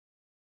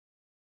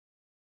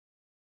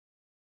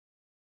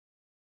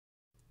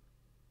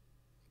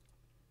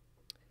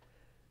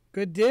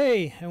Good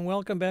day, and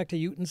welcome back to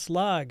Uten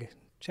Slog.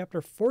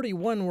 Chapter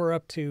 41 we're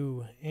up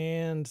to.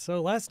 And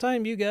so last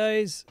time you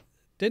guys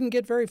didn't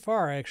get very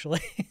far,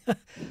 actually.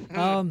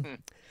 um,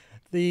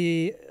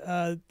 the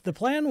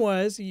plan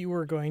was you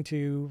were going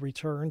to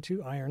return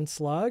to Iron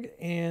Slug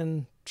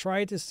and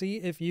try to see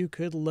if you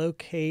could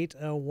locate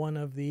one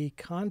of the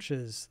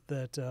conches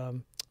that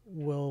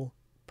will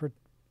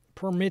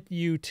permit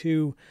you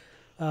to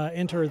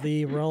enter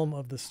the realm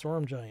of the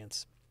Storm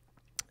Giants.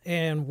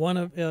 And one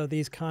of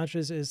these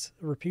conches is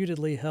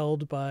reputedly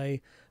held by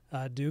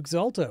Duke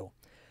Zalto.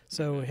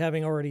 So,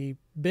 having already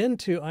been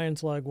to Iron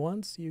Slug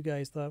once, you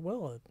guys thought,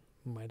 well, it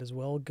might as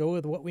well go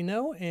with what we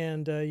know.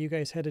 And you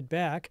guys headed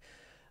back.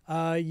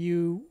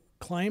 You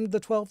climbed the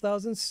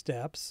 12,000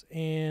 steps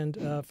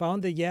and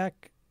found the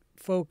Yak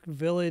Folk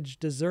village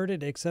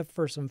deserted except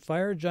for some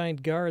fire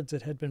giant guards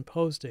that had been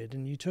posted.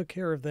 And you took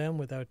care of them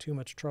without too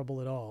much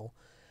trouble at all.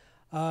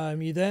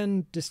 You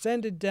then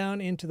descended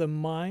down into the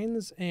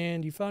mines,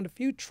 and you found a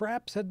few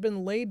traps had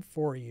been laid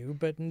for you,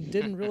 but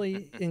didn't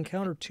really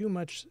encounter too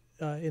much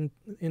in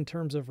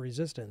terms of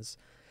resistance.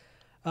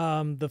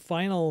 The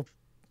final,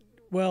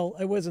 well,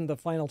 it wasn't the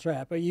final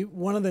trap, but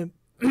one of the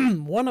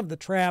one of the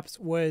traps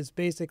was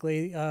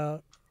basically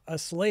a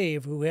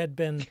slave who had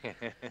been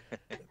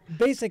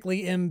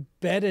basically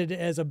embedded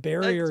as a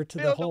barrier to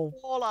the whole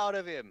wall out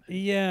of him.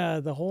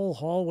 Yeah, the whole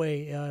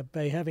hallway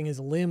by having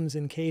his limbs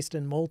encased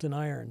in molten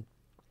iron.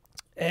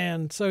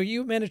 And so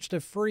you managed to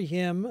free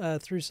him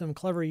through some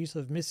clever use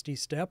of Misty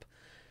Step.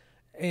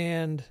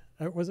 And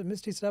was it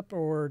Misty Step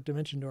or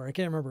Dimension Door? I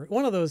can't remember.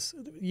 One of those.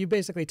 You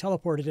basically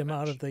teleported him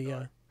out of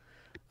the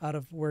out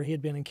of where he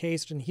had been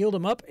encased and healed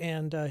him up.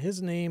 And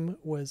his name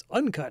was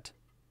Uncut,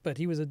 but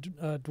he was a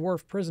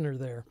dwarf prisoner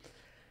there.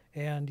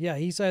 And yeah,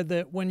 he said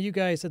that when you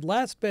guys had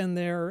last been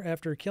there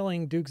after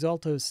killing Duke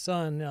Zalto's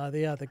son,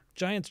 the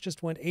giants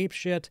just went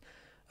apeshit,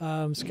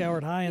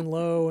 scoured high and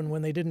low, and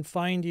when they didn't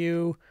find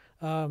you,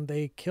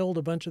 they killed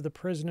a bunch of the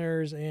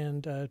prisoners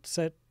and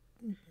set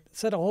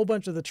a whole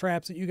bunch of the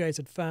traps that you guys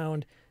had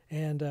found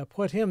and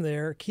put him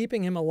there,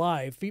 keeping him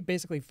alive,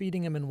 basically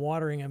feeding him and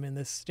watering him in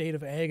this state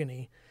of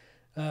agony,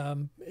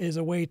 is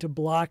a way to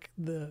block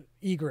the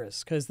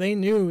egress, because they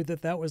knew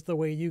that that was the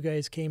way you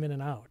guys came in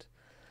and out.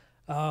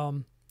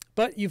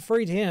 But you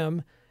freed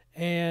him,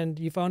 and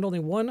you found only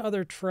one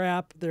other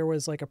trap. There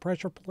was like a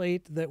pressure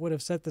plate that would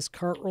have set this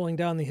cart rolling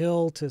down the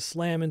hill to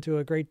slam into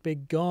a great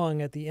big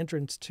gong at the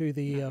entrance to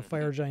the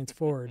Fire Giant's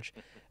Forge.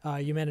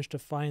 You managed to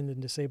find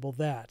and disable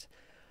that.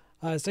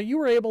 So you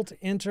were able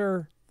to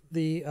enter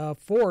the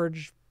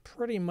forge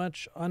pretty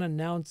much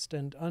unannounced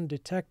and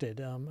undetected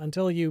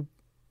until you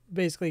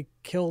basically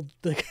killed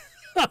the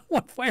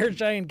one Fire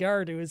Giant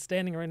guard who was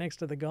standing right next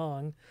to the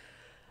gong.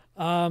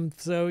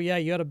 So yeah,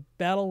 you had a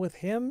battle with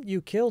him,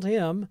 you killed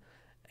him,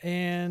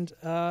 and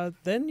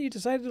then you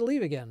decided to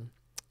leave again.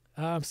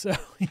 So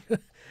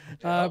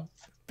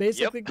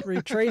basically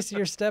retrace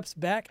your steps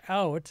back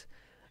out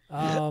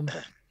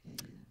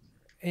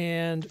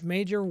and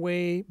made your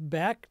way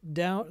back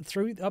down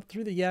up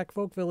through the Yak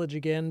Folk village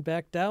again,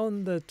 back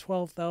down the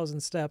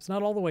 12,000 steps,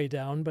 not all the way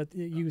down, but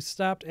you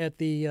stopped at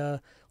the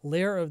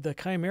lair of the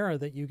Chimera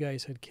that you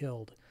guys had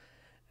killed.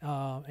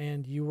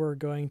 And you were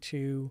going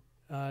to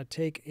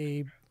take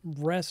a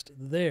rest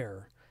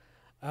there.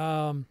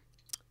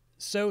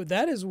 So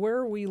that is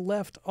where we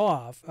left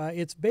off.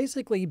 It's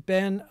basically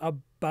been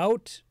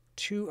about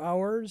 2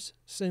 hours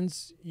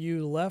since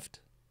you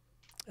left,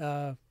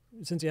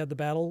 since you had the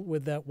battle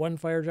with that one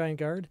fire giant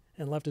guard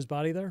and left his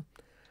body there.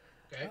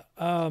 Okay.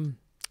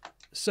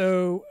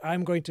 So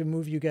I'm going to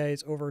move you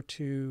guys over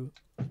to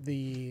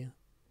the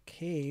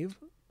cave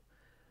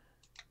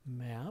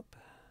map.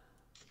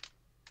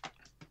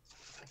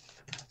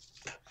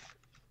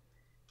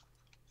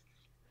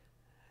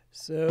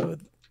 So,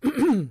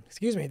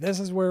 excuse me, this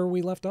is where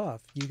we left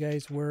off. You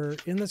guys were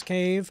in this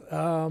cave,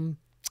 and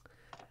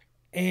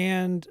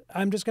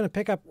I'm just going to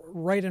pick up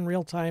right in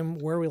real time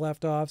where we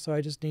left off, so I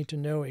just need to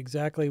know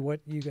exactly what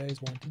you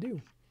guys want to do.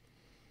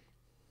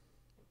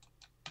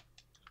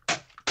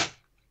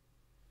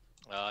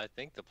 I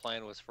think the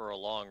plan was for a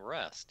long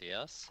rest,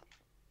 yes?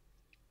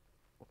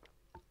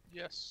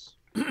 Yes.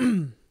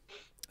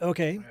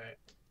 Okay. All right.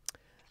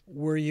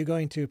 Were you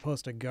going to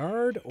post a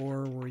guard,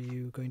 or were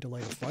you going to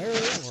light a fire,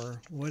 or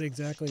what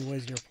exactly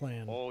was your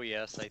plan? Oh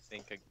yes, I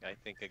think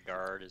a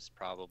guard is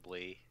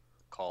probably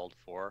called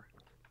for.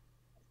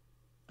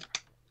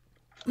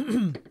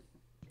 And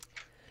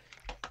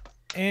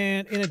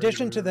in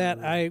addition to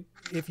that,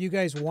 if you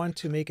guys want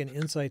to make an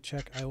insight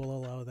check, I will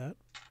allow that.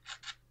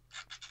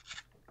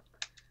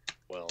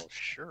 Well,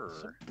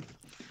 sure.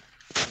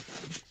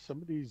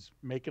 Somebody's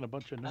making a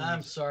bunch of noise.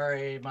 I'm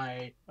sorry,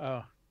 my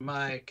Oh,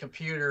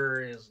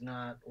 computer is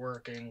not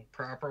working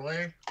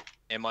properly.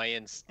 Am I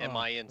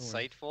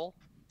insightful?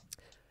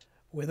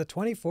 With a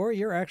 24,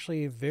 you're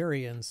actually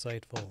very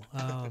insightful.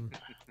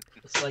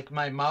 It's like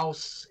my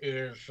mouse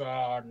is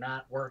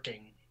not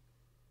working.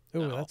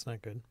 Oh, No. that's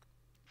not good.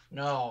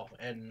 No,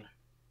 and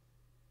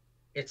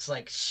it's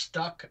like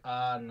stuck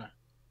on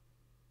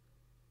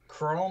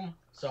chrome,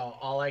 so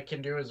all I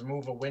can do is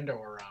move a window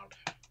around.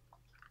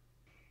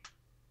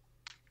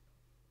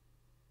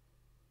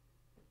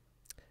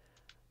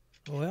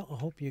 Well, I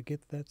hope you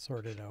get that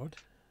sorted out.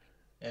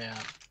 Yeah.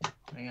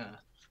 Yeah.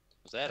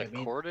 Was that a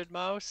corded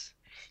mouse?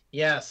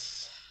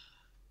 Yes.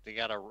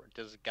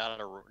 Does it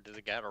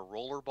got a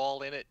roller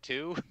ball in it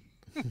too?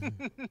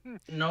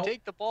 No.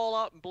 Take the ball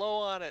out and blow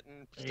on it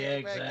and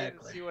stand back in and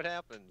exactly. see what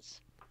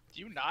happens.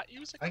 Do you not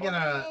use a I'm corded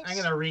mouse?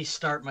 gonna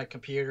restart my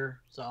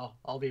computer, so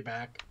I'll be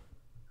back.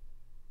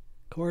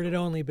 Corded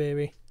only,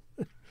 baby.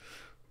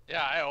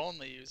 Yeah, I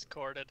only use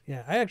corded.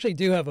 Yeah, I actually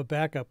do have a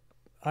backup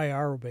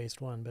IR-based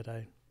one, but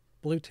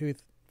Bluetooth,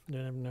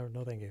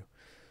 no, thank you.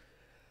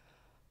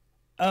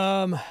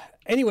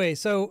 Anyway,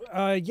 so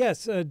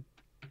yes,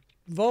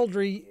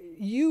 Valdry,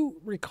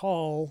 you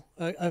recall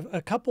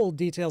a couple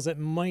details that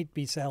might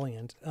be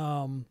salient.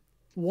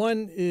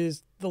 One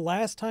is the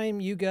last time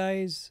you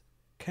guys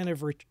kind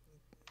of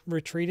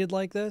retreated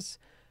like this,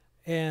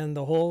 and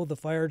the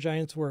fire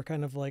giants were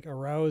kind of like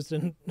aroused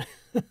and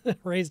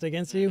raised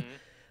against you.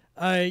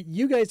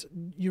 You guys,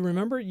 you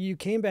remember you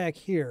came back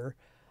here,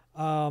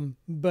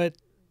 but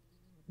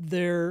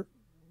the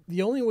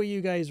only way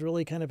you guys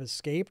really kind of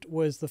escaped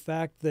was the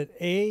fact that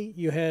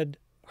you had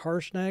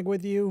Harshnag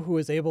with you, who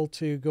was able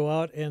to go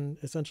out and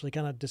essentially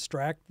kind of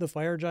distract the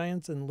fire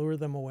giants and lure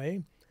them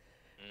away.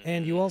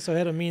 And you also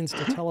had a means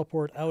to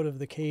teleport out of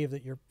the cave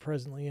that you're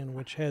presently in,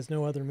 which has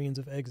no other means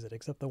of exit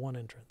except the one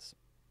entrance.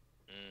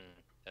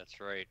 That's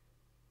right.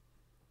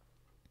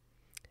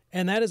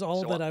 And that is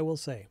all that I will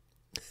say.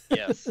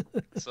 Yes.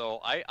 So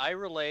I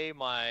relay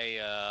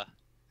my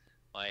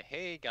my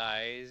hey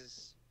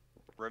guys,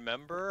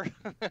 remember?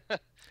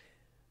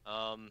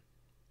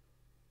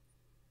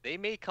 They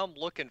may come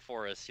looking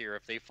for us here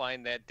if they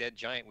find that dead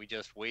giant we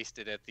just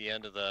wasted at the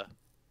end of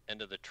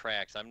the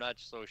tracks. I'm not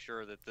so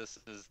sure that this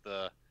is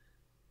the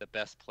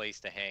best place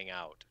to hang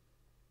out.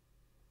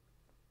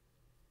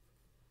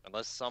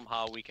 Unless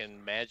somehow we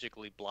can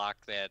magically block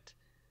that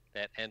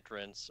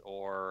entrance,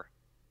 or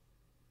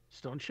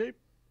stone shape.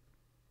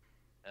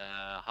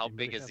 How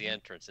big is the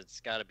entrance? It's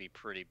got to be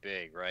pretty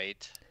big,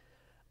 right?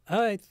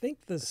 I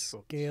think the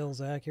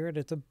scale's accurate.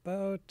 It's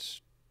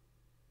about...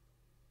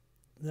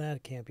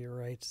 That can't be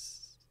right.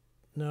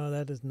 No,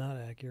 that is not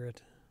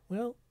accurate.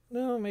 Well,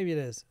 no, maybe it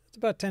is. It's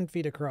about 10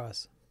 feet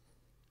across.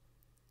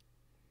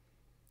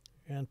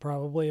 And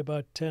probably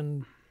about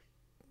 10...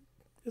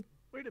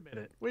 Wait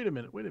a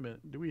minute.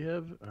 Do we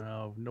have...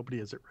 Oh, nobody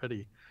has it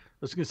ready. I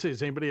was going to say,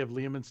 does anybody have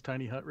Liamon's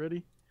tiny hut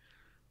ready?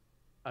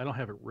 I don't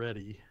have it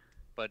ready.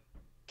 But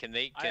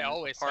I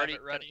always have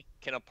it ready.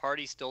 Can a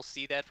party still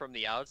see that from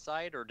the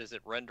outside, or does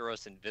it render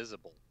us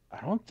invisible? I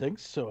don't think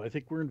so. I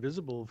think we're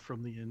invisible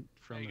from the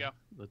There you go.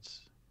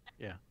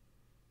 Yeah.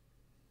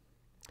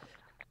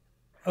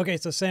 Okay,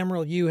 so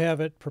Samuel, you have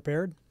it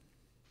prepared?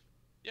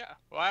 Yeah.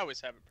 Well, I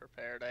always have it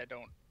prepared. I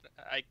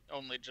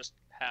only just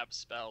have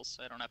spells,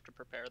 so I don't have to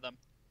prepare them.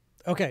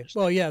 Okay.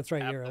 Well, yeah, that's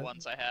right. Have the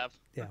ones I have.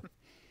 Yeah.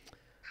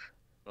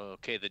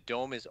 Okay, the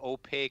dome is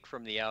opaque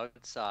from the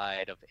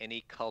outside of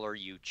any color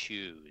you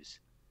choose.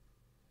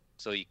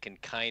 So you can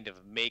kind of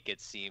make it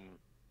seem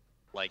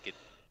like it's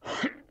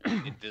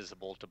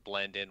invisible to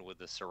blend in with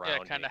the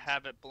surroundings. Yeah, kind of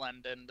have it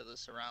blend into the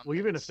surroundings. Well,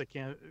 even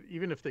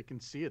if they can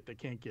see it, they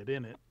can't get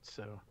in it.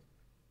 So.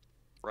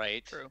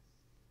 Right. True.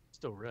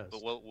 Still rest.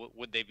 But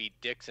would they be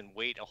dicks and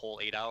wait a whole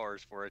 8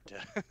 hours for it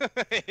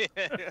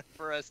to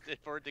for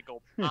it to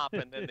go pop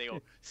and then they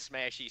go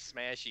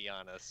smashy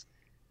on us?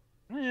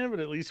 Yeah, but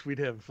at least we'd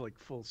have like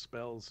full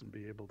spells and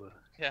be able to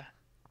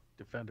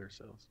defend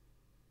ourselves.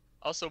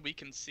 Also, we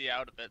can see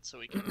out of it, so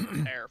we can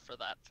prepare for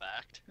that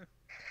fact.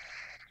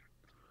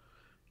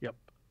 Yep.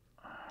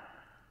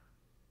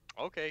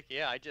 Okay,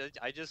 yeah,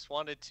 I just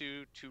wanted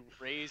to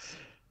raise.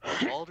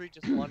 Aldry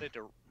just wanted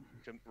to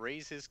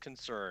raise his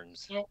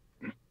concerns.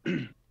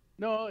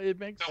 No, it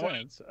makes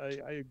sense.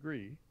 I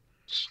agree.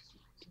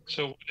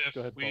 So if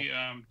ahead, we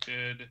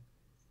did,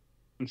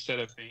 instead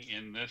of being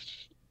in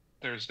this,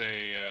 there's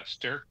a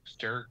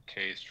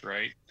staircase,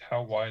 right?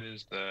 How wide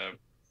is the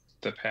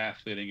path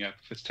leading up?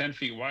 If it's 10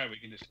 feet wide, we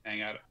can just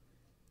hang out.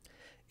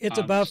 It's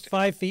about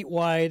 5 feet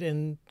wide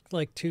and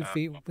like 2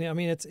 feet. I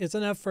mean, it's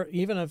enough for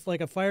even if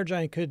like a fire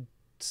giant could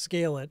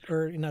scale it,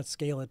 or not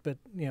scale it, but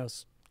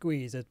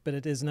squeeze it. But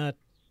it is not.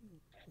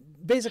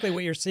 Basically,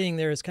 what you're seeing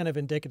there is kind of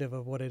indicative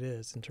of what it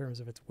is in terms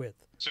of its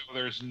width. So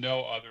there's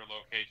no other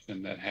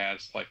location that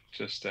has like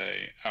just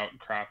a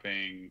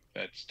outcropping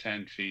that's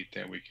 10 feet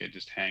that we could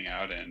just hang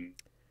out in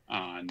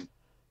on.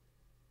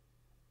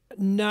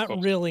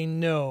 Not really,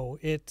 no.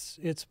 It's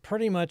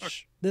pretty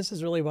much, this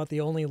is really about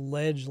the only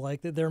ledge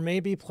like that. There may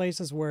be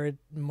places where it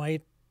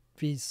might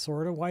be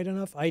sort of wide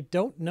enough. I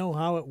don't know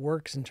how it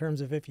works in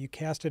terms of if you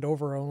cast it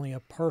over only a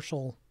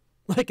partial,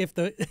 like if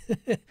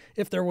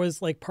if there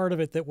was like part of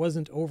it that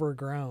wasn't over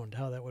ground,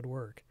 how that would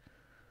work.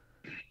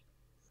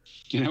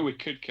 We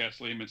could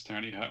cast Lehman's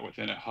tiny hut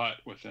within a hut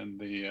within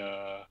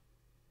the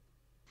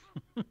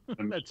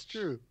That's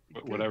true.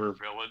 Whatever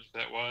village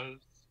that was.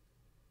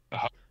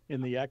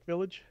 In the Yak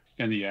village?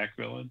 In the Yak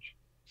village.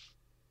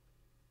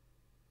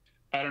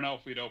 I don't know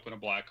if we'd open a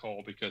black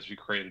hole because we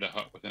created a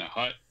hut within a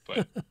hut,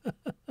 but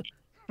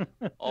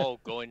Oh,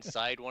 go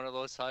inside one of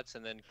those huts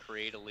and then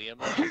create a Liam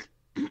nest?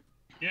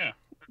 yeah,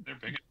 they're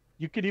big.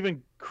 You could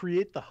even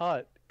create the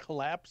hut,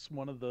 collapse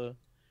one of the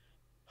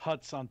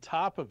huts on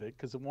top of it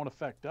because it won't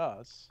affect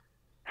us,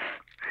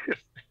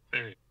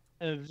 There,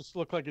 and it just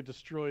look like a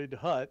destroyed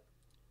hut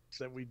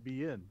that we'd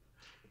be in.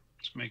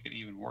 let's make it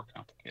even more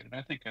complicated.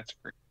 I think that's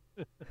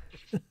great.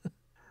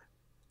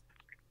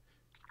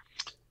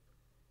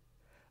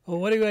 Well,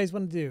 what do you guys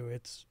want to do?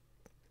 It's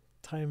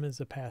time is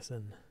a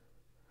passing.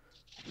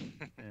 Yeah,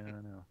 I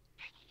know.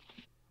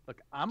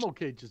 Look, I'm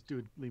okay just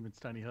doing Lehman's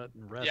tiny hut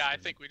and rest. Yeah, I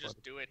think we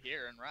just do it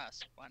here and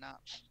rest. Why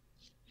not?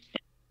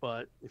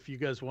 But if you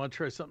guys want to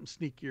try something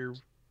sneakier,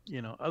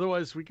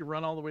 otherwise we could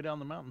run all the way down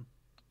the mountain.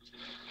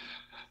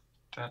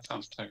 That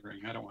sounds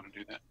tiring. I don't want to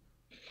do that.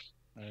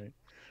 All right.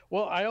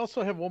 Well, I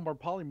also have one more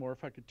polymorph.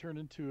 I could turn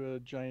into a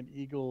giant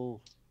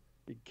eagle.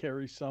 It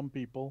carry some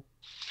people.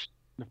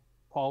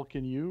 Paul,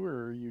 can you,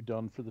 or are you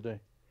done for the day?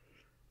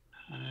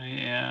 I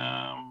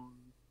am.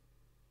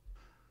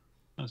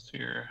 Let's see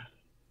here.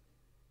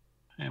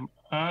 I am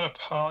out of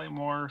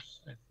polymorphs.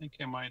 I think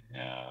I might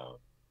have.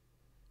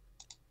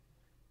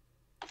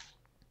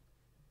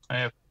 I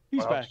have.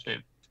 He's wild back.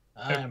 shape.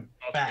 I'm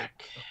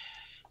back.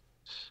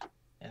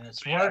 And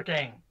it's Yeah.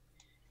 working.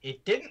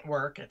 It didn't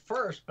work at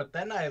first, but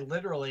then I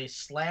literally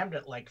slammed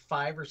it like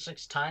 5 or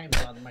 6 times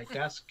on my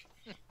desk.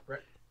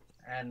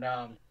 And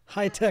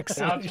High tech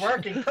now it's solution.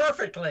 working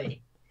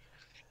perfectly.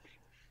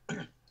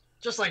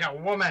 Just like a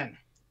woman.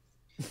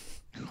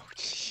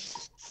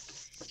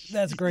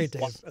 That's great,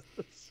 Dave.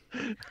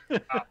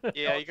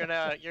 Yeah, you're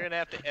gonna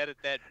have to edit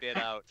that bit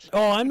out.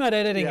 Oh, I'm not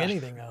editing Yeah.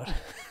 anything out.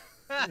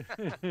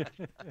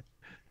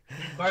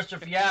 Of course,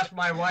 if you ask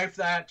my wife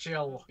that,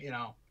 she'll,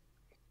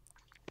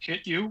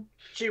 Hit you?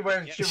 she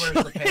wears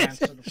the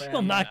pants in the She'll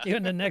family. knock you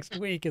into next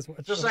week, is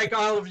what. Just she'll- like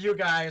all of you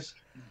guys.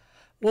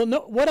 Well,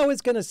 no. What I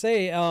was gonna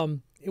say,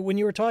 when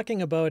you were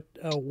talking about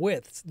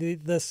widths,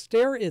 the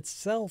stair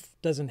itself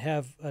doesn't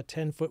have a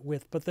 10-foot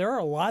width, but there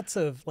are lots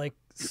of like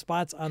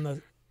spots on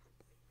the,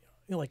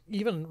 like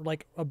even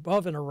like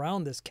above and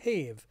around this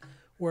cave,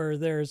 where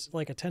there's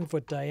like a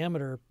 10-foot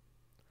diameter,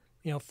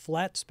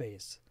 flat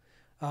space.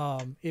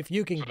 If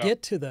you can So that-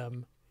 get to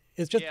them,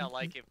 it's just Yeah,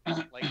 like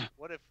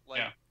what if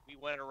Yeah. we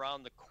went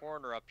around the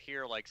corner up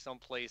here, like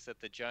someplace that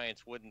the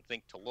Giants wouldn't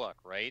think to look,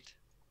 right?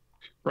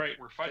 Right,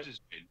 where Fudge is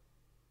made.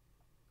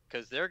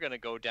 Because they're gonna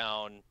go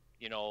down,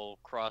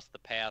 cross the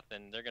path,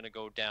 and they're gonna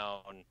go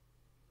down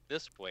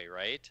this way,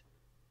 right?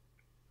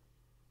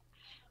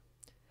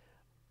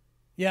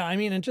 Yeah, I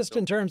mean, and just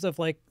in terms of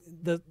like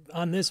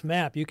on this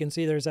map, you can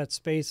see there's that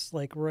space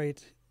like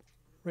right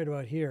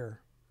about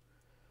here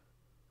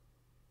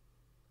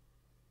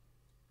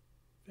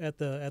at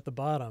the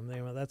bottom.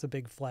 That's a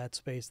big flat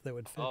space that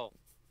would fit. Oh,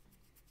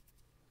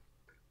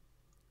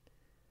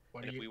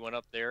 What and do if we you, went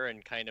up there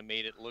and kind of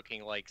made it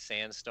looking like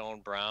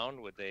sandstone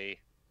brown, would they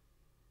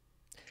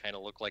kind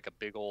of look like a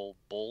big old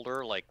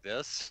boulder like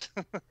this?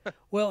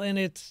 Well, and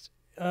it's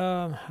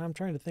I'm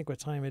trying to think what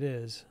time it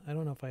is. I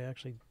don't know if I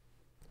actually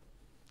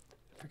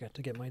forgot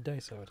to get my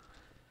dice out.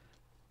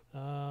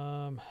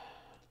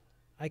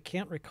 I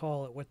can't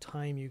recall at what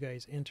time you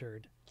guys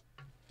entered,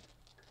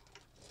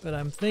 but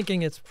I'm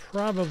thinking it's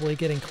probably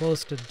getting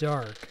close to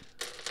dark.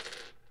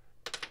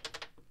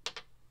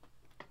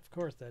 Of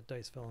course, that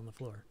dice fell on the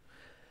floor.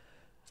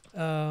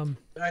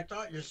 I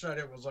thought you said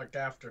it was like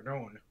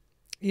afternoon.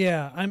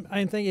 Yeah, I'm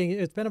thinking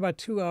it's been about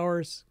 2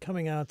 hours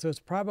coming out, so it's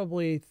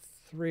probably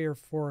 3 or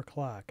 4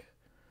 o'clock.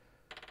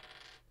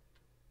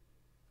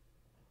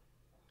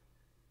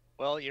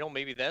 Well,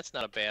 maybe that's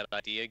not a bad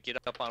idea. Get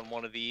up on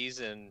one of these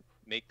and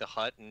make the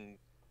hut and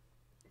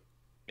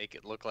make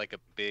it look like a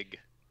big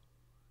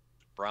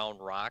brown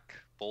rock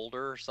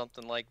boulder or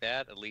something like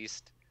that. At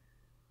least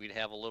we'd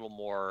have a little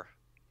more.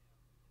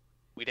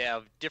 We'd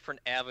have different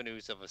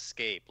avenues of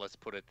escape. Let's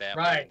put it that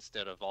way, Right.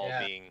 instead of all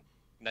Yeah. being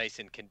nice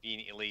and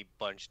conveniently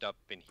bunched up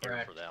in here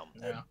Correct. for them.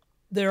 Yeah.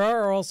 There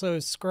are also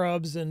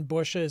scrubs and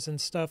bushes and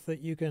stuff that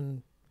you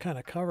can kind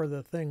of cover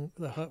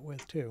the hut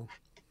with too.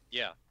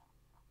 Yeah.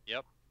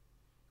 Yep.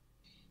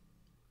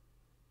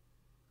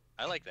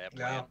 I like that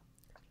plan.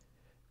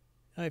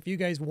 Yeah. If you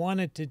guys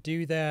wanted to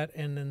do that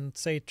and then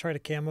say try to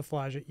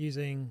camouflage it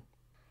using,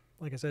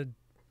 like I said,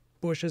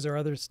 bushes or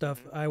other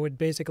stuff, I would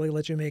basically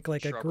let you make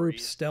like a group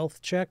Shrubberies.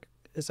 stealth check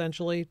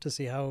essentially to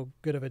see how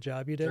good of a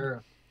job you did.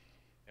 Sure.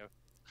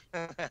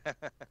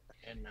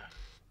 And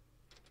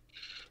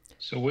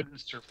So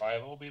wouldn't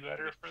survival be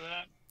better for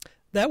that?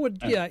 That would,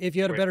 yeah, if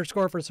you had a Wait. better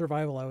score for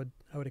survival, I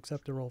would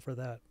accept a roll for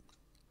that.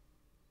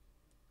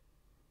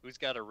 Who's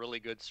got a really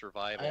good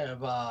survival? I have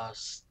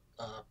 +6.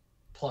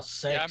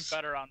 Yeah, I'm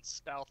better on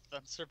stealth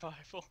than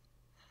survival.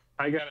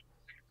 I got it.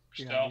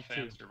 Yeah, Stealth me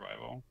too. and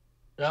survival.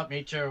 Yep,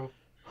 me too.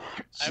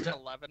 I have Ste-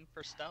 11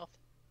 for stealth.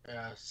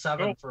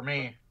 7 Oh. for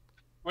me.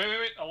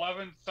 Wait.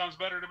 11 sounds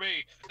better to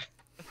me.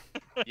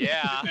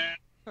 Yeah.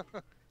 Eh,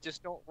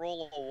 Just don't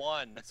roll a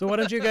 1. So why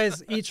don't you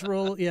guys each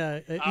roll, yeah,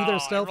 Oh, either I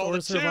stealth rolled or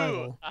a 2.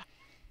 survival.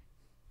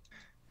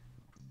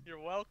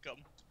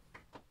 welcome.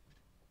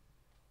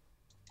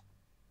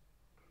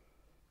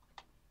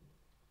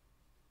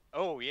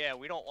 Oh yeah,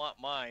 we don't want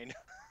mine.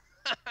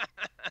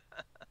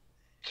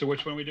 So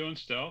which one are we doing?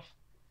 Stealth?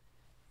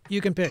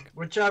 You can pick.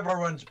 Whichever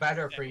one's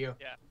better for you.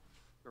 Yeah.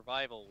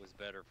 Survival was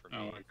better for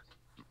me, Oh,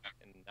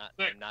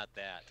 and not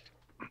that.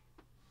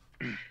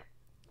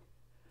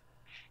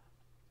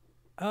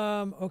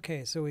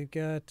 Okay, so we've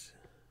got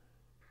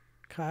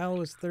Kyle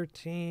was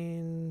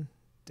 13,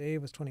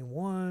 Dave was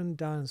 21,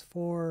 Don's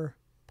 4,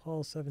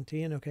 Paul's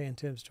 17. Okay, and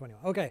Tim's 21.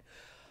 Okay.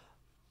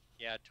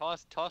 Yeah,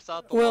 toss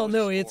out the Well,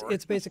 low no, score.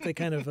 it's basically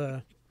kind of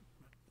a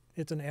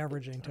it's an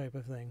averaging type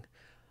of thing.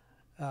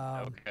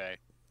 Okay.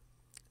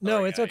 No,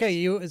 Sorry, it's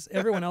okay. guys.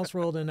 Everyone else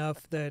rolled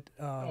enough that.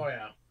 Oh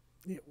yeah.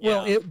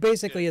 Well, Yeah,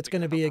 basically it's to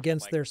going to be come up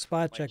against my- their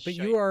spot my check, but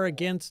shite you are roll.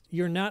 against.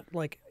 You're not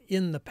like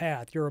in the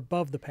path. You're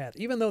above the path.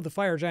 Even though the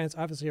fire giants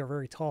obviously are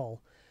very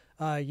tall,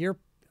 you're.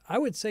 I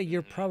would say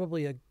you're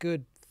probably a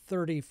good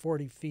 30,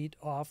 40 feet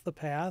off the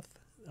path.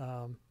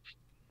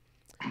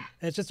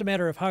 It's just a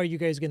matter of how you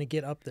guys going to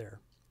get up there.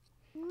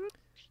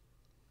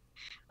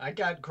 I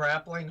got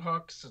grappling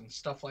hooks and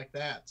stuff like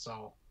that,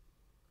 so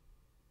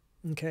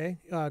Okay,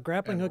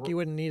 grappling And hook. You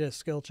wouldn't need a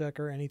skill check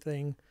or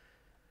anything.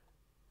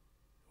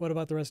 What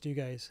about the rest of you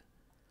guys?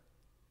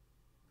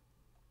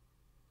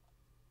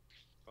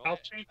 I'll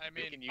change. I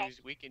mean,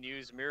 we can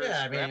use mirrors.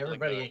 yeah, I mean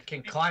everybody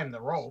can climb the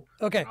rope.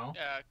 Okay, You know?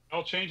 yeah,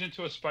 I'll change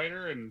into a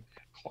spider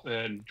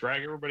and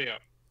drag everybody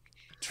up.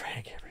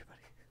 drag everybody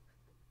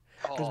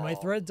because my Oh,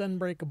 thread's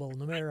unbreakable,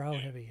 no matter how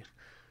heavy.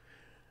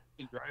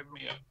 And drive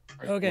me up.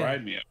 Or Okay.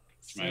 Ride me up.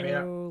 So Yeah,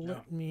 yeah.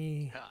 let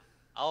me.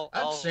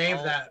 I'll save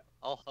that.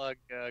 I'll hug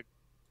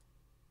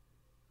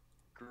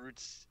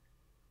Groot's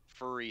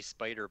furry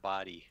spider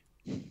body.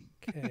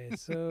 Okay,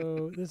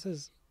 so this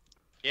is.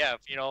 Yeah,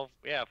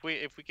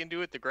 if we can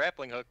do it the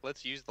grappling hook,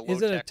 let's use the low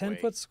Is it a tech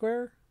 10-foot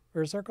square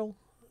or a circle?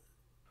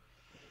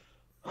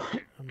 I'm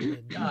gonna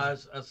do- I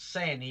was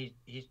saying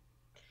he.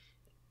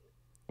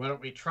 Why don't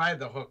we try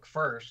the hook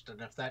first,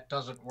 and if that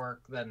doesn't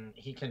work, then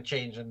he can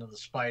change into the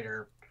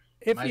spider.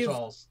 if Might as you've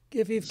well.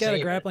 if you've got a save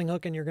it. grappling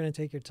hook and you're going to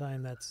take your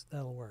time,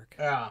 that'll work.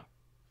 Yeah.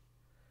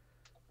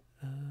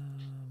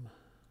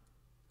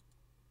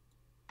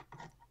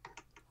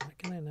 Why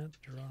can I not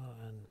draw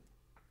on?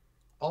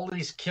 All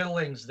these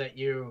killings that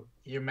you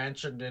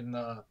mentioned in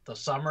the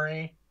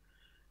summary,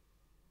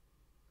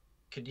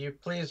 could you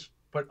please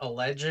put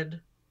alleged,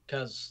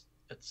 because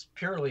it's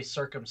purely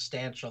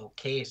circumstantial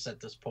case at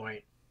this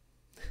point.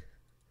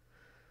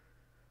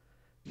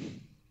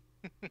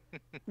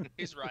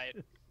 he's right.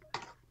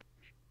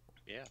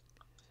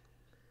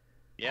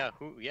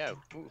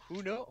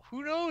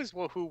 Who knows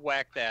who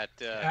whacked that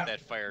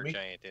that fire we-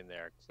 giant in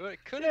there?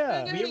 Could Yeah,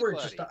 have been We were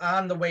anybody. just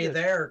on the way Yeah.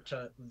 there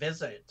to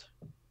visit.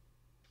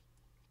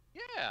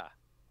 Yeah,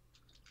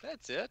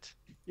 that's it.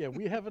 Yeah,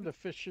 we haven't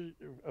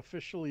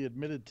officially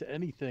admitted to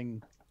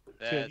anything to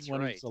That's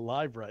anyone right. who's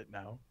alive right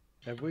now,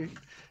 have we?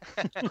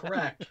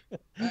 Correct.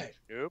 Right.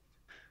 Nope.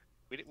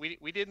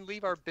 We didn't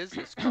leave our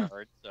business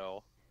card,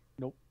 so.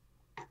 Nope.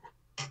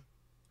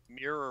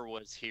 Mirror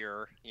was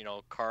here,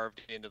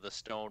 carved into the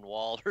stone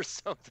wall or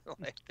something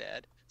like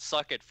that.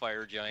 Suck it,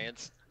 fire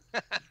giants.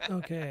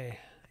 Okay,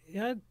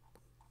 yeah,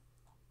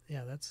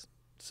 that's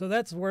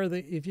where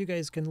if you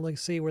guys can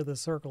see where the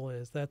circle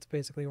is, that's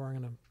basically where I'm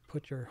going to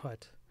put your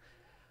hut.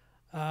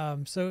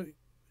 So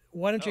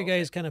why don't you Oh,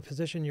 guys kind of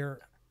position your?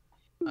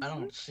 I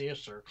don't see a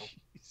circle.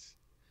 It's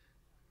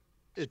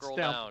Scroll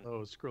down. down.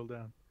 Oh, scroll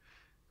down.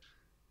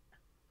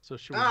 So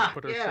should we Ah,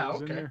 put yeah,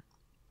 ourselves in okay. there?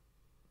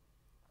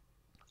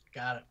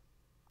 Got it.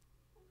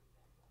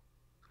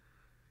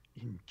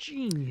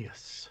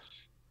 Ingenious.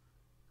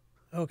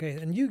 Okay,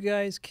 and you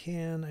guys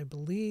can, I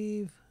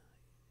believe,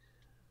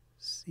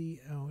 see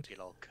out. Get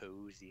all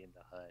cozy in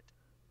the hut.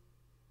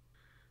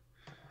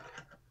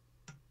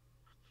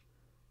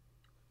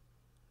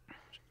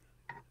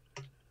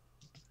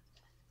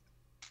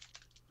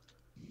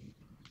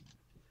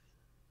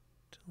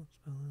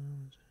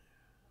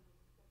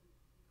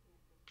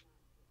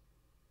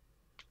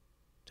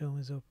 Dome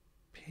is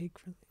opaque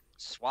for.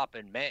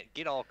 Swapping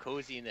get all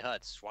cozy in the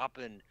hut.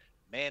 Swapping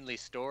manly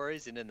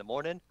stories, and in the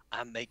morning,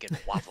 I'm making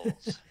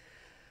waffles.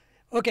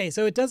 Okay,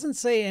 so it doesn't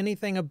say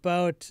anything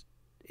about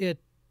it,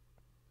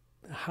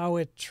 how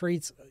it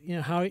treats,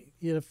 how it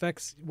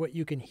affects what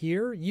you can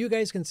hear. You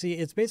guys can see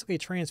it's basically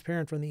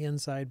transparent from the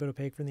inside, but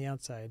opaque from the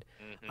outside.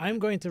 Mhm. I'm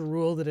going to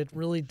rule that it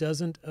really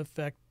doesn't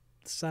affect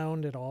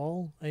sound at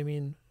all. I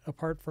mean,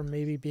 apart from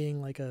maybe being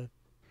like a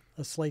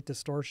slight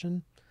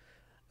distortion.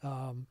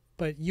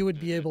 But you would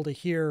be able to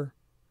hear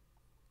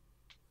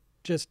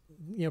just,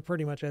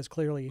 pretty much as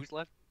clearly.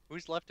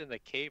 Who's left in the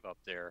cave up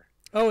there?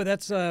 Oh,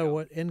 that's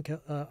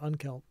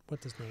Unkelt.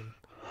 What's his name?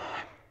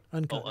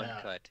 Uncut. Oh, Yeah.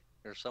 uncut.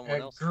 There's someone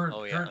else. Groot,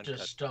 Oh yeah, Groot uncut.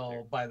 is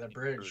still by the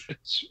bridge.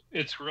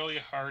 It's really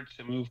hard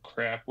to move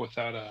crap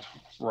without a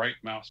right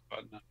mouse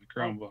button on the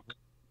Chromebook.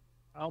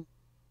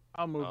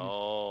 I'll move.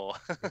 Oh.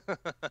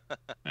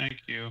 Thank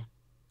you.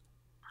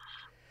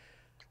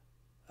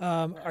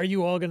 Are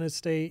you all going to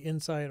stay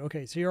inside?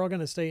 Okay, so you're all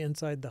going to stay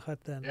inside the hut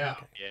then? Yeah.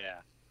 Okay.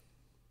 Yeah.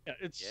 Yeah,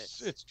 it's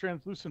Yes. it's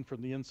translucent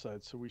from the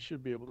inside, so we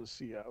should be able to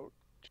see out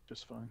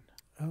just fine,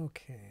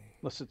 Okay.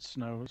 unless it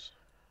snows.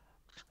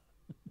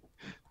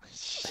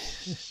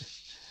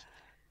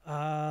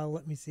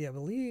 Let me see. I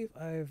believe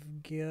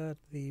I've got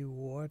the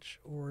watch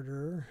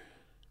order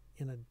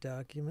in a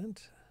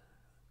document.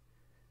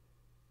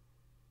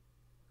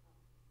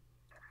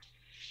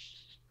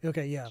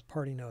 Okay, yeah,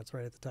 party notes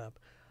right at the top.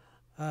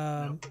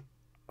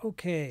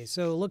 Okay,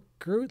 so look,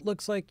 Groot,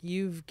 looks like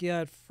you've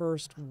got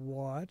first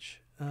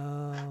watch.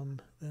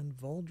 Then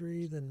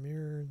Valdry, then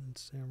Mirror, then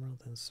Samro,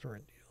 then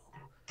Sorrendiel.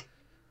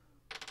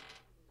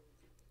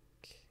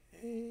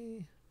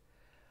 Okay.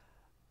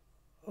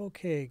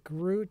 Okay,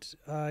 Groot,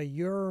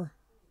 your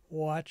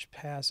watch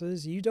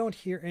passes. You don't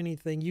hear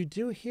anything. You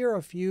do hear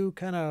a few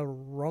kind of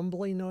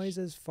rumbly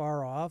noises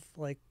far off,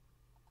 like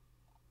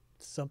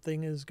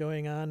something is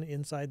going on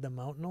inside the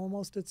mountain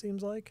almost, it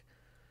seems like.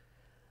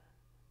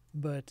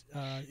 But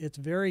it's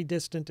very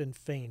distant and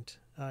faint.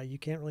 You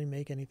can't really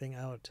make anything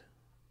out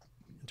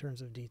in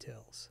terms of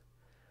details.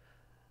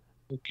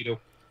 Okie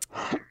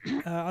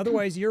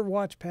Otherwise, your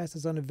watch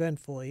passes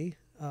uneventfully.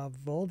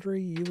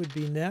 Valdry, you would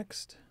be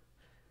next.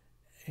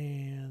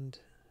 And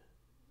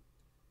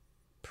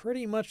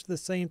pretty much the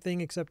same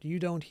thing, except you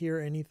don't hear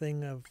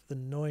anything of the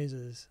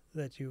noises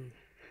that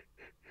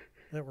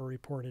were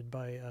reported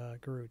by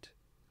Groot.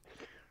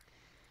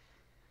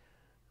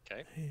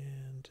 Okay.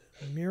 And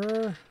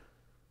Mirror,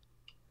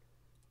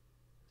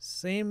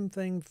 same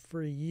thing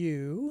for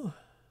you.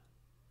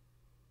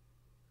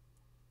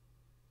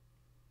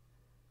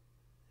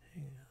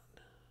 Hang on.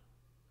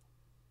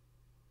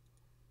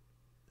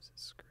 This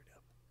is screwed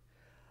up.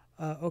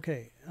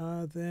 Okay,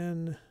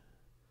 then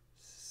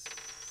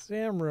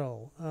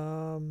Samro.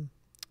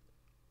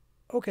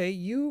 Okay,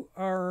 you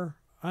are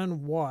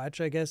on watch,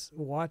 I guess,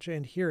 watch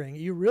and hearing.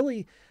 You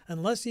really,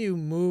 unless you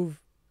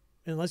move,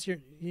 unless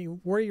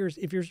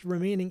if you're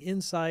remaining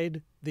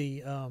inside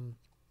the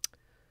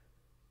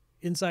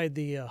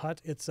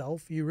hut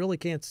itself, you really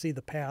can't see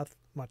the path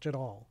much at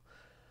all.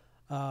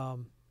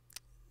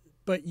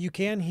 But you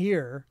can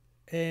hear,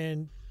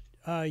 and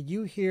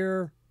you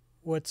hear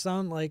what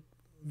sound like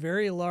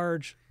very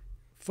large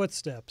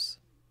footsteps.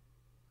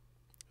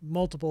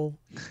 Multiple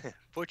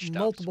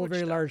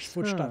very large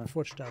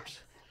footsteps.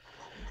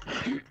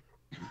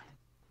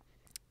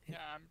 Yeah,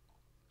 I'm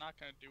not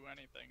gonna do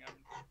anything. I'm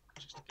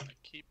just gonna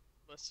keep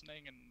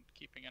listening and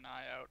keeping an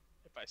eye out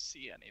if I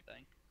see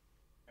anything.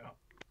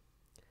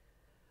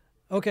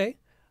 Okay.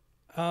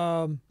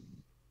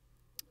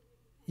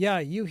 Yeah,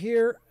 you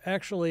hear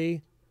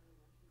actually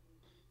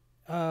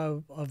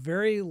a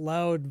very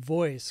loud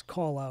voice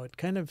call out,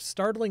 kind of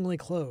startlingly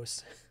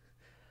close.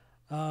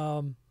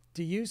 Do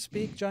you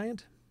speak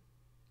Giant?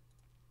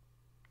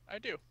 I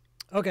do.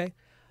 Okay.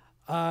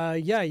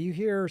 Yeah, you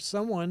hear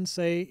someone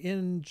say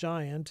in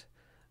Giant,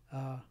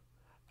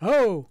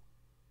 "Oh,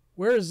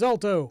 where's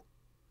Zalto?"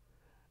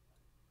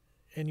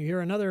 And you hear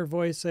another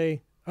voice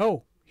say,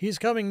 "Oh, he's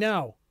coming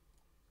now."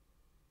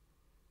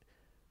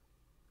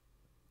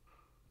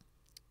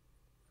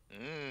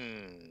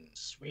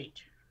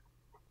 Sweet.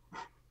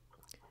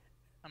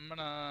 I'm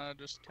gonna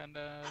just kind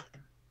of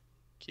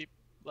keep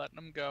letting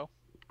them go.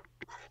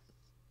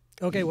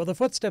 Okay, well, the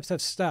footsteps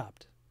have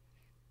stopped.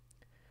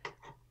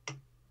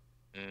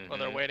 Well,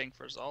 they're waiting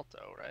for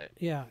Zalto, right?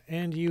 Yeah,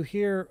 and you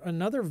hear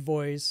another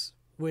voice,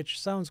 which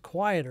sounds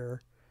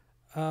quieter,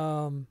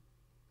 say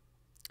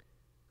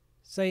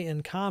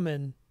in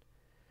common,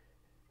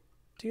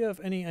 "Do you have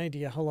any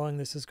idea how long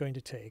this is going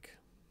to take?"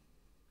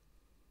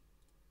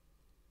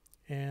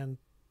 And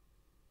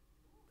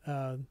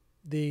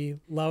the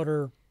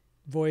louder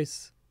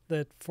voice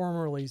that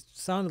formerly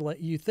sounded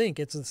like, you think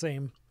it's the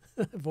same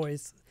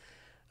voice,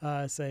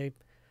 say,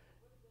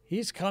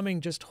 "He's coming,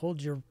 just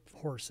hold your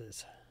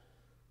horses."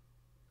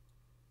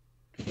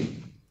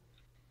 I'm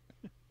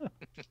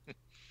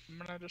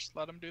gonna just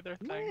let them do their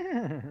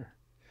thing.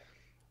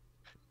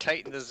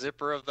 Tighten the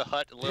zipper of the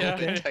hut a little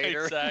bit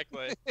tighter.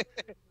 Exactly.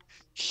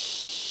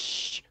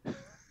 Shh.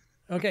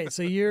 Okay,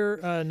 so you're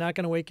not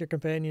going to wake your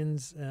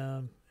companions,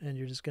 and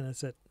you're just going to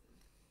sit.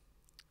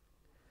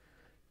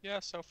 Yeah,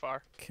 so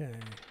far. Okay.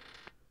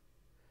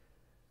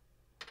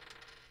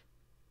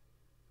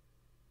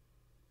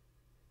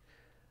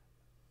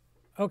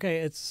 Okay,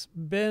 it's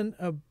been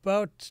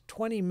about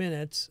 20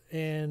 minutes,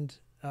 and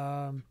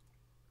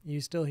you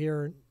still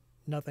hear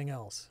nothing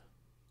else.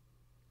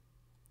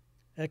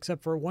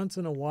 Except for once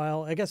in a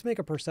while, I guess make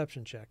a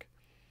perception check.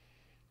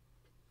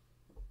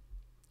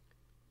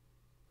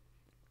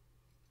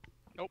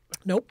 Nope.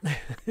 Nope.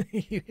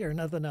 You hear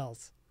nothing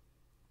else.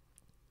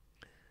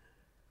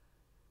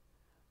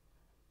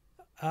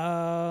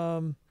 Yeah,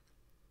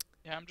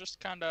 I'm just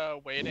kind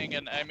of waiting,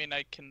 and I mean,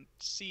 I can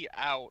see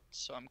out,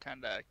 so I'm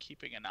kind of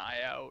keeping an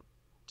eye out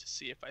to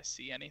see if I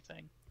see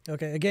anything.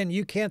 Okay, again,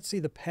 you can't see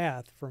the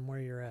path from where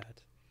you're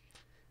at.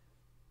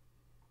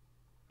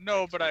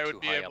 No, but I Too would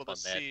be high able up to on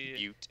that see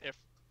butte.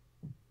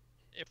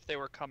 if they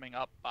were coming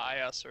up by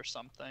us or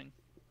something.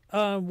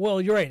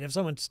 Well, you're right. If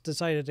someone's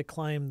decided to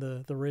climb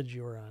the ridge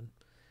you were on.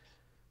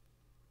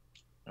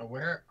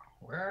 Where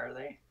are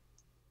they?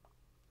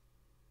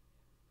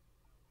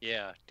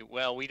 Yeah.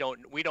 Well, we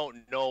don't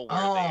know where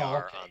Oh, they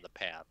are okay. on the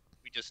path.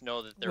 We just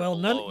know that they're Well,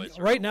 below us.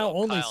 right now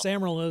only Kyle,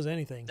 Samuel knows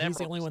anything. He's the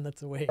Samuel only just- one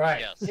that's awake.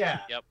 Right. Yes.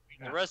 Yeah. Yep.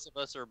 Yeah. The rest of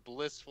us are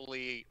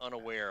blissfully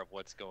unaware of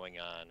what's going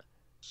on.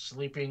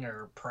 Sleeping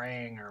or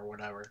praying or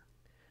whatever.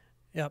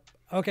 Yep.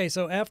 Okay,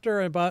 so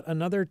after about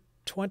another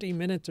 20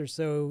 minutes or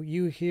so,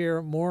 you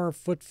hear more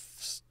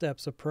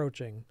footsteps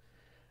approaching,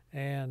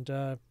 and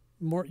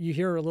you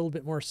hear a little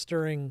bit more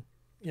stirring,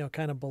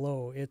 kind of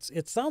below.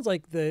 It sounds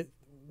like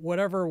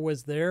whatever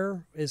was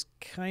there is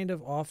kind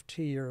of off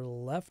to your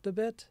left a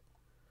bit,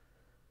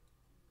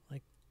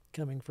 like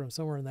coming from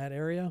somewhere in that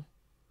area.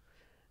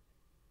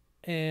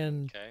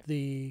 And Okay.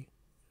 the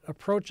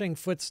approaching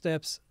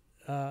footsteps,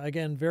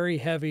 again, very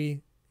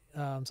heavy,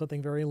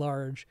 something very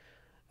large,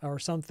 or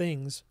some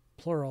things,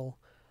 plural,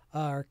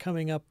 are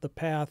coming up the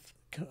path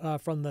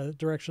from the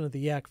direction of the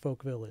Yak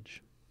Folk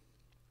village.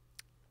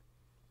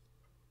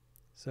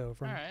 So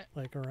from Alright.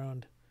 like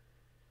around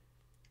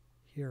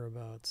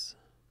hereabouts,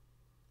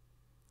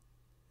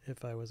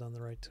 if I was on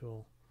the right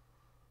tool.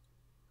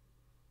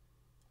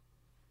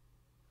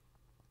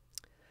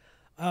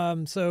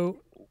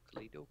 So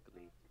Oakley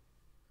dokley.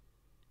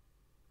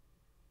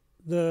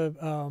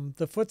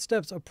 the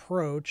footsteps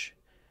approach,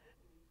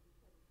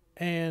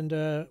 and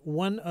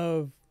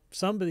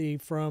somebody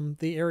from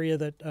the area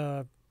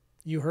that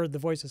you heard the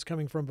voices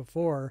coming from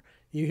before,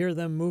 you hear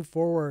them move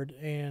forward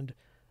and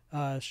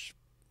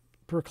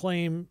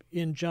proclaim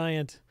in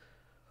giant,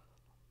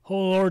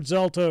 "Oh Lord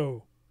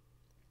Zelto,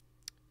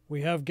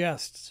 we have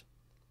guests."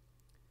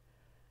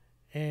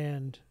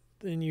 And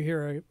then you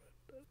hear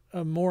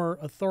a more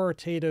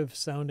authoritative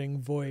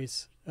sounding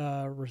voice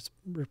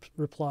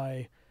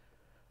reply,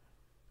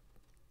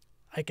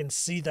 "I can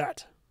see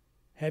that.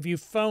 Have you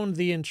found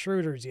the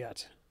intruders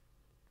yet?"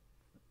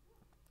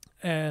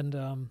 And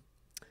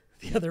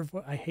the other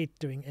I hate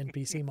doing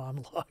NPC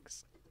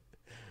monologues.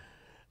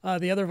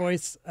 The other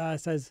voice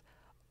says,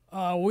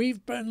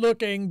 "We've been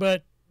looking,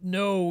 but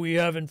no, we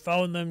haven't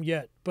found them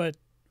yet. But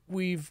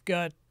we've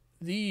got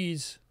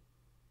these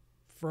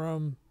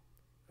from...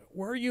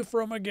 Where are you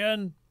from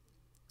again?"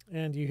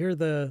 And you hear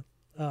the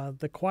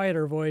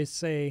quieter voice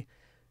say,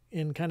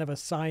 in kind of a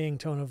sighing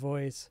tone of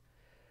voice,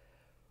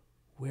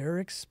 "We're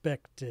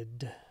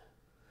expected."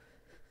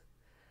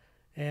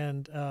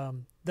 And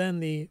then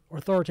the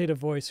authoritative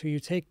voice, who you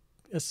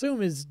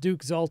assume is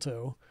Duke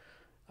Zalto,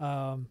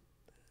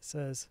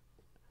 says,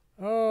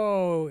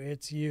 "Oh,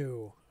 it's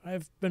you.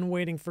 I've been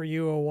waiting for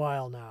you a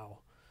while now.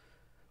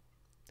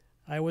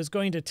 I was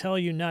going to tell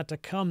you not to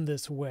come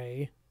this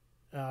way,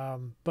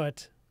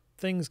 but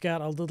things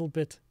got a little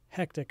bit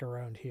hectic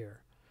around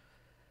here."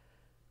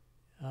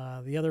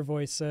 The other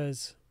voice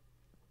says,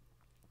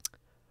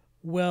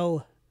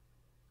 "Well,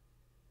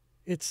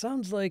 it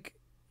sounds like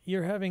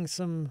you're having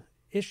some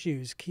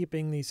issues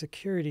keeping the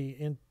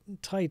security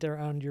tight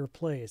around your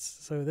place,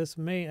 so this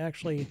may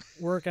actually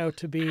work out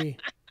to be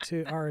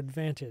to our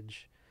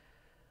advantage."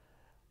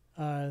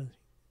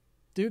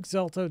 Duke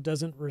Zelto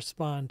doesn't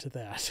respond to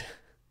that.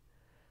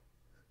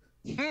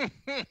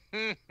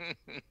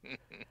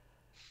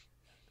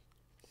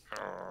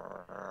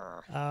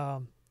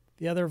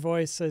 The other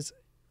voice says,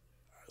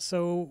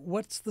 "So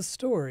what's the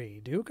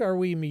story, Duke? Are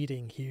we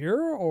meeting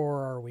here,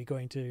 or are we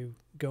going to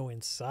go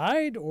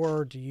inside,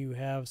 or do you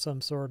have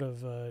some sort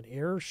of an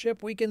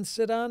airship we can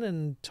sit on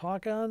and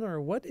talk on, or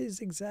what is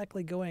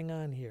exactly going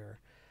on here?"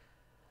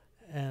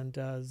 And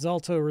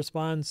Zalto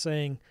responds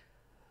saying,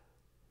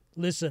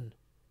 "Listen,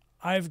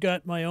 I've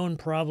got my own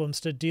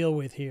problems to deal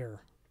with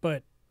here,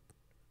 but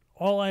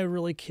all I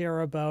really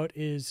care about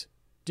is,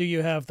 do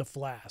you have the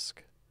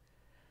flask?"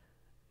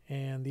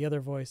 And the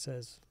other voice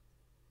says,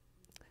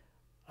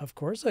 "Of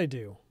course I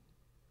do.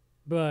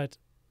 But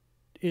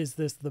is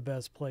this the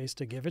best place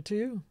to give it to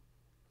you?"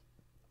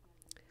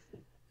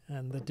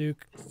 And the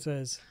Duke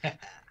says,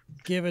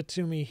 "Give it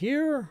to me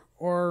here,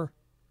 or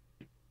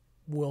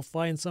we'll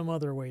find some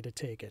other way to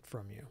take it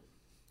from you."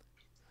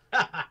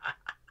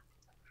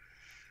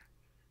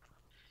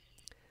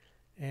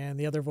 And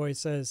the other voice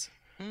says,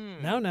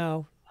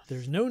 Now,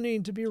 there's no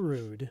need to be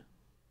rude.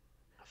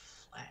 A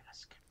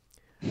flask.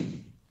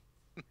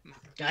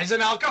 Guy's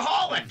an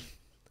alcoholic.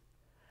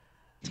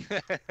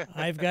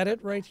 I've got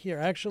it right here.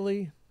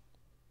 Actually,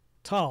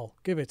 Tal,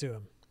 give it to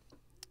him."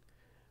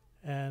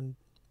 And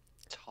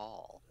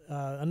Tall.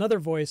 another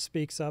voice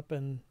speaks up,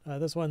 and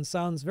this one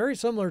sounds very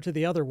similar to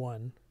the other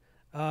one.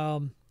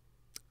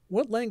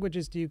 What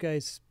languages do you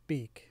guys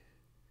speak?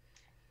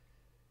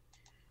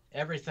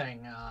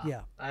 Everything.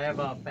 Yeah. I have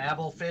a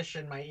babble fish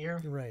in my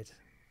ear. Right.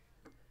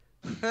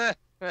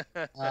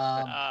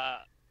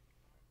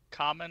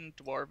 Common,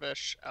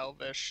 Dwarvish,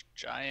 Elvish,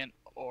 Giant,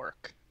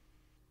 Orc.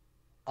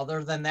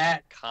 Other than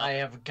that, I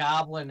have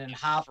goblin and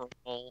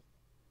Infernal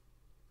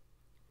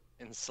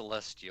and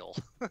celestial.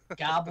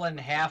 goblin,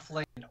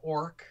 halfling, and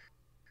orc.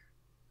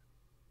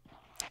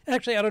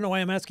 Actually, I don't know why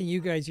I'm asking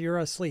you guys. You're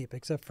asleep,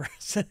 except for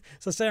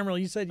so Samuel.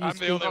 You said you I'm the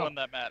speak. only one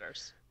that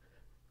matters.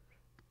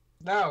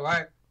 No,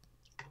 I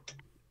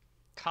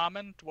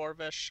Common,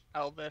 Dwarvish,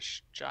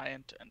 Elvish,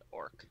 Giant, and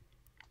Orc.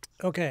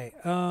 Okay.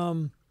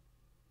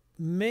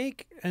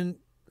 Make an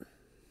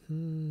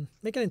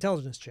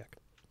intelligence check.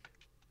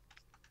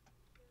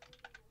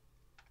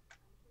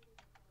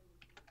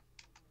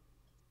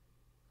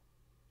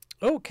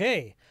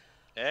 Okay.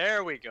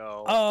 There we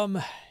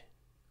go.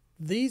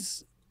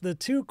 The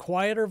two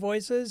quieter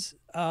voices,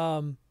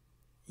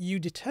 you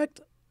detect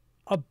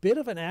a bit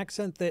of an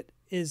accent that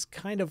is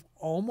kind of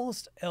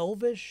almost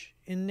elvish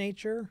in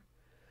nature,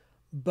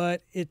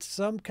 but it's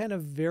some kind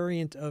of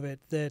variant of it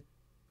that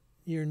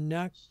you're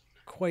not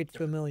quite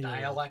familiar with.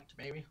 dialect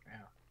maybe. Yeah.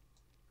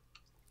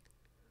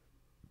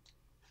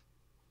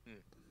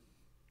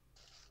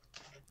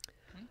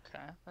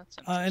 Okay, that's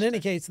interesting. In any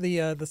case,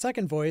 the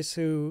second voice,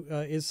 who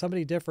is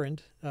somebody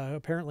different,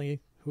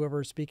 apparently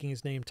whoever is speaking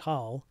is named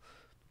Tal,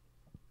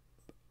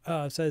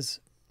 says,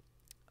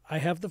 "I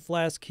have the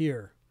flask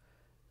here.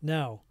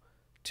 Now,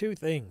 two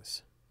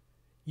things.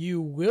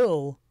 You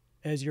will,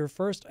 as your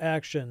first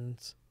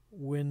actions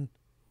when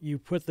you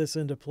put this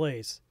into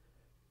place,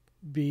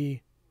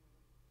 be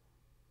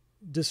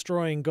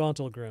destroying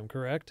Gauntlgrim,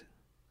 correct?"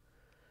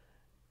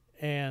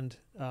 And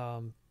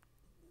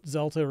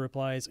Zelta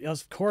replies,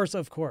 "Yes, of course,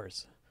 of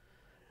course."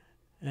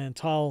 And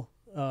Tal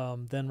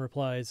then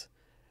replies,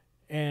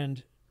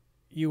 "And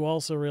you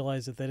also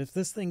realize that if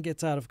this thing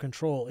gets out of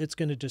control, it's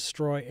going to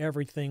destroy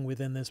everything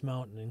within this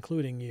mountain,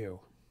 including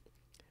you.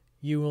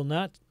 You will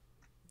not,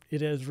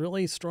 it is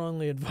really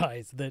strongly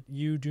advised that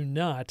you do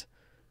not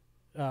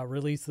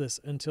release this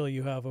until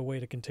you have a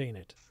way to contain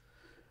it."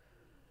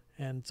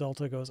 And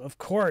Zelta goes, "Of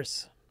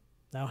course.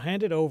 Now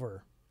hand it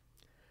over."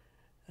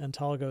 And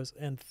Tal goes,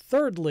 "And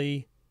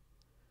thirdly,"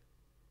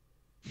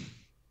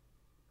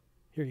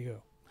 here you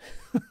go.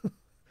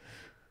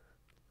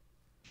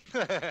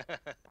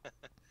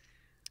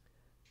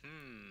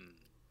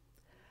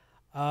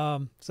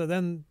 So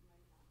then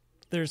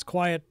there's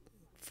quiet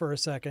for a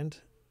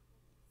second.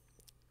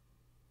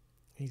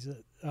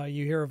 You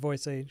hear a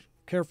voice say,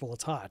 "Careful,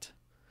 it's hot."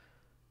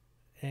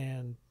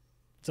 And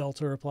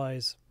Zelta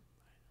replies,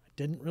 "I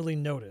didn't really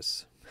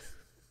notice."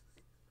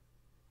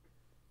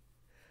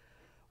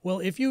 "Well,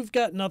 if you've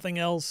got nothing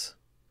else,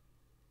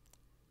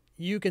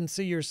 you can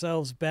see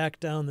yourselves back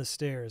down the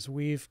stairs.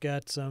 We've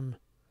got some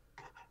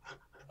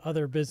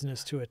other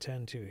business to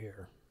attend to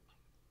here."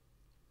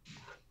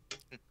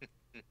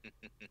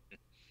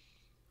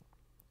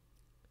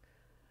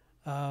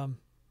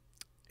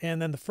 And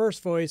then the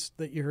first voice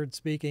that you heard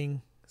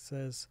speaking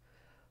says,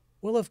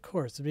 "Well, of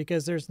course,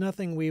 because there's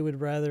nothing we would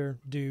rather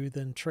do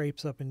than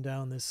traipse up and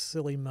down this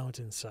silly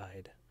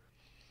mountainside."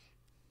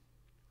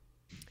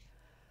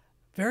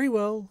 "Very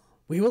well.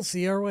 We will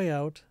see our way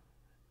out.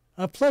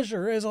 A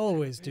pleasure as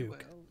always,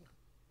 Duke."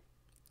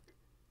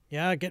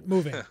 "Yeah, get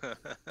moving."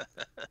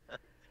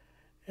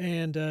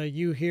 And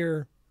you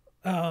hear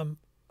a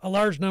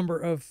large number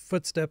of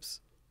footsteps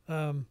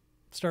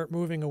start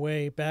moving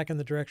away back in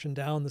the direction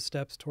down the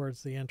steps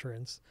towards the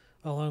entrance,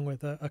 along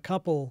with a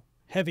couple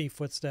heavy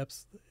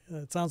footsteps.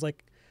 It sounds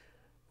like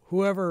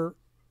whoever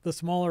the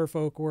smaller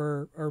folk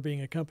were are being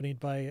accompanied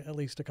by at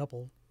least a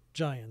couple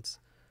giants.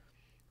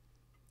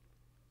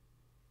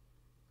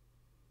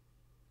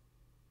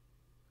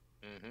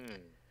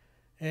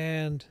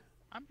 And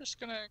I'm just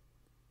gonna,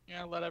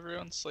 let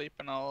everyone sleep,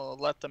 and I'll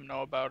let them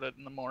know about it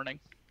in the morning.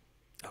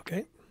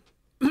 okay.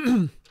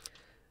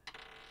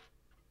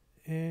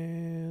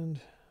 And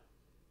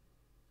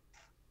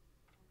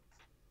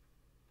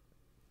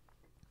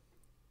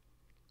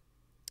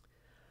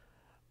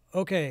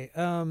okay,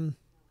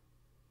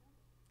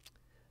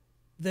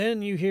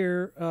 then you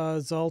hear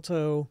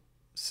Zalto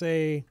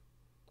say,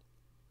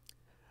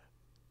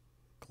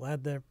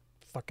 "Glad they're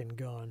fucking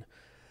gone.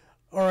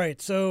 All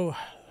right, so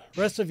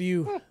rest of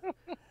you,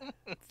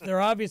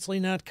 they're obviously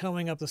not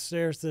coming up the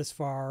stairs this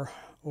far,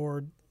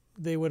 or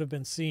they would have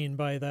been seen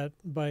by the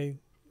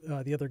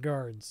other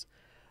guards.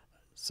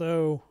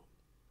 So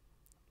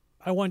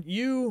I want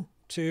you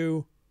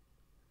to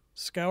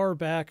scour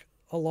back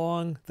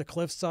along the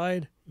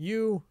cliffside.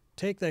 You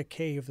take that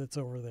cave that's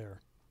over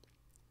there."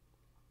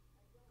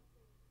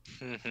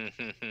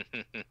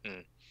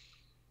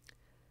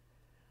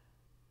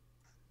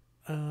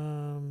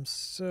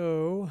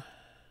 So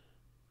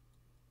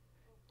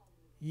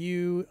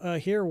you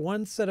hear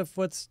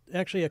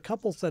a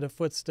couple set of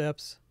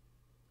footsteps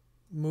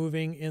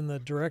moving in the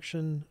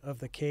direction of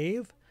the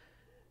cave.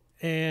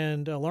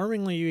 And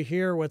alarmingly, you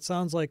hear what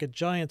sounds like a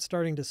giant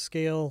starting to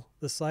scale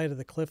the side of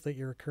the cliff that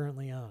you're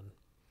currently on.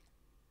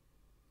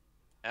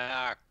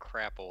 Ah,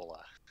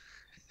 crapola.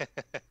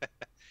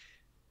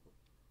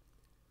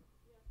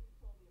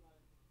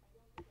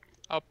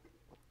 I'll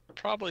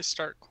probably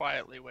start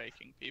quietly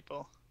waking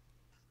people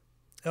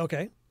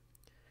Okay.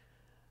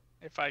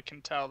 if I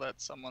can tell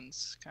that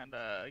someone's kind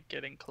of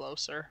getting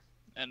closer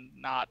and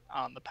not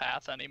on the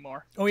path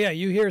anymore. Oh yeah,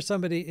 you hear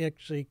somebody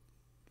actually.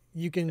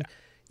 You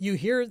you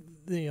hear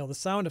the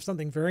sound of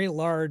something very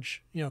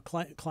large,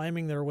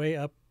 climbing their way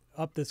up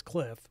this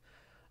cliff.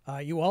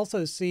 You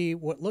also see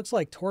what looks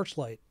like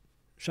torchlight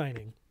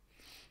shining.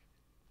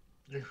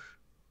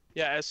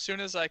 Yeah, as soon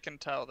as I can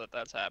tell that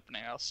that's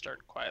happening, I'll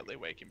start quietly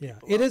waking Yeah,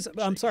 people it up is. and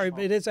I'm shaking sorry, them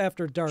but it is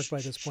after dark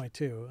by this point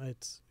too.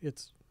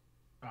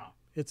 Oh.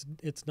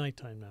 It's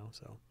nighttime now.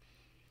 So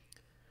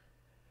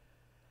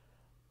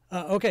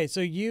okay,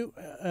 so you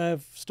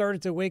have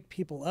started to wake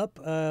people up.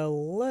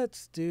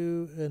 Let's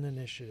do an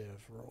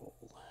initiative roll.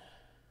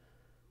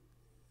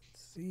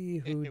 Let's see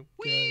who does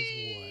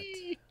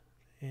what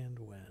and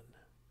when.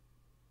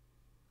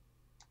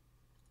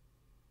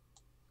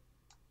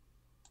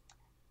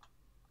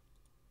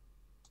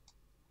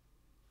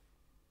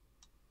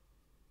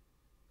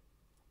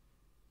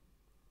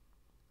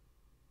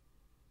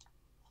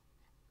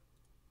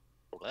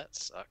 Well, that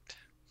sucked.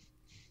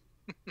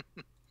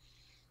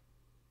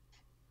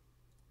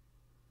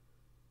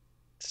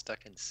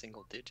 Stuck in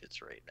single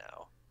digits right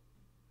now.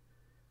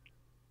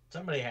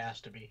 Somebody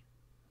has to be.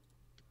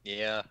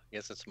 Yeah, I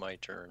guess it's my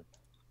turn.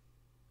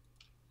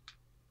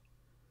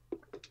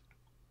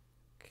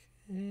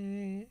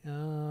 Okay,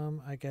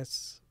 I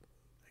guess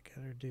I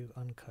gotta do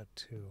uncut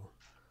too.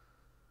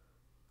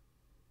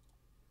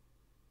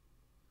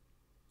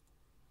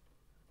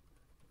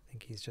 I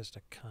think he's just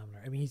a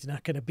commoner. I mean, he's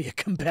not going to be a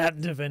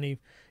combatant of any.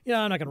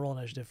 I'm not going to roll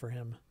initiative for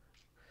him.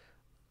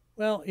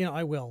 Well,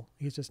 I will.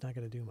 He's just not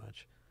going to do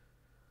much.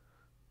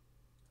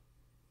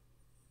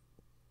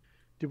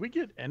 Did we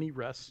get any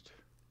rest?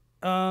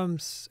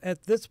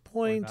 At this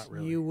point, not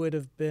really? you would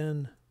have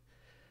been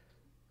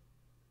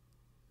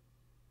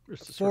Or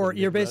is it sort of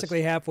you're mid-rest?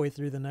 basically halfway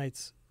through the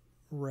night's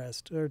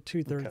rest, or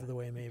 2/3 Okay. of the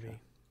way maybe,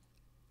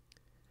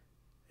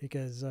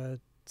 because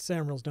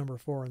Samuel's number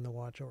 4 in the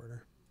watch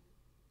order.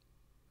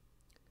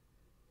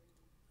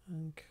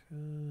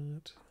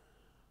 Uncut.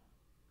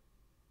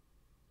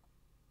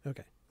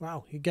 Okay.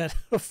 Wow, he got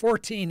a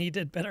 14. He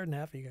did better than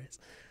half of you guys.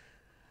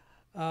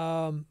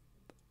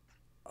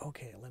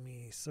 Okay, let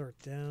me sort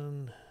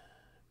down.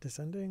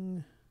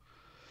 Descending.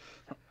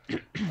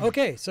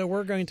 Okay, so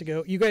we're going to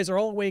go. You guys are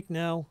all awake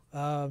now.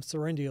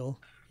 Serendial,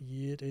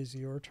 it is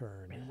your I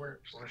turn. mean, we're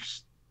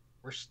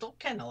still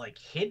kind of like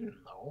hidden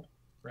though,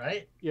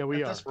 right? Yeah, we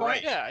At are. this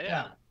point?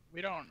 Yeah. We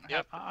don't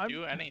have to I'm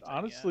do anything.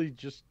 honestly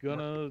just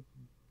gonna.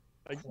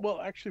 Well,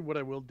 actually, what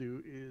I will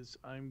do is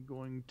I'm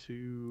going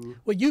to.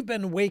 Well, you've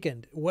been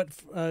awakened. What,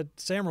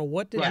 Samuel?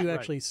 What did Right, you right.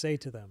 actually say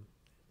to them,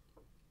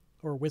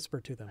 or whisper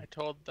to them? I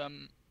told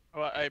them.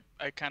 Well,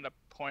 I kind of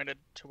pointed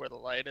to where the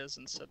light is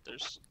and said,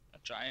 "There's a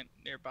giant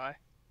nearby.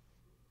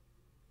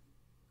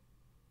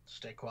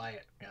 Stay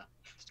quiet. Yeah.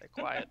 Stay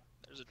quiet.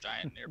 There's a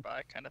giant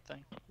nearby," kind of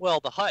thing.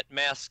 Well, the hut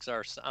masks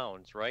our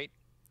sounds, right?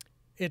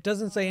 It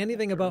doesn't say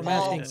anything about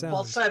Well, masking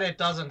Well sounds. said. It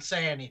doesn't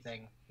say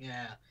anything.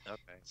 Yeah.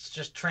 Okay. It's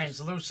just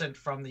translucent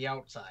from the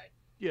outside.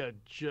 Yeah,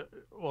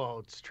 well,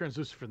 it's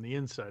translucent from the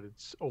inside.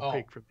 It's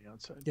opaque from the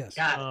outside. Yes,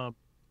 Got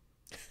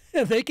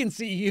it. they can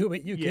see you,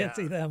 but you can't Yeah.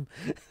 see them.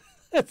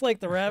 It's like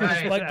the ravenous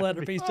Right.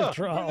 blood-bladder beast of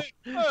Troll.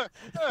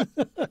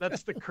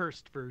 That's the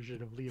cursed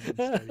version of Liam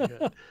inside your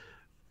head.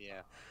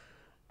 Yeah.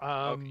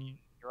 Um,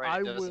 You're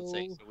right. It I doesn't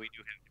say, will- so we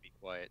do have to be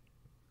quiet.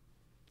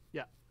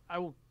 I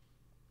will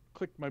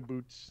click my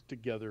boots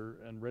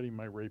together and ready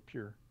my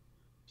rapier,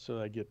 so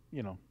that I get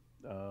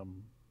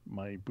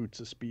my boots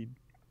of speed,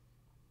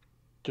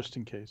 just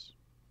in case.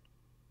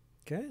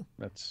 Okay,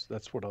 That's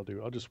what I'll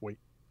do. I'll just wait.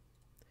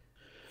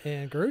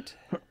 and Groot.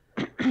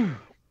 I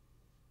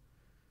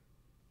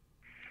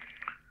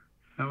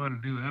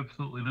want to do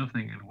absolutely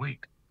nothing and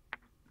wait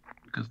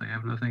because they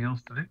have nothing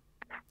else to do.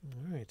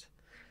 All right,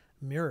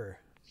 Mirror.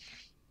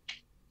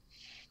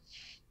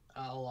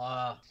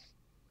 I'll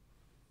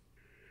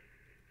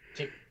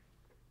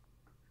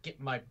get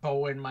my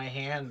bow in my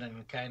hand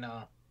and kind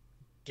of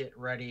get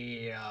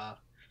ready.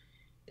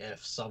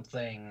 If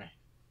something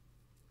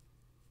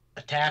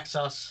attacks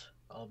us,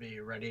 I'll be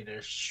ready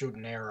to shoot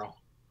an arrow.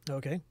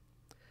 Okay.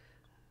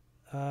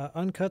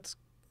 Uncut's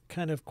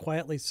kind of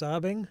quietly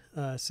sobbing.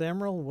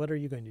 Samuel, what are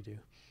you going to do?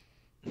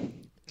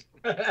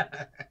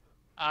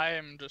 I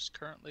am just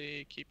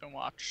currently keeping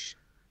watch,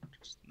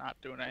 just not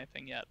doing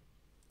anything yet.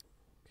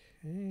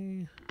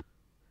 Okay.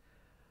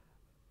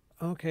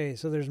 Okay,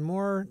 so there's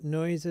more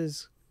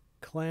noises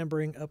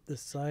clambering up the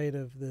side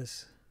of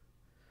this.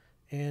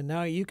 And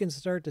now you can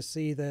start to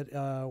see that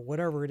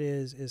whatever it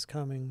is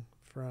coming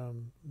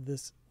from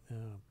this.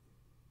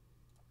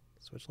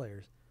 Switch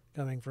layers.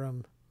 Coming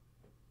from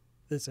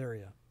this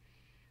area.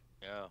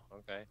 Yeah.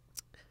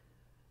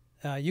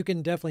 Okay. You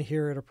can definitely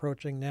hear it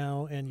approaching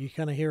now, and you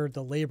kind of hear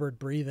the labored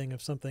breathing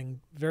of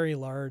something very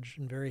large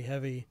and very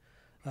heavy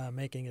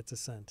making its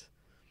ascent.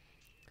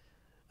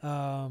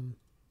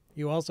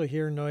 You also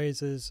hear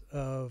noises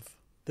of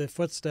the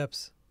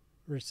footsteps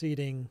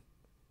receding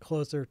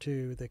closer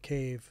to the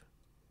cave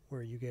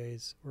where you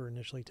guys were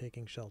initially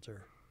taking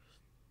shelter.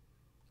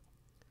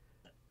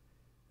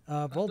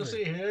 Good to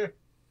see Voldry. here.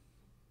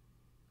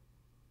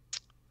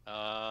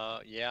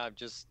 Yeah. I'm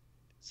just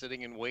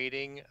sitting and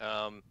waiting.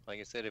 Like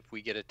I said, if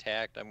we get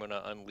attacked, I'm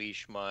gonna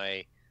unleash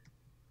my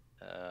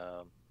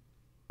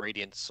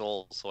Radiant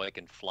Soul so I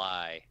can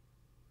fly.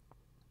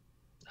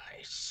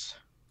 Nice.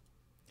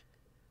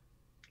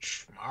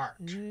 Smart.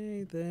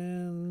 Okay,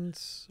 then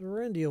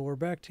Serendial, we're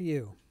back to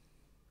you.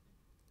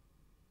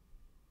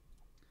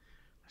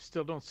 I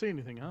still don't see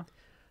anything, huh?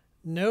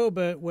 No,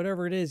 but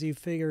whatever it is, you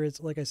figure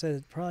it's, like I said,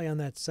 it's probably on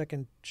that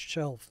second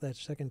shelf, that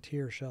second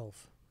tier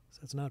shelf.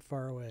 So it's not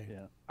far away.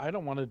 Yeah. I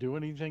don't want to do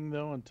anything,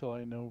 though, until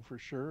I know for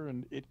sure,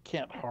 and it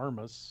can't harm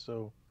us,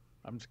 so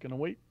I'm just going to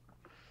wait.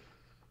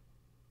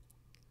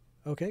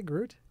 Okay,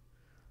 Groot.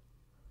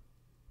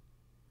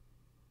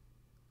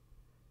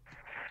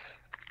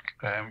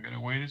 I'm gonna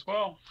wait as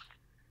well.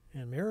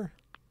 And Mirror.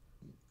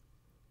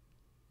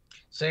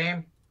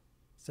 Same.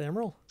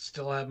 Samuel.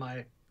 Still have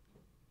my.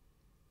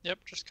 Yep,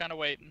 just kind of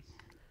waiting.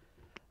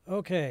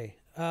 Okay,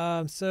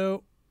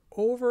 so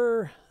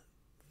over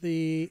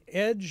the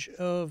edge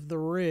of the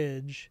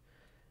ridge,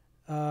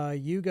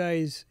 you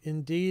guys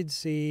indeed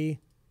see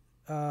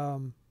a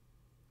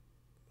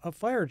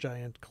fire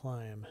giant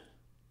climb.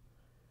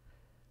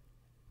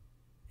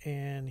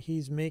 And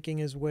he's making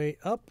his way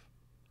up,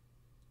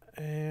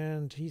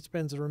 and he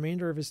spends the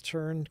remainder of his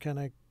turn kind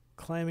of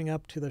climbing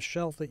up to the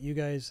shelf that you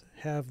guys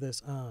have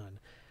this on.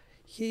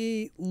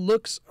 He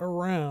looks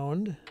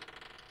around.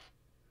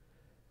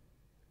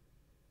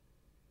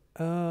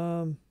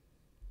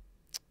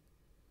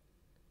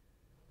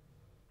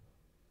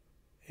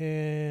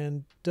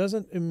 And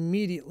doesn't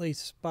immediately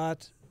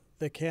spot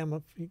the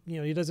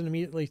he doesn't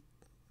immediately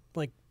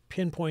like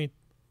pinpoint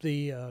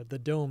the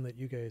dome that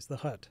you guys, the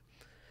hut.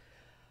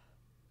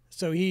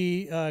 So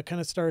he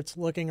kind of starts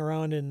looking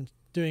around and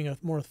doing a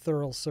more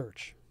thorough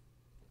search.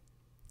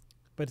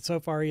 But so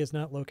far he has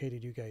not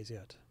located you guys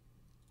yet.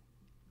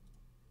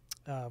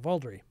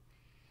 Valdry.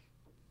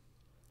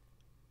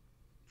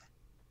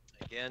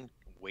 Again,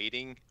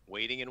 waiting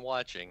and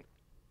watching.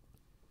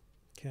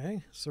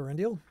 Okay,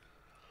 Serendial.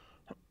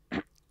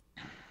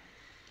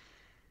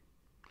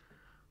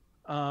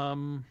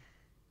 I'm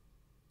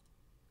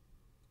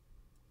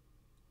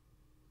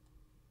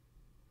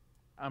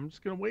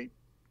just going to wait.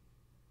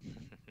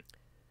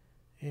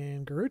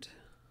 And Groot.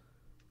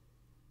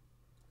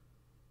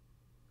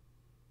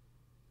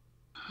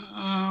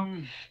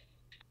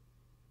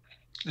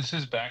 This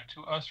is back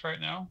to us right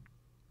now.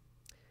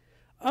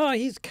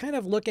 He's kind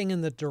of looking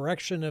in the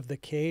direction of the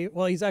cave.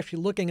 Well, he's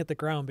actually looking at the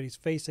ground, but he's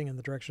facing in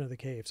the direction of the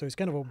cave. So he's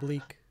kind of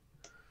oblique.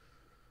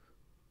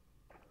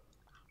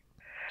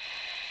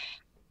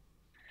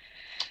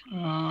 Kill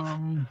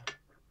him!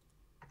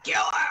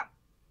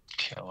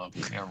 Kill him.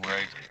 Yeah,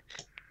 right.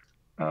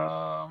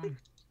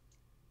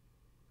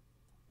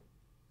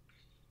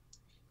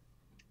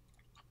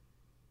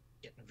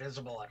 Get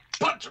invisible and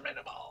punch him in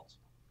the balls.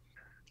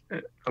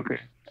 Okay.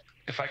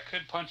 If I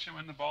could punch him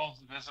in the balls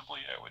invisibly,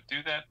 I would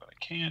do that, but I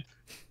can't.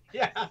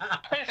 Yeah.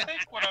 I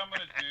think what I'm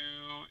going to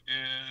do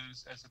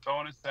is, as a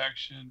bonus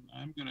action,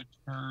 I'm going to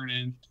turn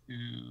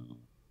into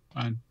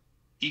an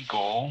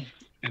eagle,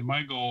 and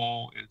my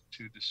goal is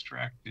to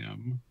distract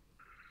him,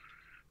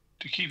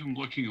 to keep him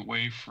looking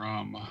away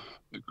from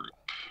the group.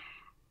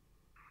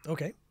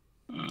 Okay.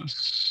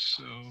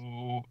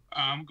 So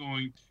I'm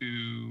going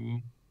to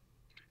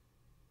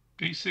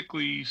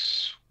basically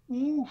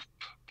swoop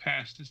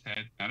past his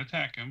head, not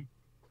attack him,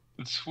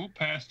 but swoop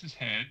past his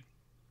head.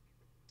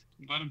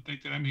 Let him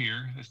think that I'm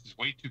here. This is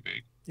way too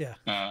big. Yeah.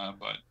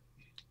 But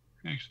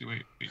actually,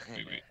 wait.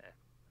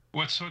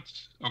 So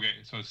it's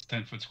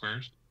 10-foot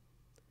squares.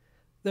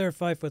 They're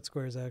 5-foot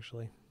squares,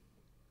 actually.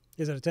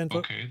 Is it a 10-foot?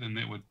 Okay, then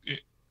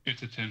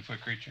it's a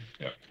 10-foot creature.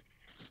 Yep.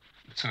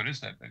 So it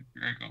is that big.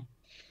 There you go.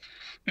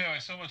 Anyway,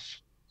 so we'll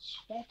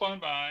swoop on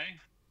by,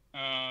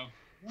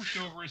 whoosh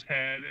over his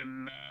head,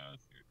 and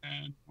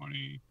 10,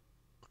 20,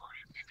 40,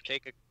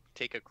 50.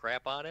 Take a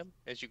crap on him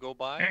as you go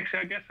by. Actually,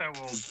 I guess I will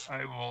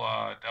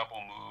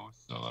double move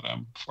so that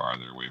I'm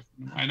farther away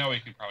from him. I know he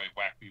can probably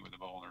whack me with a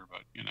boulder,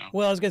 but you know.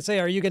 Well, I was going to say,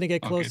 are you going to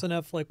get close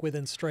enough, like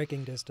within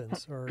striking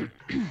distance, or?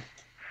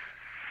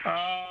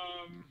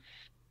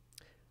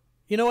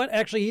 You know what?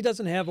 Actually, he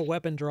doesn't have a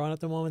weapon drawn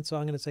at the moment, so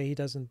I'm going to say he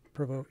doesn't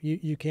provoke.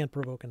 You can't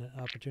provoke an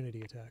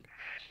opportunity attack.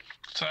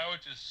 So I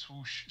would just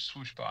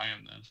swoosh by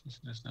him then, since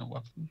there's no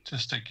weapon,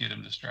 just to get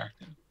him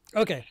distracted.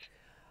 Okay.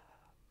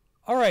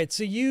 All right,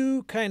 so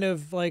you kind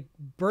of like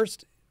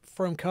burst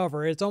from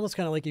cover. It's almost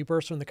kind of like you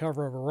burst from the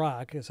cover of a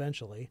rock,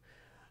 essentially.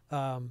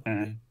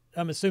 I'm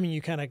assuming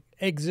you kind of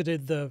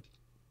exited the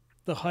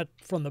hut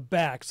from the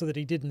back so that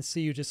he didn't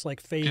see you just like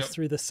phase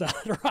through the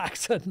solid rock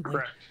suddenly.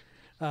 Correct.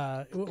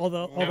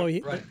 Although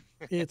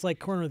it's like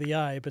corner of the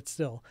eye, but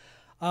still.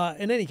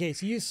 In any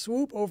case, you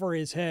swoop over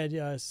his head,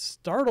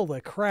 startle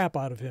the crap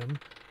out of him.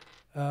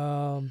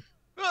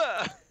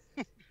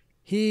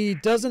 He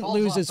doesn't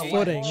lose his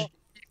footing. He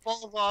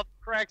falls off,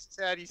 cracks his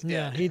head, he's dead.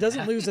 Yeah, he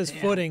doesn't lose his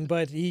footing,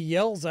 but he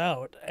yells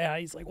out.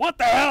 He's like, "What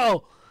the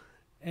hell?"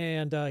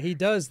 And he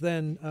does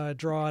then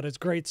draw out his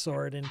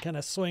greatsword and kind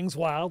of swings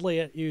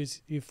wildly at you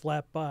as you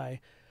flap by.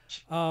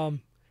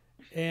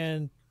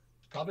 And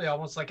probably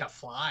almost like a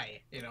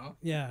fly, you know?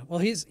 Yeah. Well,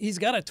 he's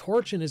got a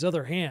torch in his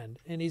other hand,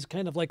 and he's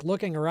kind of like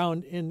looking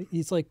around, and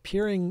he's like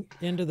peering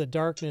into the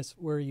darkness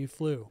where you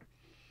flew.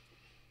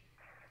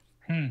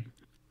 Okay.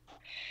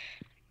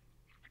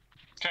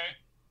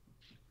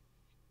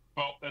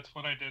 Well, that's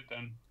what I did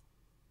then.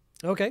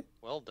 Okay.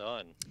 Well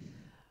done.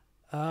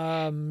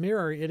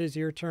 Mirror, it is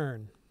your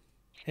turn.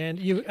 And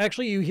you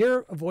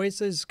hear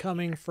voices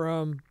coming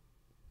from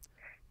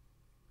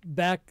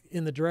back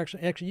in the direction.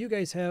 Actually, you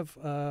guys have,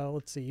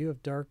 let's see, you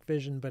have dark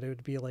vision, but it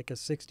would be like a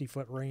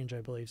 60-foot range,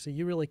 I believe. So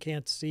you really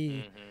can't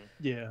see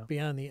Yeah.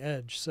 beyond the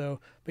edge. So,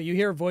 but you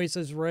hear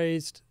voices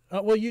raised.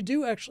 Well, you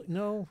do actually,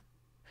 no.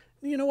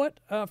 You know what?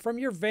 From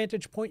your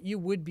vantage point, you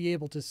would be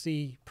able to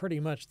see pretty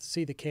much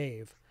see the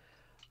cave.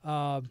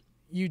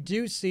 You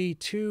do see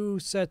two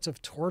sets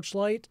of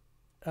torchlight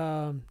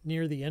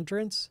near the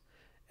entrance.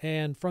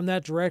 And from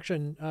that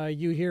direction,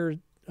 you hear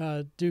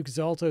Duke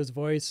Zalto's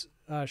voice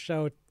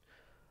shout,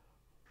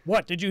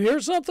 "What? Did you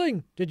hear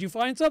something? Did you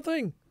find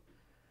something?"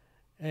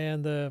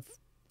 And the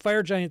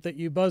fire giant that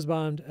you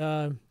buzz-bombed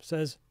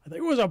says, "I think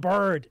it was a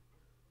bird."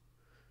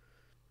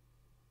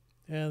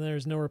 And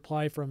there's no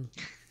reply from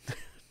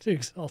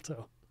Duke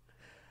Zalto.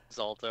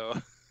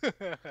 Zalto.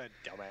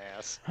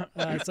 Dumbass.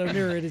 So,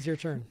 Mirror, it is your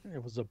turn.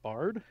 It was a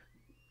bard.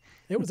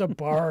 It was a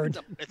bard.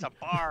 It's a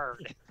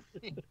bard.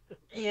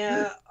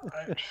 Yeah,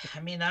 I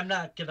mean, I'm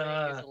not His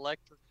gonna.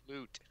 electric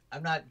flute.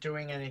 I'm not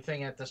doing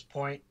anything at this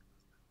point.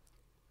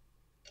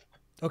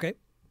 Okay.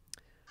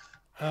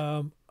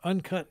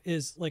 Uncut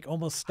is like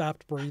almost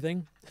stopped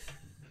breathing.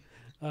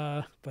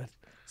 But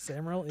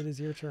Samuel, it is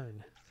your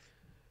turn.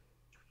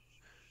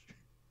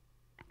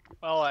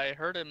 Well, I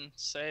heard him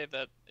say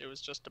that it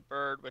was just a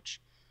bird, which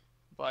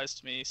implies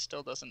to me he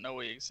still doesn't know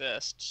we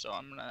exist, so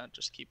I'm gonna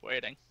just keep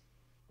waiting.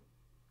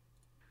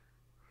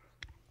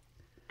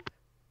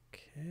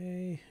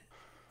 Okay.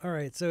 All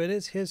right, so it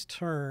is his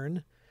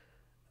turn.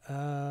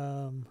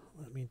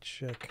 Let me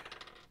check.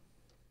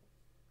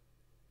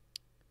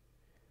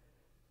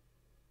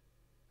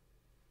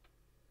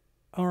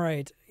 All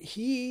right,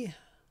 he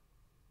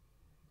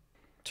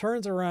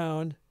turns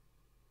around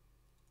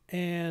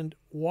and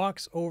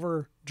walks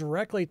over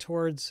directly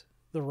towards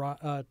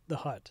the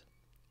hut.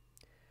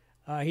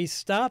 He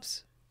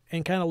stops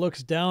and kind of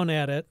looks down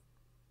at it,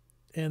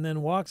 and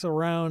then walks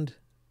around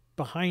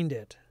behind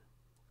it,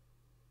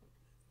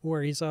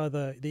 where he saw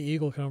the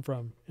eagle come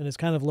from, and is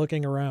kind of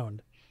looking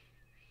around.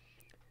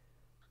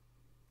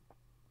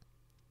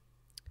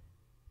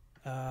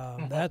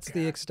 That's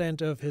the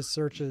extent of his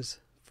searches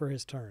for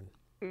his turn.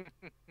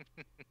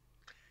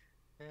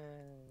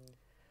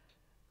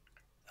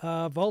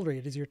 Valdry,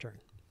 it is your turn.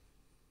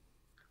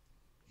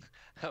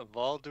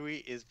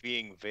 Valdry is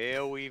being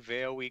very,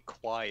 very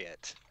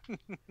quiet.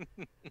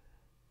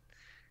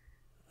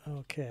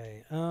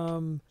 Okay.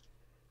 I'm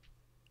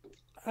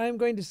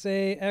going to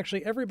say,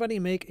 actually, everybody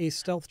make a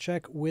stealth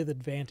check with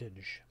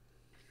advantage.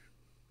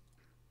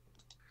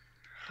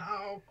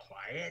 How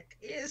quiet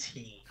is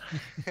he?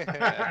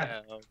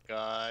 Oh,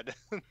 God.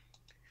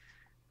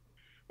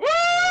 Woo!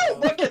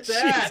 Look at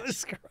that!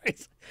 Jesus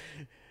Christ.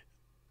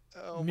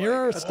 Oh, my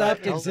Mirror God.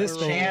 stopped What is the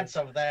existing. chance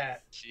of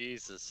that?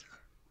 Jesus.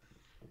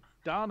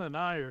 Don and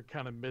I are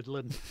kind of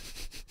middling.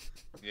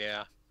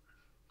 Yeah.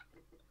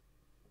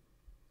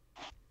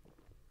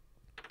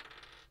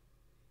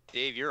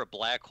 Dave, you're a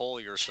black hole.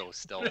 You're so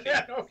stealthy.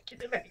 No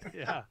kidding.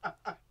 Yeah.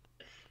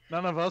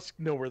 None of us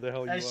know where the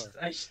hell you are.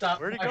 I stopped.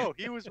 Where'd he go?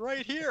 He was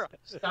right here.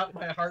 Stopped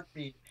my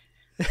heartbeat.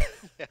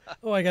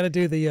 Oh, I got to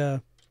do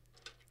the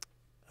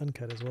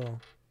uncut as well.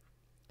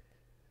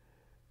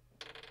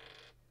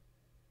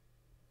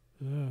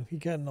 Oh, he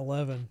got an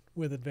 11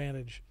 with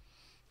advantage.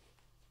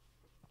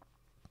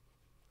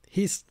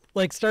 He's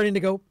like starting to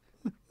go.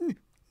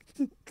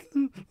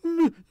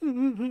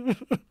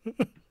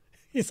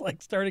 He's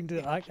like starting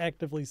to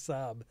actively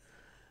sob.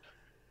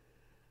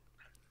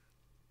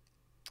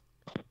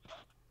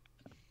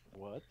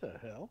 What the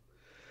hell?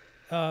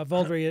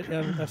 Valdry,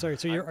 I'm sorry.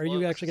 So are you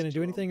close actually going to do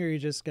to him. anything, or are you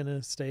just going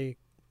to stay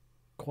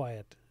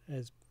quiet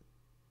as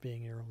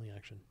being your only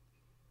action?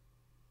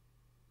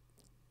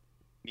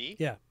 Me?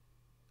 Yeah.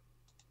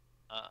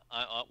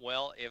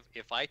 Well,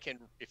 if I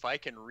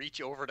can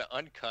reach over to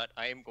Uncut,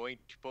 I am going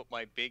to put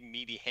my big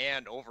meaty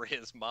hand over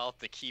his mouth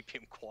to keep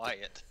him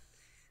quiet.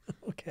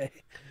 Okay.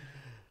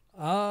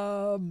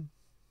 All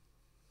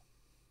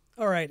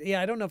right.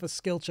 Yeah, I don't know if a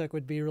skill check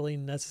would be really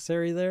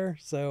necessary there,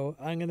 so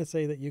I'm going to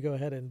say that you go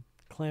ahead and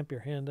clamp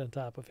your hand on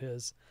top of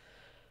his,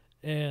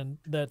 and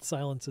that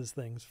silences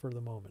things for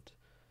the moment.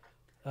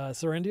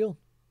 Serendial?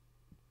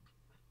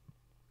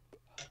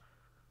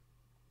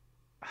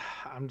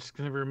 I'm just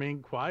going to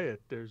remain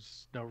quiet.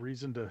 There's no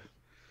reason to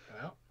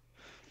Well,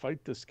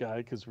 fight this guy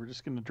because we're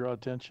just going to draw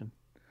attention.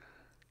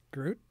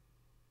 Groot?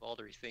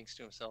 Valdry thinks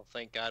to himself,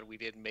 "Thank God we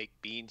didn't make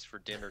beans for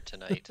dinner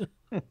tonight."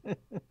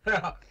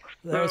 That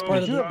was So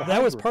part of you the, have a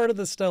that was hybrid. part of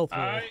the stealth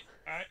roll.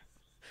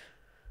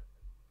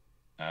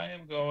 I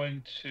am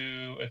going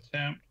to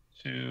attempt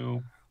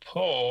to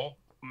pull.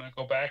 I'm going to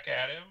go back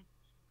at him.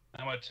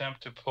 I'm going to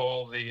attempt to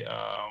pull the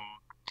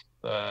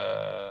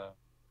the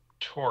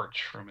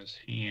torch from his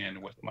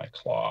hand with my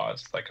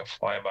claws, like a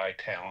flyby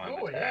talon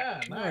Oh yeah,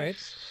 attack.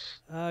 nice.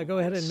 All right. Go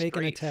ahead and make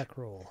an Straight. attack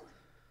roll.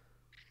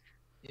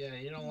 Yeah,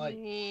 you don't like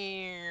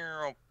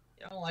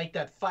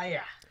that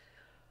fire.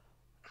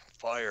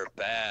 Fire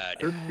bad.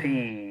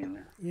 13.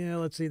 Yeah,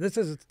 let's see. This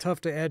is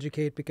tough to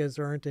educate because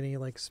there aren't any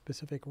like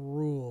specific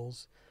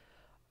rules.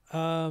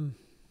 I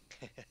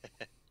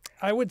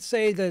would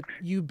say that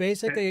you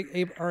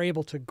basically are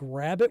able to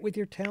grab it with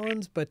your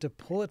talons, but to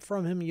pull it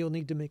from him, you'll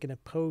need to make an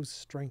opposed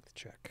strength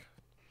check.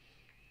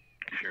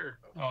 Sure,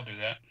 I'll do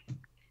that.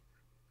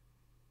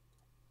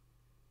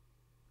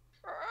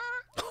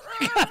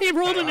 He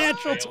rolled a I'll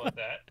natural fail 20. at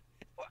that.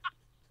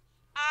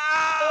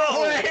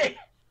 Oh, wait.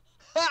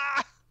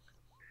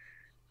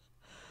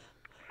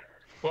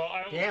 Well,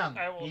 I Damn,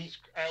 will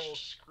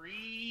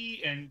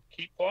scree and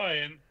keep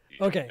flying.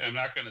 Okay. I'm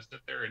not going to sit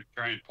there and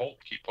try and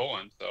keep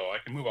pulling. So I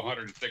can move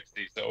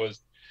 160. So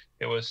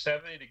it was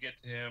 70 to get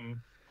to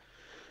him.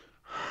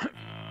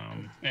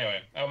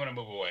 Anyway, I'm going to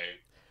move away.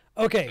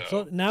 Okay,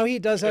 so now he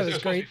does have It was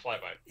his supposed to great.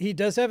 be flyby. He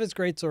does have his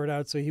great sword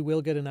out, so he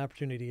will get an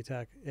opportunity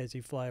attack as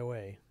you fly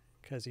away,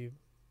 because he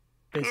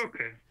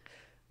basically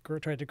Okay.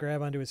 tried to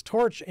grab onto his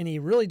torch, and he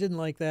really didn't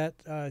like that.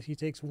 He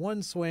takes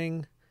one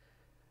swing.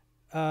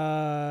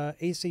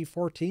 AC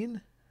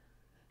 14.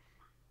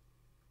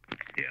 Yeah,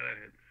 that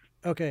hits.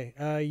 Okay,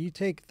 you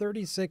take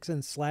 36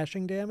 in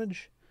slashing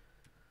damage.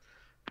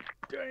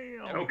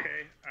 Damn.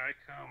 Okay, I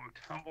come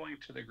tumbling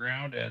to the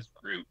ground as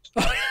Groot.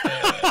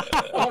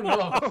 Oh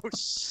no.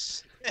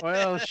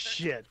 Well,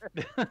 shit.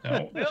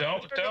 Don't do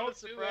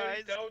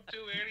surprise. don't do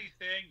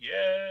anything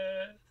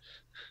yet.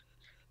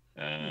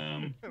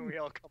 We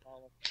all come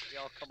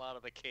out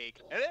of the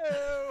cake.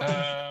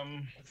 Hello.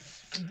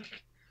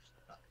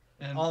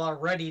 And All our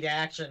ready to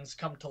actions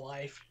come to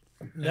life.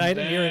 No, I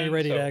didn't hear any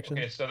ready so, action.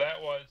 Okay, so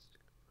that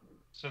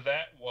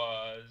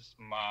was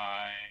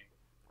my.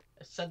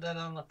 I said that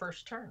on the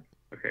first turn.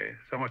 Okay,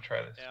 so I'm gonna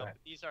try this. Yeah,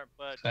 these aren't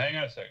but So hang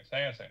on a second.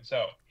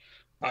 So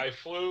I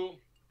flew.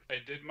 I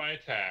did my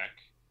attack.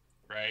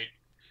 Right.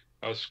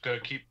 I was gonna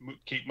keep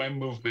my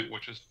movement,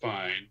 which is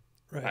fine.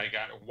 I Right.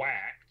 got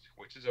whacked,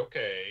 which is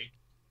okay.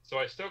 So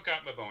I still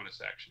got my bonus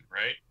action,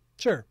 right?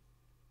 Sure.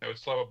 I would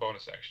still have a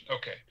bonus action.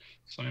 Okay.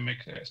 So let me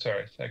make.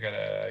 Sorry, I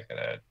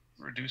gotta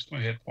reduce my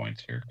hit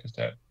points here because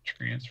that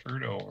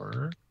transferred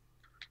over.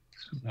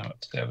 So now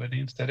it's 70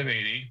 instead of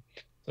 80.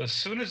 So as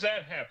soon as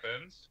that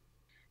happens,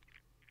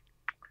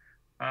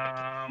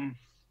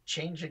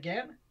 Change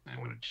again? I'm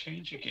gonna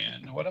change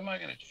again. What am I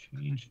gonna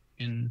change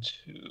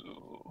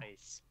into?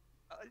 nice.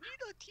 A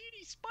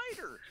teeny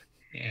spider.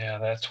 Yeah,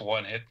 that's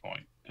one hit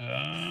point.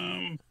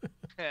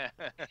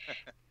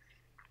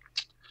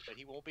 But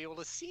he won't be able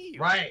to see you.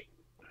 Right.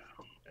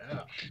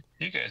 Yeah.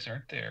 You guys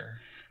aren't there,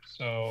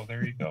 so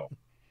there you go.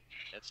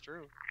 That's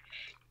true.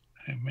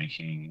 I'm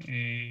making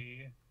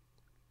a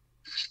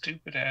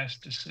stupid ass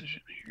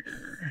decision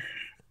here.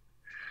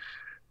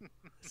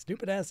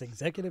 Stupid ass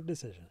executive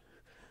decision.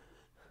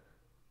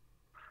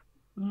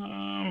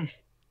 How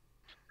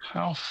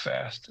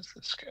fast is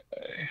this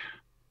guy?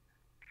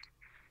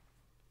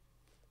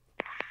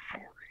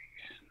 40.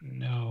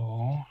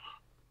 No.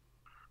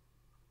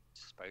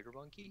 Spider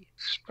monkey.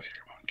 Spider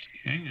monkey.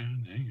 Hang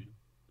on.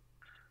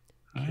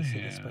 Kiss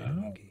of the spider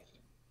monkey.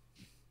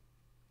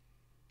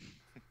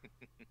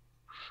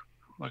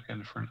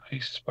 Looking for an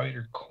ice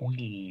spider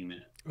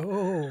queen.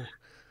 Oh,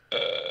 Uh,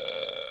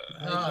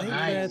 I think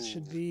nice. that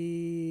should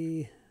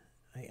be.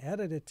 I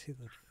added it to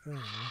the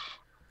thing.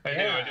 I do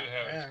Yeah, have I it.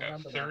 It's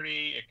remember got that.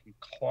 30. It can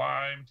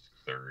climb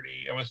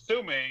 30. I'm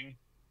assuming.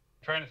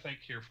 Trying to think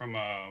here from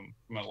a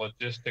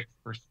logistics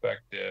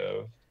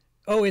perspective.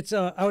 Oh, it's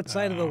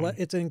outside of the. Um,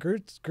 It's in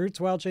Groot's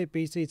Wild Shape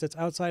BCs. It's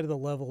outside of the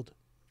leveled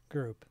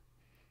group.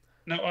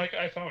 No,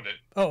 I found it.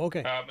 Oh,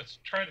 okay. It's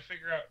trying to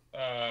figure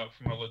out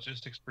from a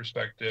logistics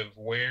perspective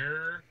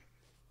where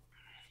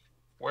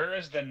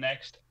is the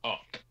next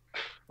up,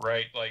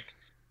 right? Like,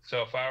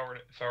 so if I were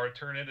to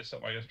turn into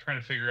something, I was trying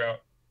to figure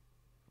out.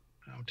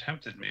 I'm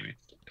tempted maybe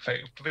if I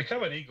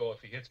become an eagle. If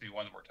he hits me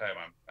one more time,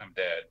 I'm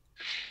dead,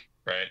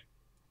 right?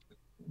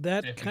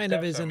 That if he kind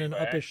of steps is on in me an by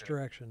uppish accident.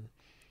 direction.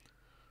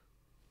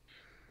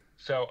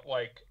 So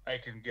like I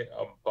can get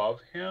above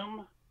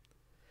him.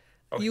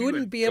 Oh, You he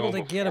wouldn't would be able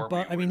go to get before above.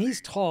 me, I mean, wouldn't he's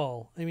he?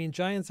 tall. I mean,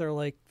 giants are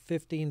like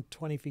 15,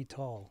 20 feet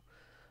tall.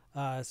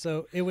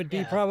 So it would be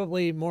Yeah.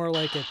 probably more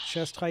like a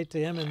chest height to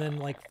him, and then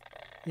like,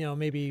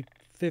 maybe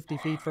 50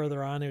 feet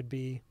further on, it would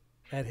be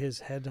at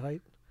his head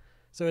height.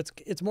 So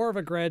it's more of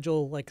a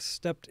gradual, like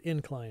stepped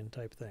incline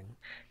type thing.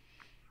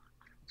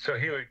 So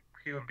he would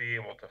be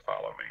able to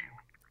follow me,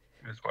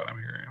 is what I'm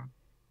hearing.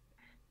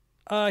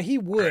 He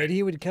would. Right.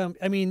 He would come.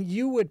 I mean,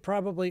 you would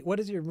probably. What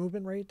is your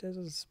movement rate as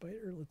a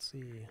spider? Let's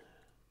see.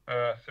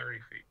 30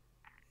 feet.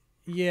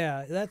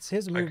 Yeah, that's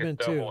his I could movement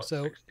double too. at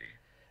So, 60.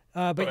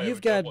 but I you've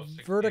would got double at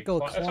 60 vertical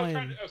That's what I'm trying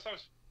climb. to-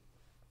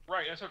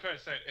 right, that's what I'm trying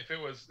to say. If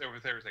there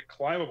was a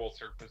climbable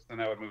surface, then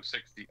I would move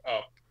 60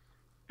 up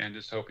and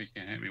just hope he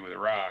can't hit me with a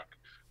rock.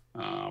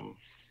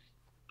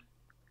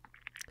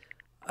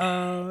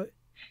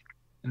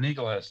 An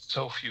eagle has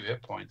so few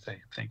hit points. I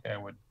think I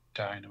would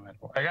die no matter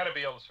what. I got to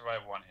be able to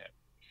survive one hit.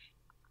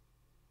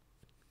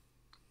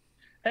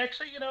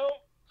 Actually,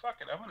 fuck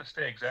it. I'm gonna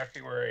stay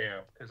exactly where I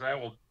am because I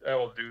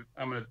will do.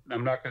 I'm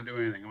not gonna do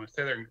anything. I'm gonna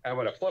stay there. I'm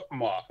gonna flip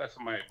them off. That's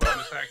my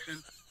bonus action.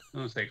 I'm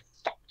gonna say,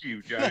 "Fuck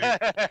you, giant."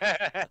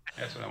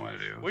 That's what I want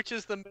to do. Which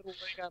is the middle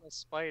leg on a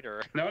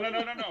spider. No.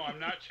 I'm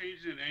not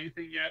changing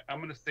anything yet.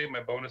 I'm gonna save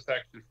my bonus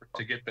action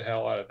to get the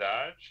hell out of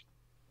dodge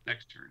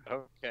next turn.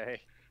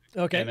 Okay.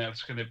 Okay. And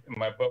that's gonna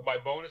my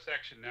bonus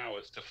action now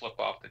is to flip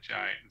off the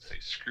giant and say,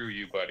 "Screw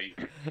you, buddy."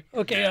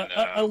 Okay. And,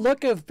 A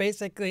look of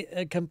basically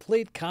a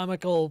complete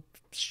comical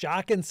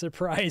shock and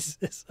surprise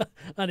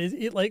on his,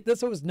 like,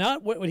 this was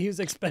not what he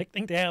was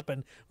expecting to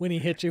happen when he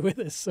hit you with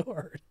his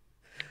sword.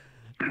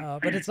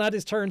 But it's not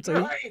his turn,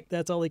 so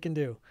that's all he can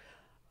do.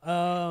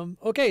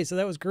 Okay, so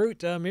that was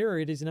Groot. Mirror,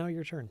 it is now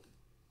your turn.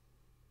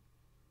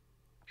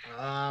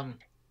 I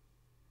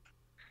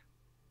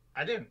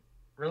didn't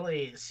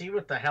really see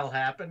what the hell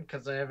happened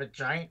because I have a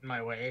giant in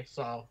my way,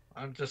 so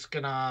I'm just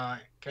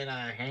gonna kind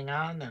of hang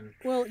on and.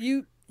 Well,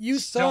 you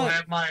still saw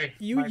have my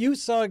you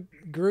saw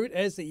Groot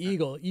as the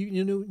eagle.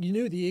 You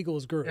knew the eagle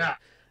was Groot. Yeah.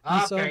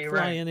 You saw Okay, him right.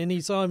 flying, and he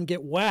saw him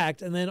get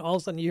whacked, and then all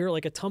of a sudden you hear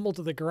like a tumble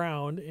to the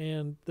ground,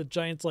 and the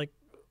giant's like,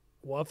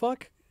 "What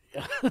fuck?"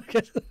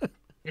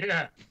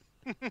 Yeah.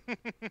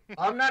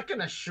 I'm not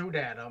gonna shoot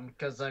at him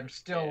because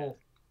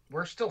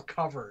we're still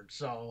covered.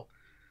 So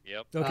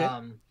Yep. Okay.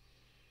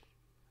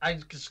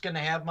 I'm just gonna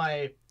have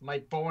my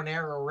bow and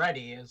arrow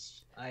ready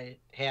as I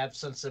have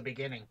since the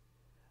beginning.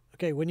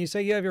 Okay, when you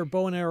say you have your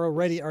bow and arrow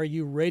ready, are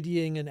you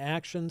readying an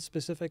action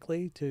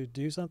specifically to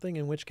do something?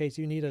 In which case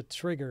you need a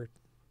trigger,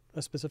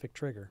 a specific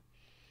trigger.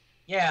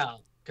 Yeah,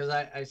 because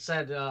I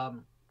said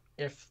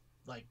if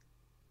like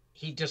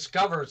he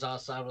discovers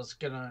us, I was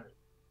gonna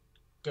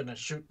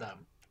shoot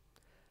them.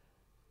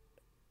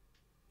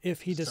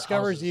 If he So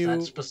discovers is you,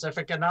 that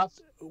specific enough?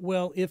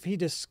 well, if he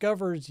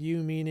discovers you,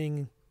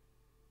 meaning,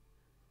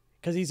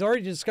 because he's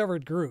already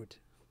discovered Groot.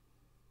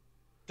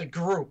 The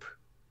group.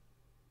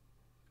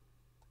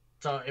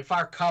 So if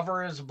our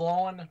cover is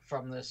blown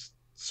from this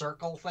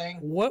circle thing,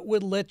 What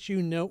would let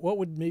you know? What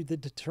would be the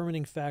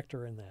determining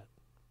factor in that?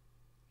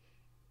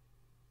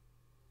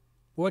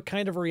 What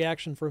kind of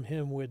reaction from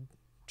him would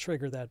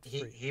trigger that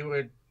free? he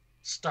would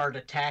start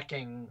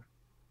attacking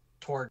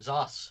towards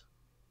us.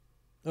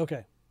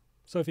 Okay,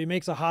 so if he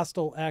makes a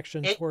hostile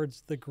action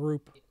towards the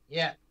group,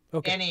 Yeah,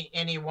 okay,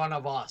 any one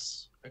of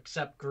us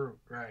except Groot,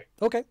 right?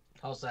 okay,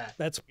 How's that?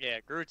 that's Yeah,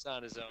 Groot's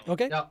on his own.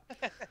 okay. Yep.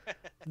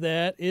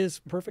 That is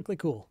perfectly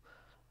cool.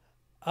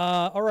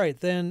 All right,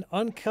 then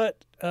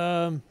uncut.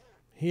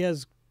 He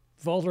has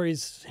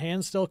Valdar's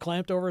hand still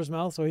clamped over his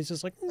mouth, so he's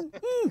just like,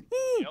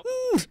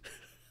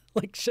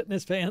 like shit in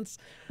his pants.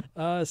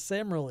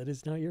 Samril, it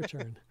is now your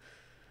turn.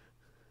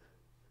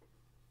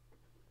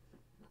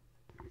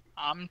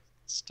 I'm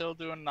still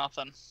doing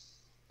nothing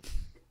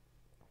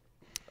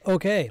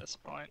Okay, at this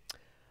point.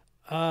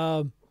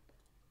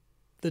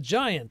 the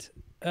giant.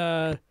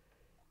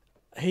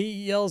 He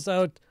yells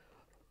out,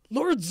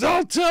 "Lord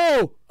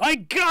Zalto, I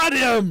got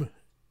him!"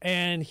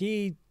 And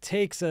he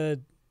takes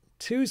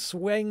 2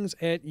 swings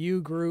at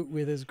you, Groot,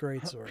 with his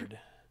greatsword.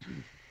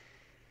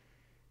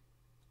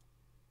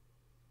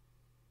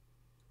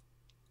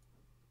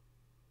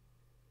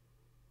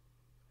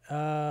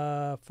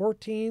 Uh,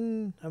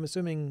 14, I'm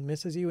assuming,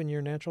 misses you in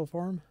your natural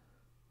form.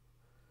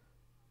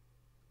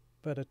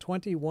 But a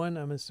 21,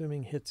 I'm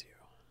assuming, hits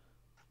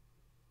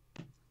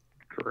you.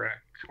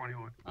 Correct.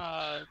 21.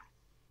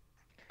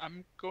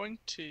 I'm going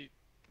to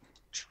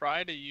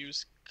try to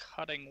use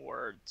cutting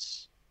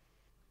words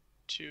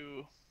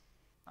to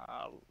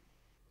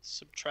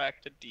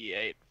subtract a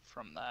D8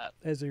 from that.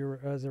 As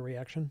a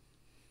reaction.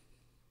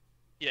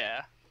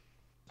 Yeah.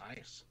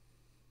 Nice.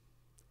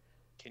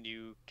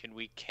 Can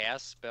we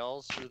cast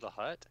spells through the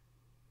hut?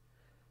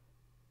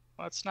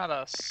 Well, it's not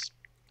a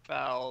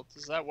spell.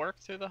 Does that work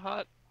through the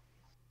hut?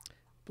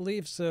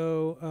 Believe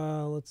so.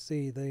 Let's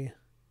see. The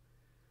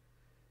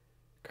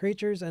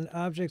creatures and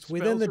objects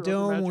within the Spells or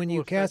other dome, when you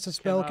magical cast a effects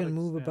spell, cannot can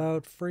move extend.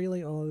 about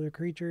freely. All other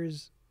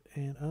creatures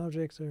and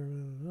objects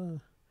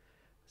are.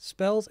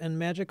 Spells and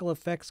magical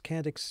effects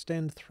can't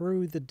extend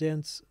through the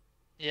dome.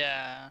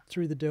 Yeah.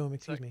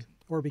 Excuse me,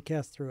 or be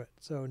cast through it.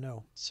 So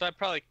no. So I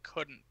probably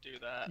couldn't do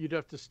that. You'd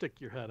have to stick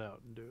your head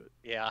out and do it.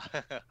 Yeah.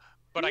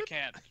 But I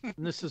can't. And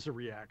this is a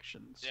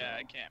reaction. So. Yeah,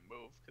 I can't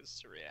move because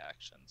it's a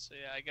reaction. So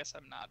yeah, I guess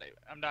I'm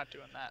not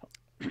doing that.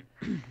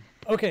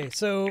 Okay,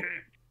 so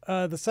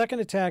the second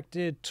attack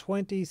did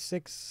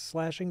 26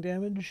 slashing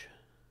damage,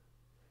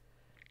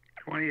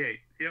 28.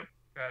 Yep.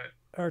 Got it.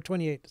 or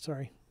 28.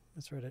 Sorry,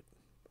 that's right.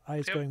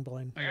 Eyes Yep. going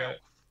blind. I got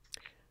it.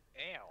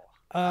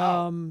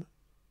 Ow.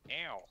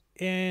 Ow.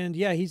 And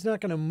yeah, he's not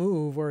going to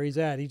move where he's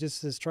at. He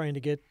just is trying to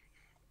get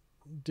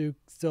Duke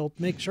Zalto,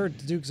 make sure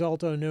Duke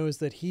Zalto knows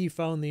that he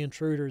found the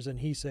intruders and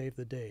he saved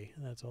the day.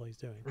 That's all he's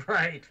doing.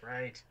 Right.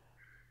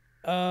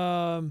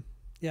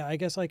 Yeah, I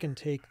guess I can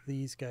take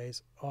these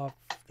guys off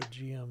the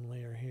GM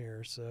layer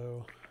here.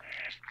 So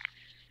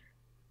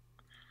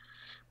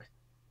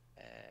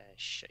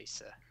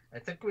Scheisse. I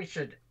think we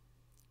should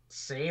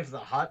save the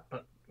hut,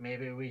 but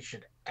maybe we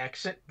should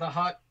exit the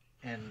hut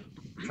and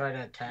try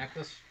to attack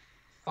this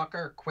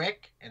fucker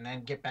quick and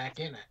then get back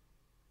in it.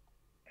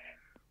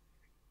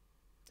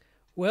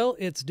 Well,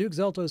 it's Duke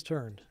Zelto's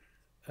turn.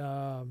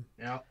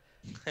 Yeah.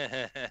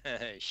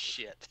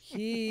 Shit.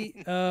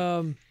 He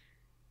comes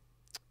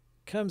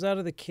out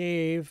of the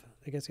cave.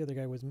 I guess the other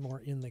guy was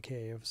more in the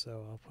cave,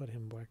 so I'll put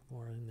him back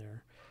more in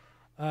there.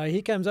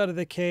 He comes out of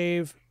the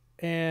cave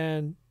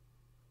and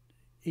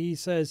he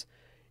says,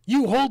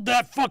 "You hold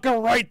that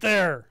fucker right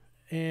there!"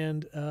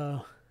 And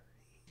Oh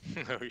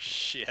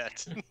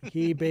shit.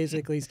 he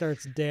basically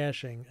starts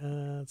dashing.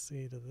 Let's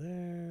see, to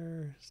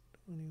there.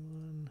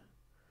 21.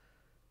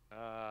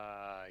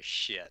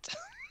 Shit.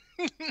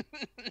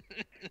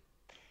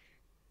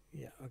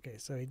 Yeah, okay,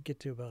 so he'd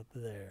get to about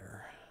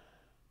there.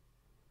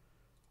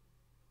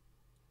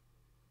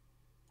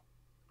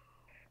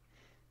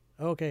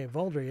 Okay,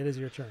 Voldry, it is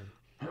your turn.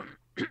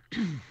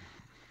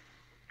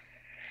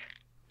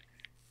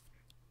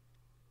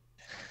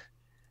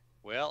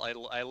 Well,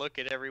 I look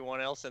at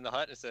everyone else in the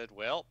hut and said,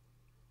 well,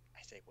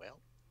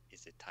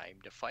 is it time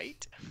to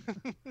fight?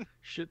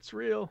 Shit's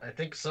real. I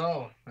think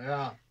so.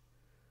 Yeah.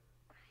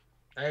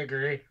 I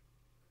agree.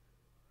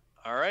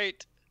 All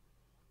right.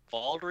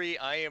 Baldry,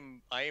 I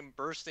am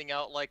bursting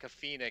out like a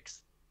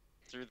phoenix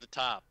through the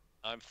top.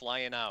 I'm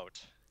flying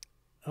out.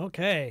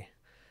 Okay.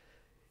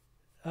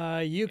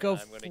 You go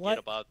I'm going to get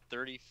about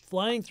 30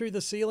 flying through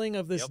the ceiling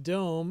of this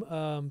dome,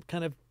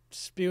 kind of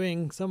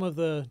spewing some of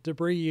the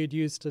debris you'd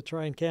used to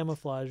try and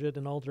camouflage it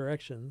in all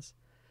directions.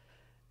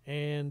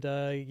 And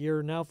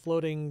you're now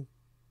floating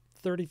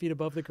 30 feet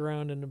above the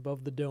ground and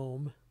above the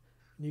dome.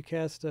 You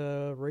cast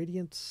a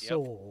Radiant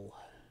Soul.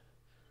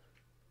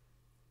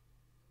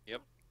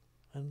 Yep.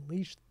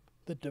 Unleash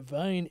the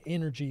divine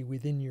energy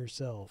within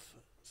yourself.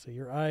 So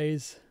your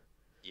eyes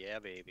Yeah,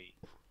 baby.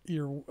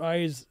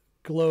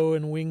 glow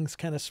and wings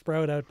kind of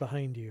sprout out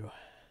behind you.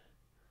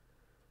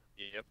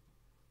 Yep.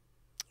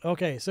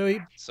 Okay, so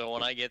So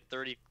when I get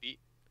 30 feet.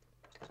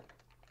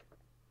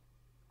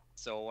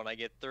 So when I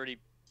get 30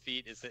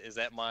 feet, is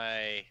that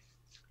my?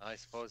 I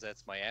suppose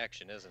that's my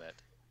action, isn't it?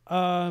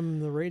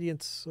 the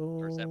Radiant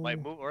Soul. Or is that my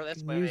move? Or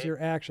that's my use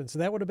your action. So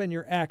that would have been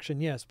your action,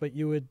 yes. But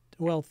you would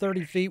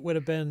 30 feet would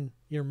have been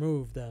your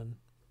move then.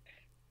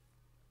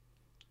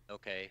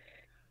 Okay.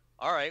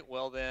 All right.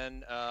 Well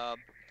then,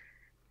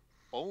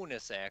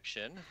 bonus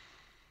action.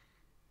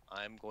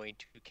 I'm going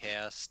to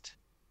cast.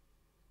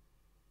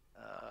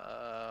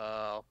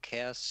 I'll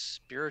cast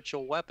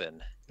Spiritual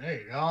Weapon.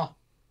 There you go.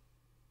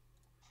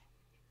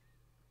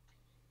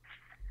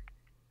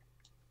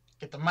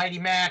 Get the Mighty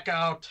Mac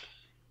out.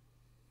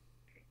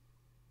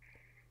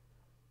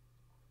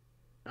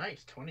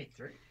 Nice,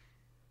 23.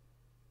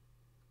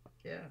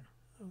 Yeah.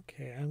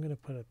 Okay, I'm going to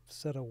put a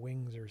set of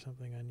wings or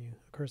something on you.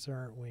 Of course, there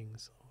aren't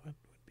wings. So what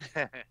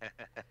would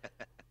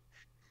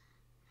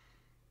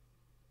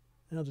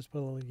be... I'll just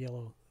put a little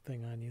yellow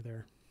thing on you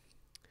there.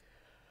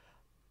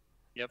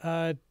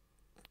 Yep.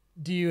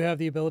 Do you have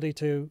the ability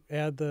to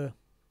add the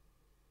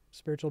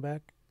spiritual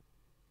back?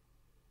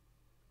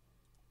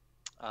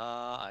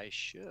 I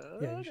should.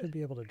 Yeah, you should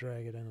be able to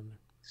drag it in,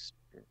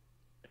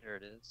 There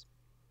it is.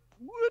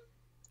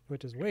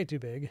 which is way too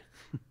big.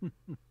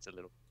 It's a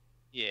little.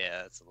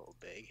 Yeah, it's a little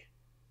big.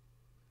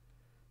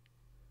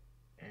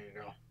 There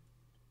you go.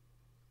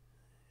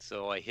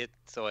 So I hit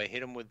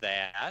him with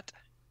that.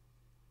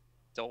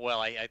 So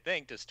I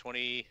think does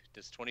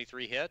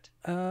 23 hit?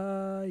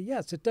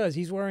 Yes, it does.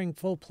 He's wearing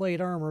full plate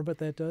armor, but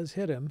that does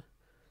hit him.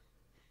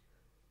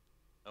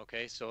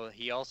 Okay, so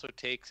he also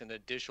takes an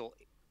additional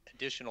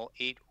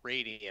 8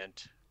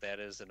 radiant. That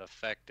is an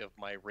effect of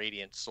my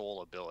Radiant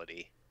Soul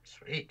ability.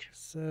 Sweet.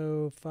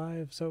 So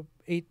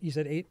 8. You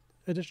said 8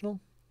 additional?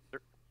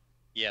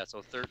 Yeah,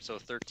 so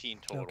 13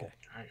 total. Okay.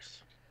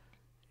 Nice.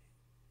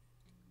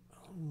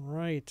 All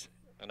right.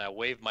 And I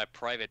wave my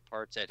private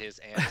parts at his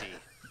ante.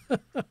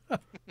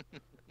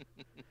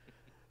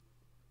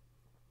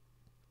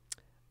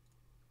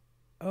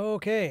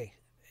 Okay.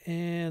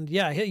 And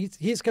yeah,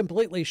 he's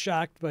completely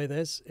shocked by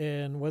this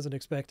and wasn't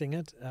expecting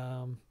it.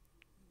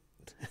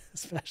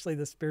 Especially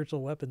the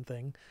spiritual weapon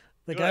thing.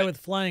 The guy with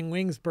flying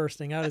wings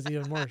bursting out is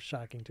even more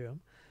shocking to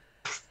him.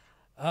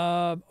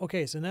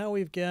 Okay, so now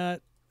we've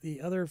got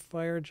the other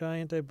fire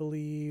giant, I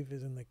believe,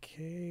 is in the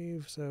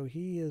cave. So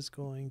he is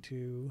going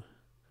to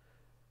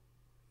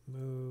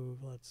move,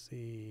 let's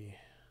see.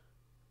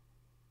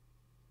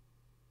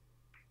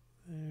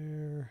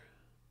 There.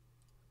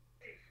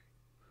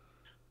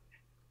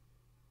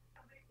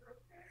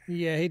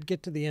 Yeah, he'd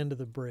get to the end of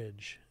the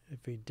bridge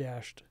if he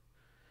dashed.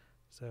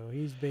 So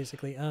he's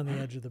basically on the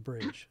edge of the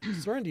bridge.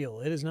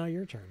 Sorrendiel, it is now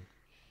your turn.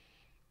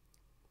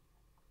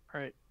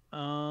 All right.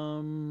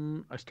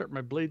 I start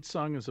my blade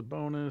song as a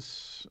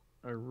bonus.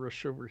 I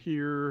rush over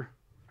here.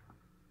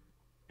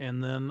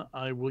 And then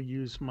I will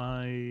use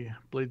my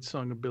blade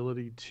song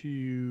ability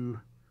to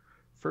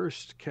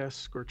first cast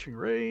Scorching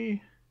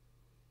Ray,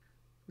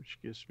 which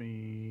gives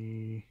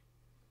me,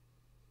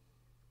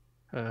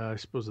 I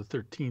suppose the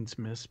 13's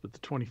miss, but the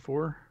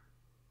 24.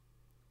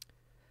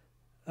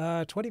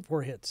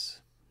 24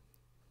 hits.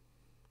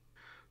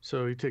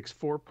 So he takes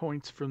 4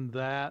 points from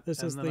that. This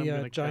and is then the I'm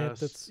gonna giant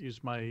cast-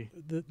 use my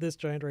This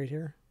giant right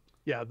here.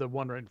 the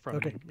one right in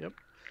front Okay. of me. Yep.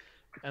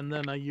 And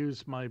then I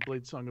use my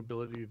Blade Song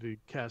ability to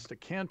cast a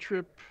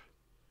cantrip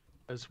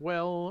as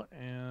well,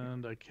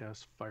 and I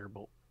cast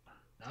Firebolt.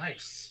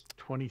 Nice.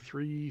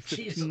 23,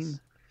 15. Jesus.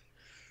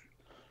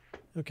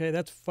 Okay,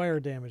 that's fire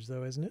damage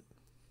though, isn't it?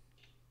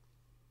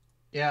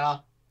 Yeah.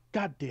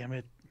 God damn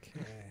it.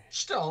 Okay.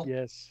 Still.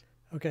 Yes.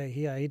 Okay,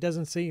 yeah, he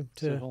doesn't seem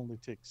So it to. only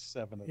takes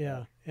 7 of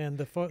Yeah, and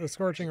the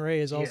scorching ray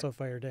is Yeah. also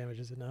fire damage,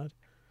 is it not?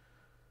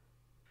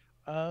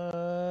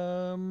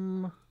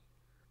 that.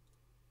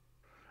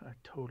 I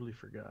totally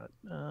forgot.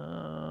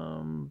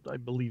 I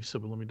believe so,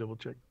 but let me double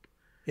check.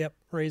 Yep,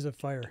 rays of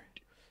fire.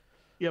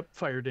 Yep,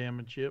 fire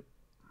damage. Yep.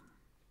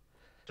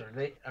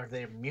 Are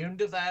they immune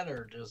to that,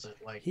 or does it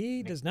like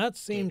He does not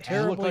seem Does it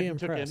Does it look terribly like he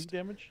took any impressed.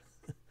 damage?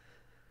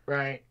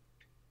 right?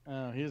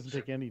 He doesn't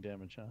take any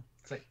damage, huh?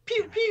 It's like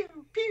pew pew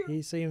pew.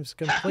 He seems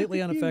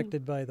completely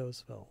unaffected by those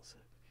spells.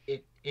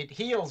 It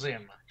heals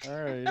him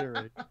All right, all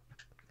right.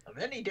 of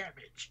any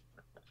damage.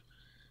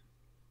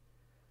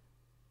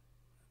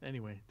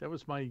 Anyway, that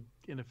was my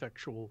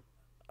ineffectual.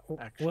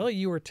 Action. Well,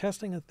 you were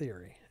testing a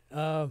theory.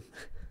 Yep.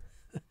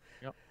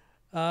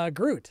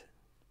 Groot.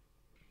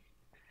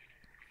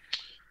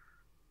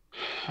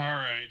 All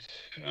right.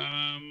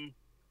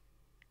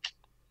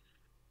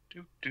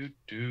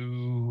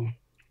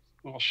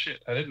 Well,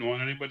 shit. I didn't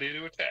want anybody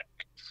to attack,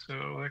 so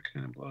that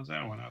kind of blows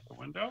that one out the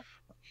window.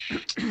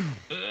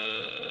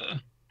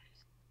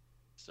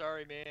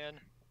 Sorry, man.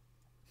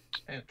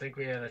 I didn't think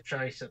we had a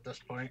choice at this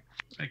point.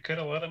 I could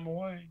have let him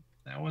away.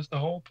 That was the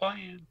whole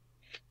plan.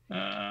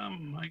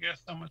 I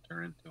guess I'm gonna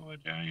turn into a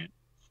giant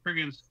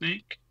friggin'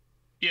 snake.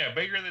 Yeah,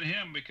 bigger than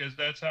him because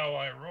that's how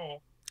I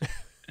roll.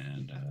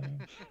 And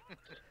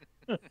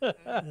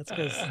That's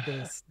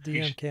because the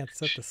DM can't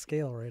set the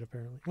scale right,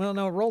 apparently. Well,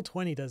 no,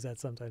 Roll20 does that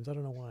sometimes. I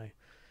don't know why.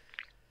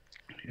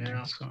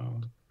 Yeah.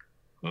 So,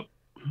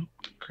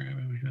 crap,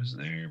 he was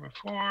there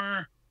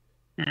before.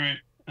 All right,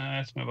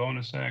 that's my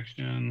bonus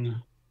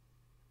action.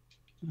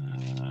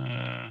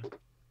 And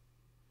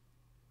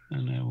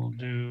I will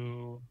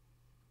do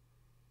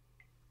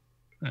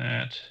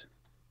that.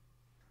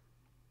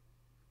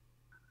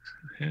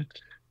 Hit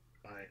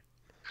Bye.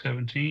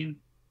 17.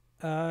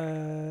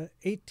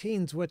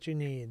 18's what you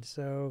need,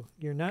 so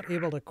you're not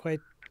able to quite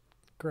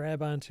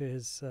grab onto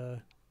his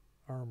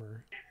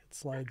armor. It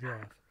slides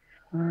off.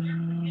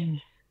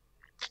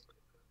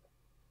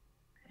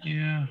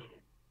 Yeah.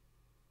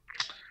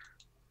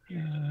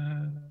 Yep,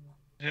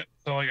 that's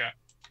all I got.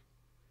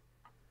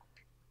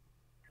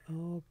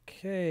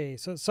 Okay,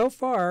 so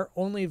far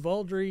only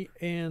Valdry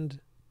and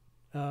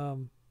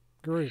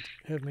Groot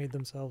have made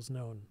themselves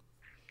known.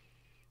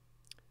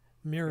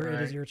 Mirror, it is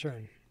Right. your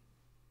turn.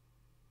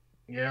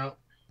 Yeah.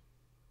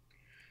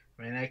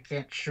 I mean, I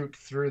can't shoot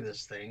through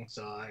this thing,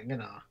 so I'm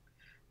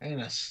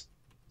gonna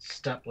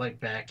step like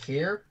back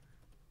here,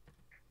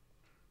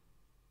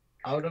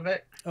 out of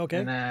it, Okay,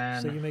 and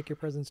then so you make your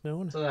presence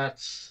known. so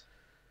that's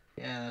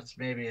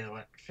maybe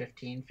what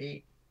 15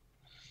 feet,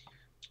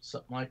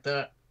 something like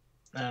that.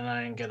 And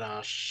I'm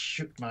gonna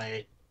shoot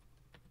my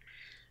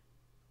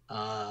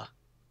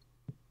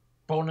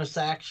bonus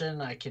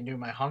action. I can do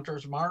my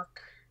hunter's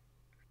mark,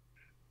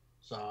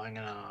 so I'm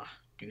gonna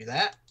do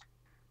that.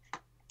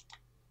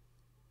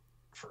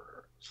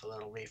 So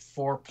that'll be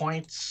 4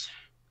 points,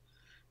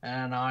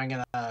 and I'm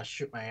gonna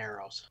shoot my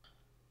arrows.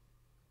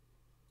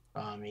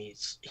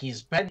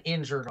 He's been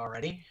injured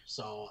already,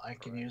 so I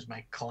can use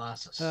my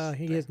Colossus.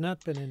 He thing. has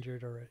not been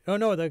injured already. Oh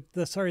no, the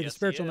Yes, the he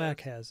spiritual is.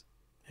 Mac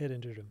had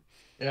injured him.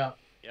 Yeah.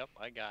 Yep,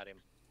 I got him.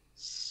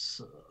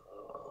 So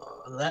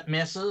that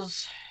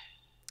misses.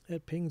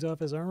 It pings off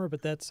his armor,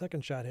 but that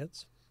second shot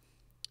hits.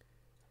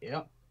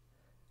 Yep.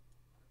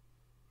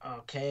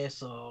 Okay,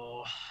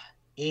 so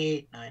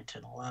 8, 9,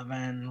 10,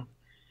 11.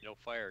 No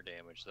fire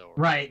damage though.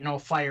 Right, no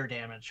fire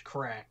damage.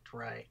 Correct,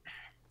 right.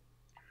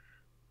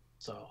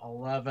 So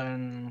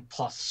 11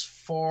 plus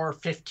 4,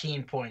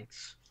 15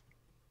 points.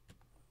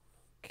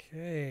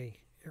 Okay,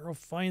 arrow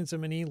finds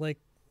him and he like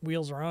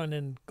wheels around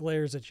and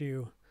glares at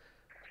you.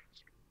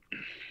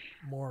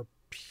 More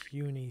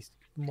puny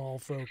small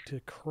folk to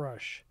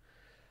crush.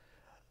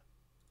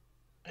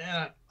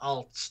 And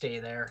I'll stay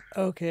there.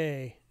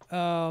 Okay.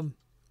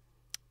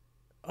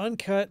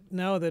 Uncut,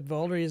 now that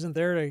Valdry isn't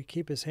there to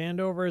keep his hand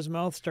over his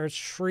mouth, starts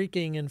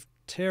shrieking in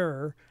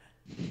terror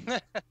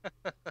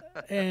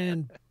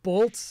and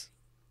bolts.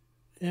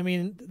 I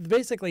mean,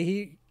 basically,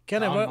 he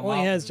kind of Down the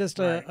only has mountain, just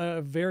right.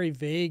 a very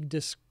vague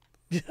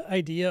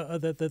idea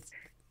of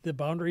the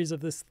boundaries of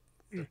this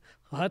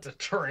hut The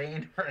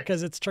terrain, right?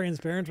 because it's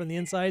transparent from the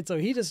inside. So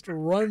he just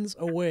runs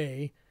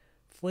away,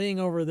 fleeing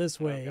over this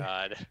Oh way,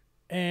 God.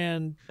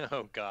 and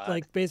Oh God.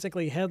 like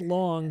basically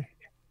headlong,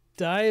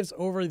 dives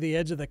over the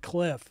edge of the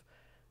cliff, Oh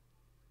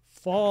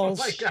falls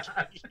my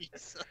god.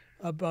 Jeez.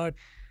 about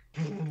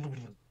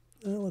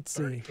let's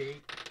 30 see.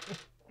 feet.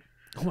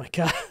 Oh my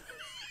god.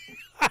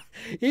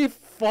 He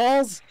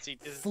falls See,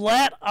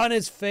 flat on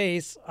his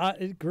face.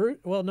 Groot.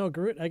 Well, no,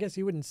 Groot. I guess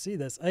you wouldn't see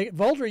this.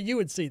 Voldry, you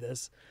would see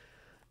this.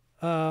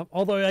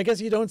 Although I guess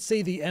you don't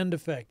see the end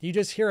effect. You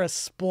just hear a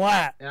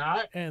splat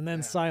Yeah. and then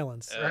Yeah.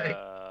 silence.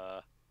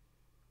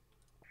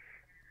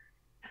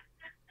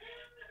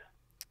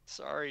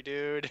 Sorry,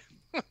 dude.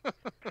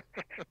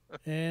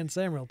 And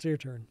Samuel, it's your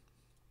turn.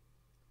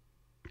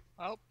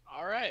 Oh,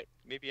 all right.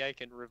 Maybe I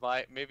can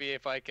revive. Maybe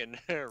if I can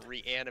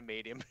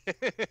reanimate him.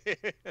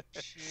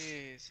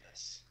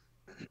 Jesus.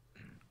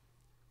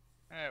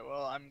 Alright,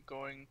 well, I'm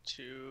going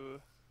to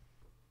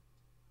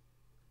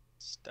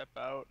step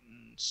out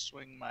and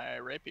swing my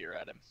rapier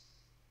at him.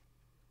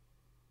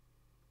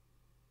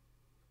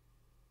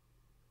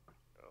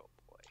 Oh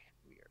boy,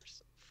 we are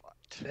so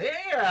fucked.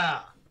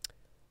 Yeah.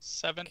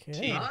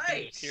 17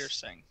 Nice.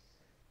 piercing.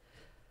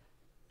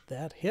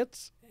 That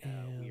hits. Yeah,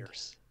 And we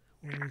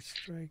when you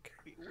strike.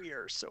 we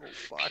are so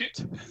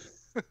fucked.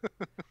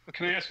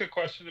 Can I ask a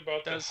question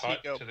about Does the he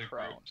hut go to the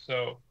prone? group?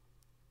 So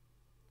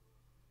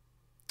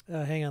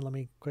Hang on, let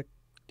me quick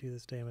do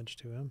this damage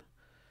to him.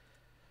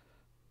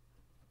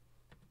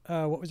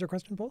 What was your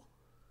question, Paul?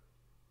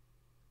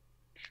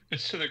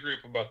 it's to the group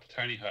about the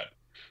tiny hut.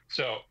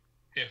 So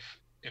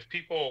if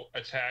people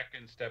attack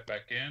and step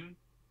back in,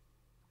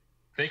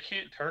 they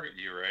can't target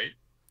you, right?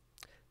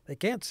 They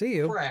can't see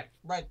you. Correct.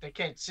 Right. They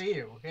can't see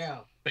you. Yeah.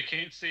 They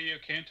can't see you,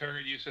 can't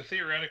target you. So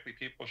theoretically,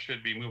 people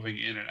should be moving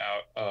in and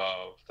out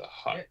of the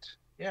hut.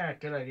 Yeah.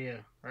 Good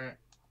idea. Right.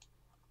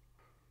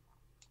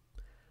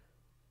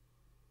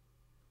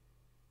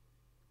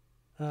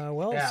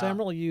 Well, Yeah.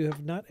 Samuel, you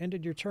have not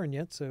ended your turn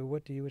yet, so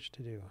what do you wish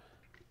to do?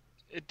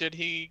 Did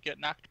he get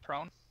knocked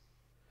prone?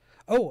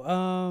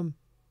 Oh,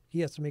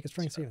 he has to make a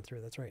strength saving throw.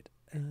 That's right.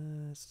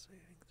 Saving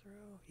throw.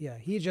 Yeah,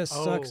 he just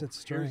sucks at Here's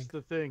strength.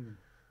 the thing.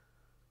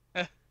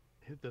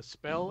 The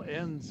spell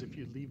ends if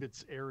you leave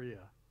its area.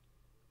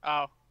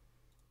 Oh,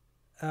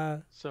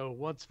 So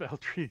once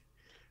Valdry,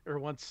 or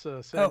once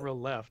Samuel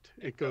left,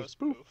 it goes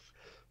poof.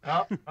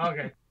 Oh.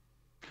 Okay.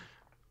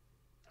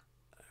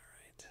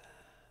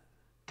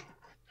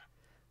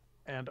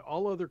 And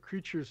all other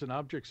creatures and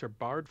objects are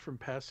barred from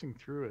passing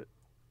through it.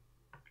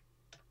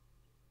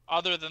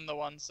 Other than the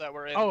ones that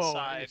were Oh,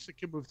 inside. yes, it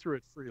can move through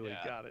it freely.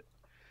 Yeah. Got it.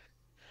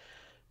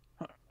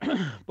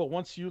 But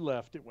once you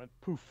left, it went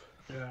poof.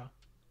 Yeah.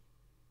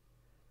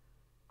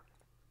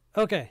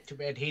 Okay. Too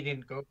bad he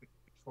didn't go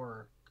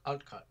for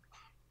outcut.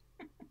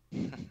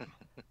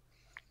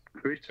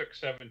 We took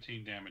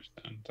 17 damage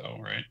then, though,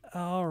 right?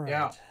 All right.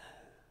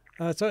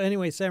 Yeah. So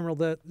anyway, Samuel,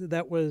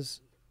 that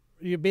was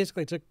you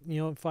basically took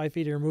 5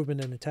 feet of your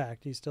movement and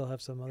attacked. You still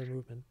have some other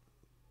movement.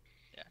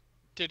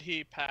 Did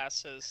he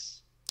pass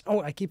his?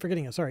 Oh, I keep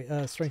forgetting. I'm sorry.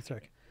 Strength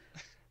check.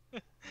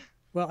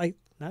 Well, I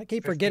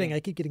keep forgetting. 15. I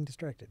keep getting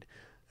distracted.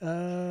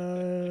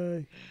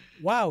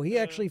 Wow, he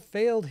actually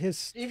failed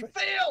his. He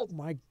failed.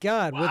 My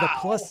God,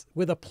 Wow.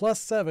 with a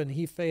 +7,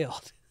 he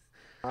failed.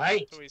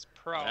 Right. So he's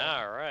prone.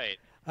 All right.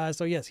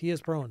 So yes, he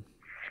is prone.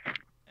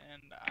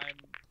 And I'm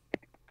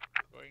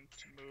going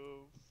to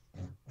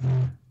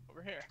move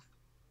over here.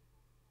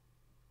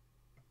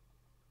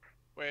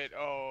 Wait,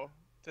 oh,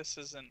 this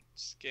isn't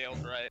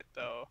scaled right,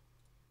 though.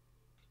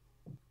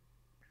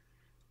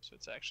 So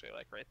it's actually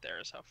like right there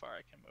is how far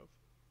I can move.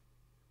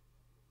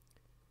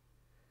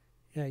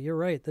 Yeah, you're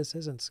right. This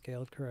isn't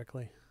scaled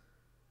correctly.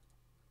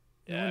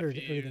 No Yeah, wonder if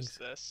you use everything's-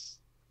 this,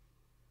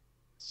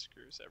 it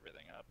screws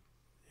everything up.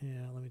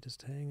 Yeah, let me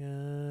just hang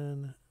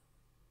on.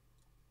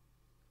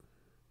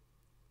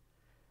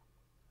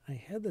 I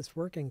had this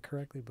working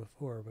correctly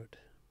before, but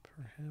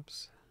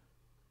perhaps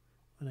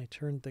when I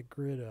turned the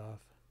grid off.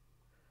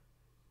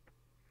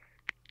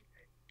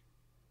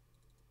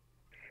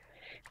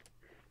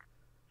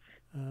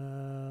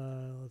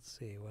 Let's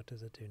see, what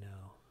does it do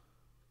now?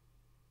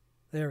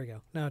 There we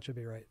go. Now it should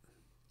be right.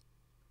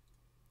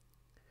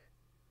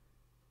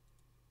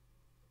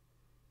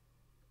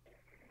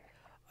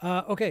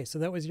 Okay, so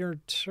that was your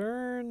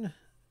turn.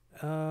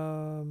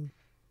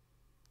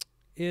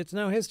 It's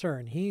now his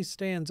turn. He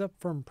stands up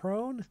from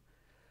prone.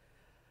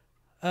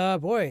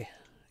 Boy,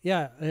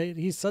 yeah,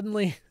 he's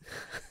suddenly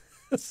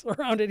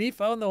surrounded. He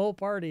found the whole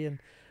party, and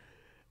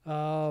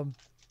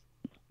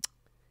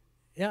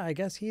yeah, I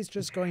guess he's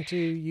just going to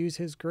use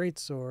his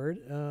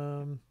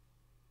greatsword.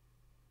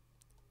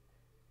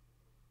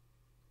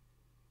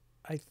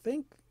 I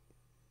think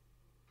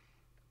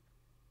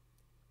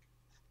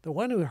the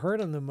one who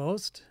hurt him the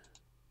most,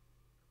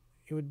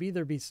 it would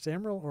either be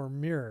Samril or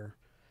Mirror.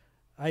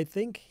 I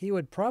think he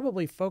would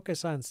probably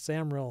focus on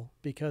Samril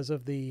because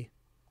of the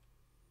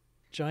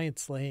giant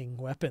slaying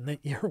weapon that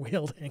you're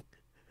wielding.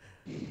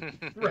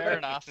 Fair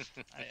enough.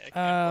 I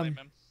can't blame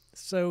him.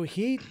 So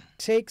he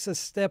takes a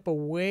step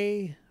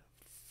away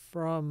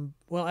from,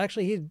 well,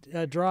 actually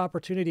he'd draw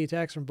opportunity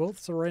attacks from both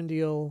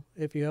Serendial,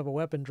 if you have a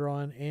weapon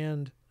drawn,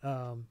 and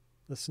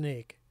the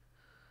snake.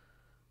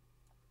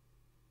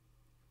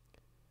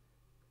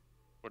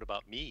 What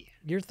about me?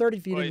 You're 30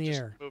 feet Well, in he the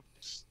just air.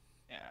 moved-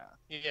 Yeah.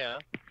 Yeah,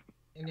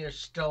 And you're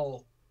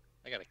still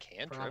I got a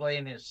cantrip. probably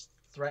in his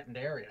threatened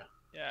area.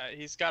 Yeah,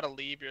 he's got to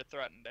leave your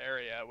threatened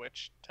area,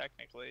 which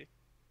technically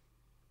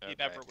he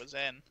never was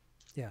in.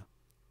 Yeah.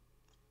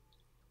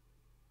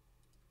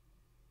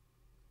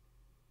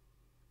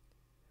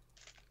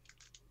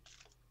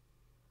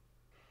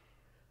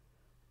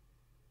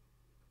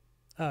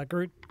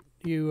 Groot,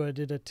 you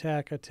did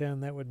attack a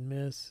 10. That would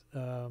miss.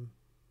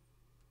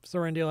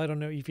 Sorendil, I don't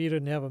know. If you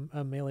didn't have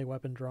a melee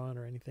weapon drawn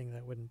or anything,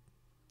 that wouldn't.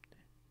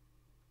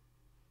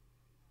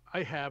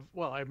 I have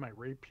my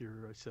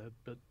rapier, I said,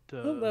 but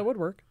Well, that would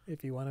work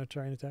if you want to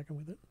try and attack him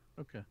with it.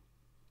 okay.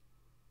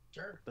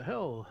 Sure. The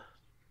hell?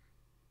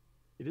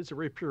 It is a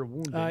rapier of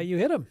wounding. You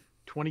hit him.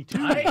 22.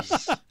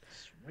 Nice.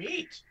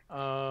 Sweet.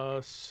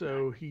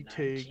 So he 19.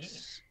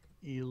 takes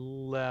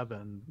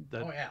 11.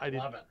 That Oh yeah, I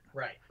didn't. 11.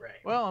 Right.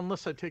 Well,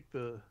 unless I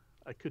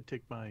could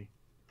take my.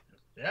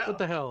 Yeah. What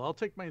the hell? I'll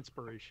take my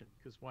inspiration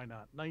because why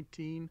not?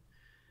 19,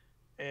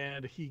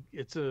 and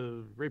it's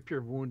a rapier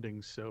of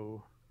wounding,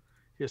 so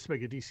he has to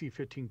make a DC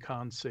 15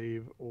 con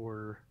save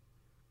or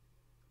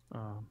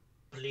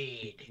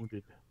Bleed.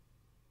 wounded.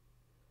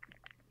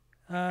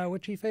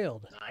 Which he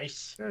failed.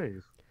 Nice. Okay.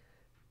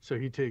 So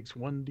he takes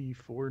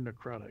 1d4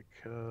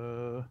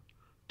 necrotic,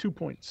 2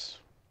 points.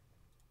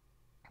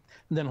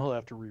 And then he'll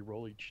have to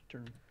re-roll each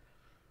turn.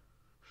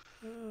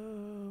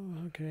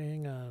 Okay,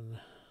 hang on.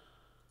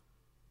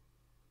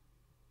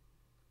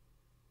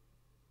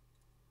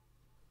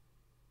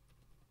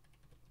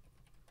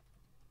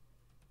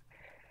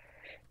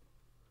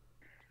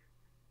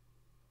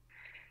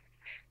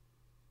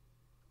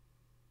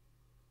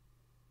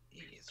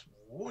 He's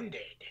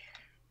wounded.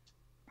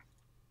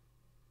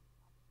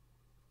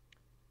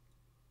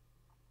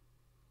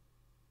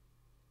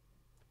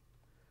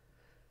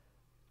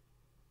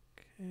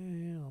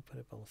 Okay, I'll put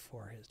it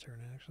before his turn,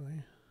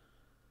 actually.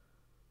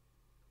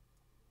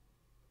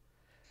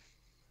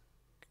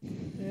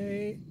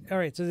 Okay. All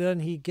right, so then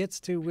he gets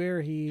to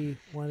where he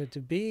wanted to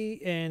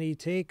be, and he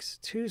takes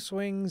 2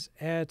 swings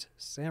at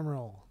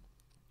Samral.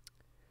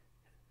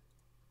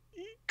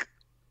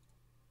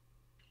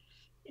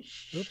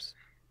 Oops.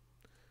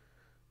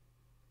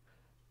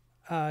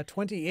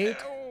 28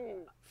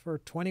 for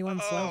 21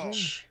 slashing,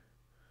 Ouch.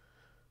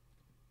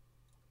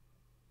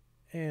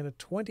 and a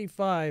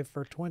 25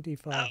 for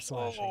 25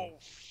 slashing.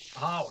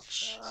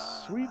 Ouch.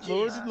 Sweet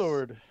Jesus.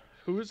 Lord.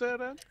 Who is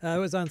that at? It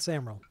was on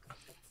Samral.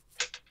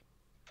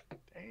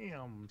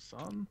 Damn,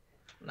 son.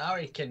 Now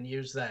he can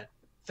use that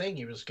thing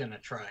he was gonna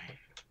try.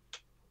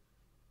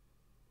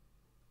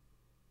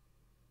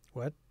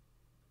 What?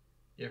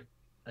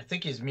 I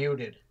think he's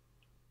muted.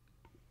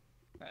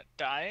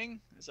 Dying?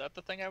 Is that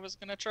the thing I was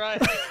gonna try?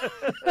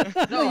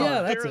 No,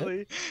 yeah, that's it.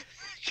 Apparently.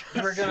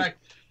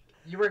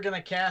 You were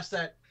gonna cast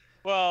that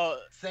Well,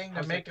 thing to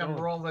How's make that him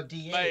going? roll the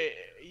D8.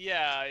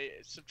 I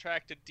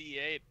subtracted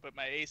D8, but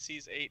my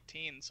AC's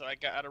 18, so I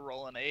got to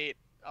roll an 8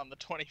 on the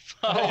 25.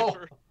 Oh,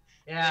 or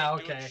yeah,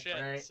 ain't doing okay, shit,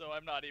 right, So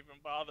I'm not even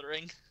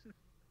bothering.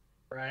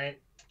 right.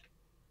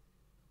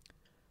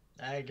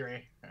 I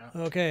agree. Yeah.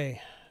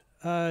 Okay.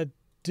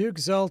 Duke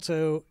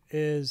Zalto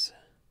is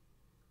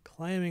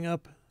climbing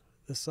up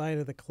the side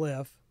of the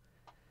cliff.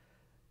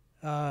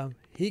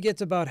 He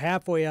gets about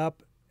halfway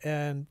up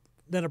and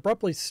then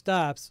abruptly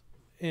stops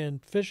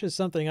and fishes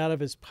something out of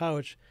his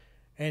pouch,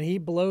 and he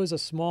blows a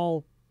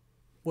small,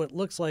 what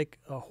looks like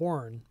a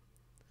horn.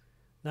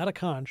 Not a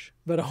conch,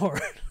 but a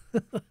horn.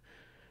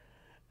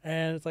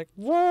 And it's like,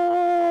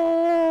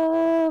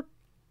 "Whoa!"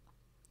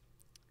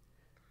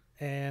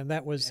 And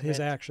that was Damn his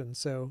it. action,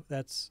 so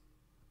that's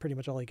pretty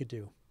much all he could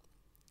do.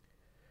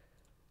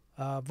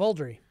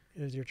 Voldry,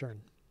 it is your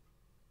turn.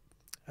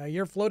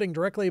 You're floating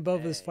directly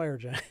above this Hey. fire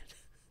giant.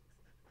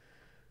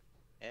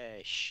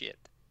 Eh, shit.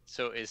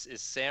 So is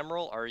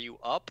Samral, are you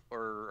up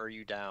or are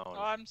you down? Oh,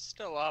 I'm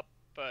still up,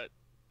 but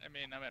I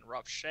mean, I'm in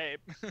rough shape.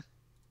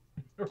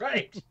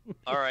 Right.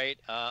 All right.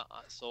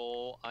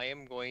 So I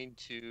am going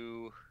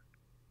to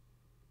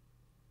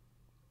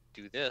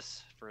do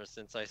this. For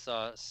instance, I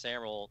saw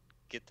Samral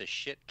get the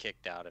shit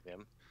kicked out of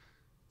him.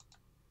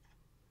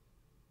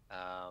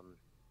 Oh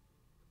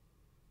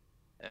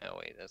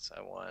wait, that's what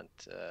I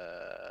want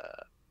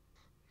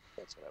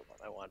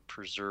I want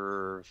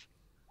preserve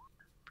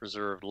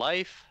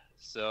life.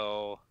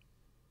 So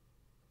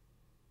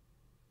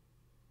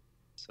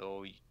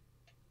you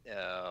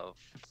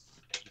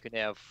can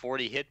have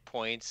 40 hit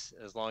points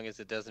as long as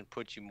it doesn't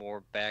put you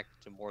back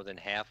to more than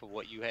half of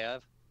what you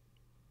have.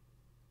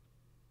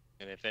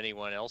 And if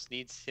anyone else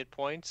needs hit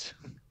points,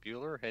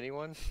 Bueller,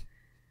 anyone?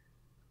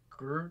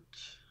 Groot.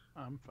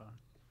 I'm fine.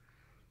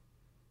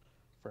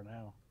 For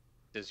now.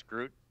 Does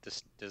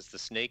does the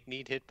snake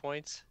need hit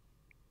points?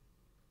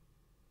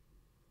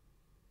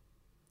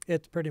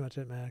 It's pretty much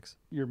at max.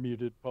 You're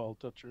muted, Paul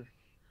Toucher.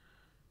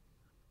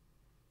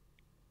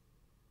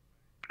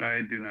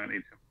 I do not need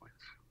hit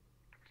points.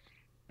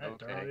 Right,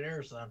 they're all Okay.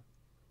 yours then.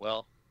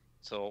 Well,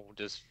 so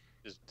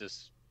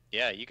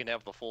yeah, you can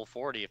have the full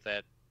 40 if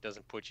that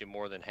doesn't put you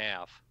more than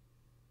half.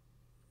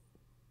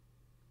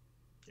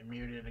 You're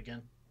muted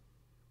again.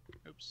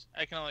 Oops.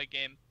 I can only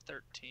gain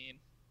 13.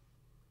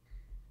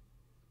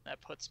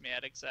 That puts me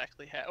at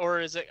exactly half. Or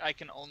is it I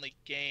can only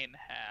gain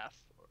half?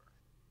 Or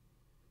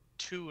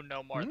 2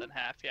 no more than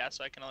half. Yeah,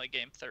 so I can only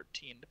gain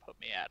 13 to put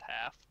me at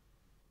half.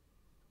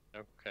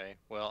 Okay.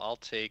 Well, I'll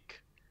take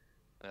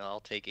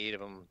 8 of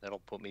them. That'll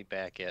put me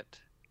back at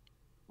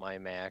my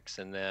max,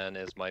 and then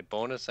as my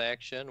bonus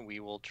action, we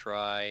will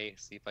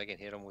see if I can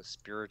hit him with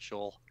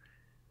spiritual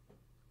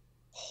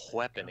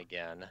weapon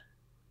again.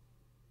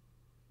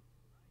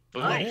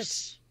 Boom.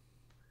 Nice.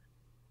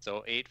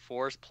 So 8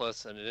 force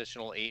plus an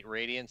additional 8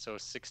 radiant, so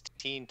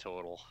 16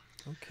 total.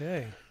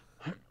 Okay.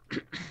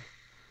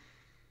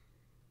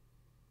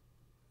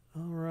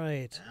 All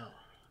right. Wow.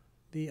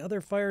 The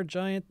other fire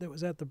giant that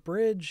was at the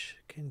bridge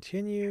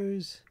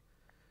continues.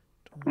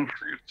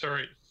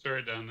 Sorry,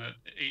 Don. That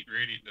 8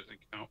 radiant doesn't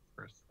count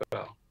for a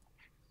spell.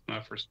 It's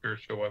not for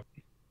spiritual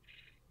weapon.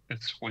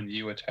 It's when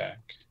you attack.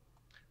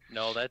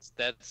 No, that's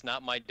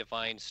not my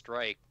divine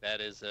strike. That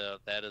is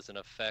an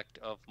effect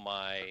of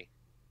my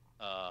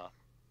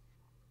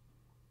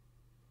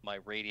my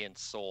radiant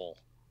soul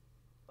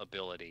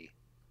ability.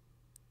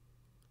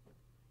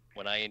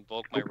 When I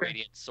invoke my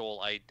radiant soul,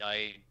 I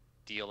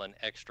deal an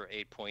extra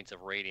 8 points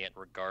of radiant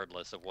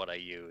regardless of what I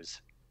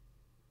use.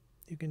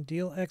 You can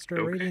deal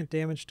extra radiant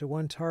damage to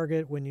one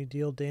target when you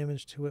deal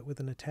damage to it with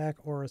an attack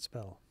or a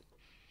spell.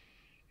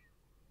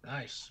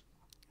 Nice.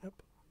 Yep.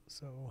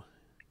 So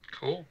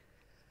Cool.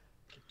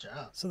 Good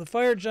job. So the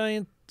fire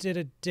giant did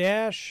a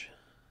dash,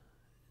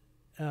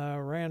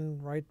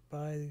 ran right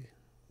by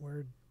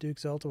where Duke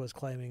Zelta was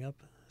climbing up.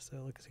 So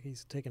it looks like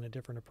he's taking a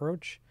different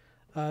approach.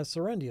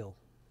 Serendial.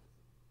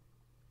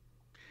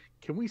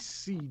 Can we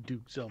see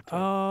Duke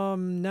Zelta?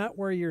 Not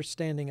where you're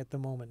standing at the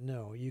moment.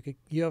 No,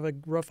 you have a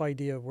rough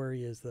idea of where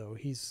he is, though.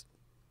 He's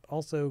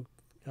also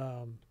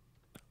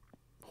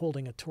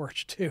holding a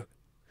torch too.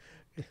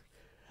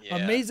 Yeah.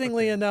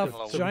 Amazingly enough,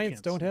 So we giants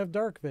can't don't see. have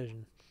dark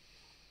vision.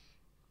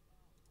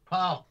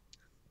 Oh,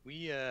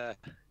 We All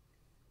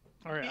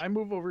right, I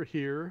move over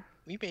here.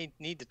 we may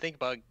need to think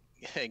about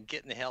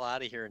getting the hell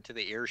out of here into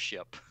the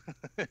airship.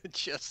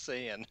 Just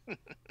saying.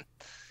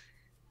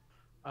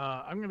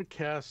 I'm going to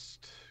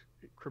cast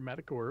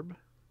Chromatic Orb.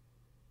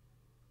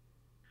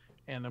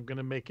 And I'm going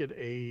to make it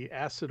a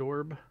Acid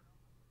Orb.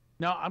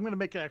 No, I'm going to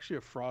make it actually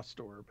a Frost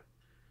Orb.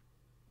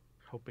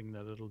 Hoping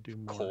that it'll do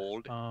more.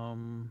 Cold.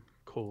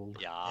 Cold.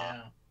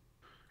 Yeah.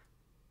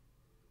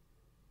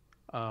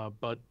 yeah.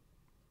 But,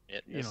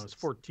 It it's misses.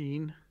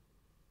 14.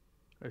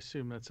 I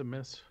assume that's a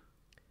miss.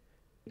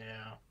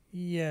 Yeah.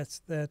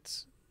 Yes,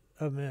 that's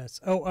a miss.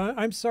 Oh,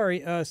 I'm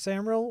sorry,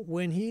 Samril.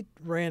 When he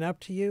ran up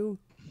to you,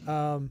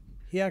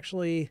 he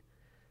actually.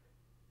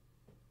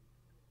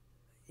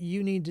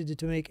 You needed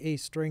to make a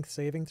strength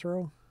saving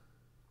throw.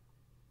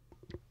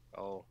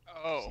 Oh.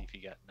 Oh. See if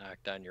you got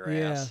knocked on your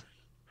Yeah. ass.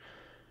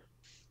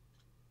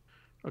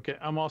 Okay,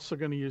 I'm also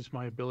going to use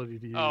my ability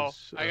to use Oh,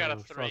 I got a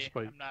 3.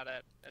 Frostbite. I'm not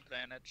at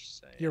advantage.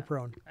 So You're yeah.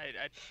 prone.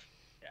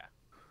 Yeah.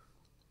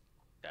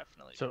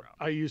 Definitely So prone.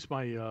 I use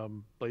my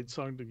Blade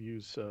Song to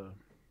use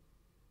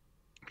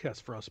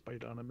cast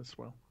Frostbite on him as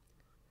well.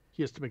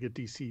 He has to make a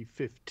DC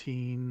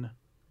 15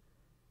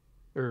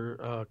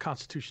 or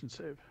Constitution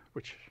save,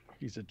 which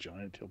he's a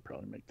giant. He'll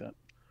probably make that.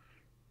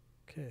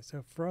 Okay,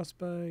 so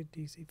frostbite,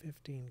 DC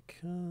 15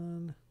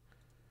 con.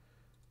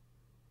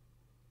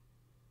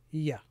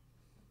 Yeah.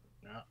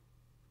 Yeah.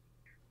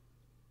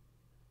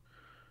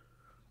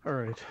 All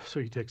right,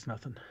 so he takes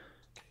nothing.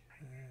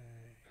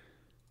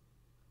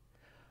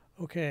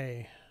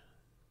 Okay.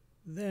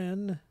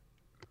 Then,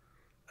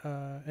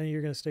 and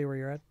you're going to stay where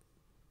you're at?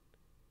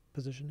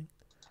 Positioning?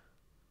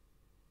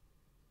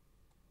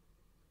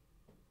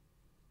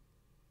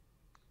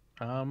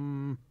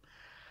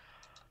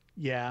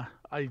 Yeah,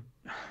 I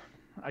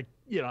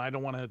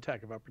don't want an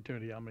attack of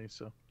opportunity on me,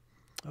 so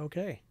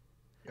Okay.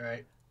 All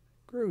right.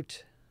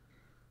 Groot.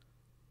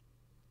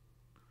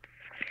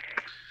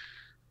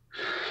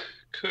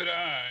 Could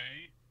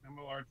I'm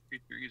a large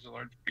creature. He's a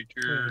large Wait,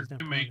 creature. he's not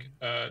To make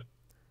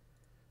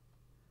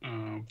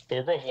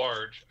we're both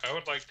large. I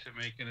would like to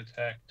make an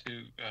attack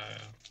to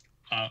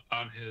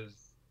on his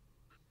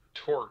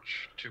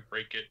torch to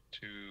break it,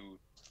 to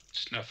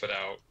snuff it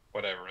out.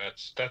 Whatever.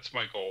 That's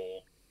my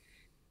goal.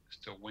 Is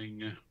to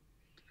wing.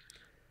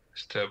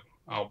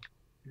 I'll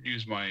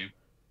use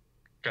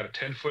got a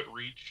 10-foot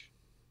reach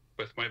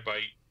with my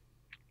bite.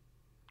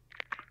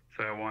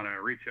 So I want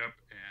to reach up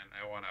and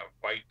I want to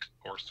bite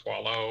or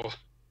swallow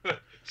the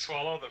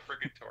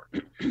friggin'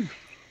 torch.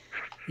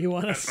 You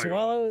want to That's my goal.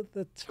 swallow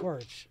the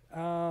torch.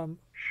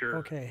 Sure.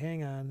 Okay,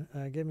 hang on.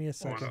 Give me a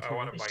second. I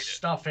want to here. bite it.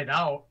 Stuff it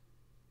out.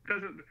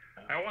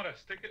 I want to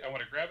stick it. I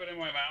want to grab it in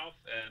my mouth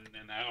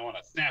and I want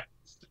to snap.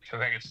 If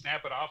I could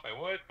snap it off, I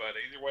would. But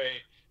either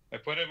way, if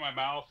I put it in my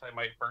mouth, I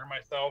might burn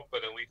myself.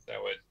 But at least I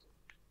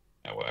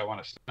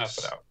want to snuff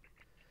it out.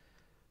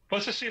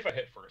 Let's just see if I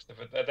hit first. If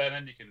it,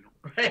 then you can.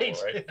 Right.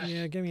 Roll, right?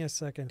 Yeah, give me a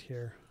second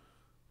here.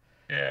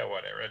 Yeah,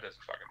 whatever. It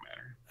doesn't fucking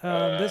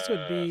matter. This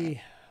would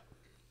be.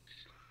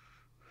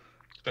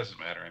 Doesn't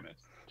matter. I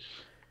missed.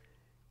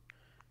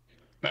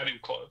 Not even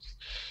close.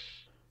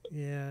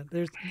 Yeah,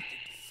 there's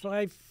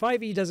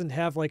 5e doesn't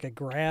have like a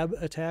grab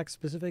attack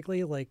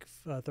specifically like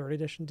 3rd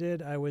edition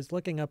did. I was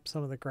looking up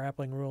some of the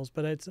grappling rules,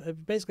 but it's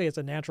basically it's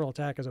a natural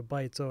attack as a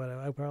bite, so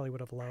I probably would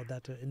have allowed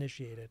that to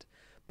initiate it.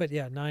 But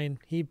yeah, 9,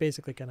 he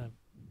basically kind of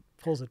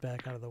pulls it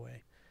back out of the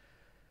way.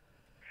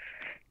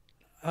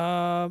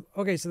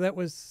 Okay, so that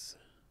was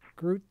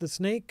Groot the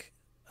Snake.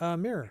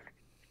 Mirror.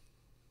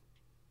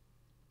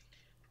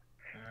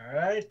 All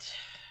right.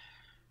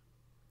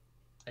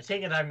 I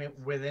take it I'm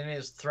within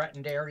his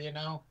threatened area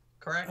now,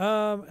 correct?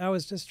 I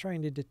was just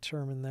trying to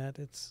determine that.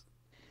 It's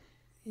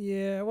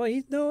yeah. Well,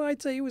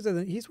 I'd say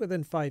he's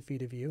within 5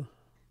 feet of you.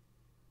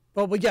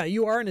 Oh, but yeah,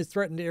 you are in his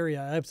threatened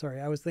area. I'm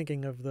sorry, I was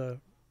thinking of the.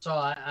 So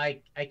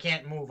I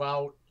can't move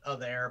out of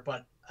there,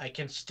 but I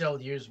can still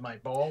use my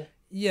bow.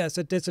 Yes,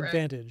 at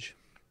disadvantage.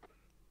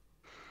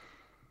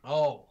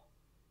 Oh,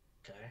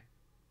 okay.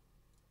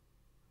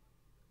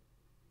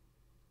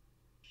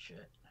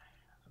 Shit.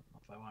 I don't know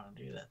if I want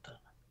to do that then.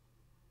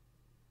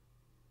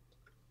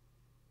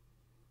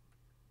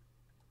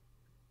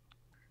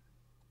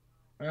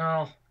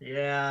 Well,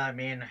 yeah, I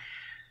mean,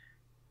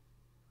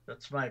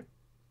 that's my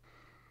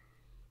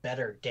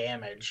better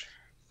damage.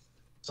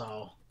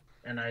 So,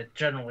 and I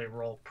generally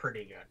roll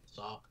pretty good.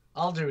 So,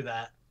 I'll do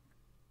that.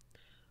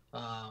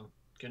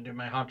 Gonna do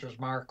my hunter's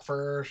mark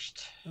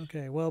first.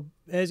 Okay. Well,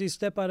 as you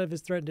step out of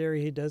his threatened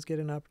area, he does get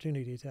an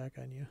opportunity attack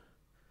on you.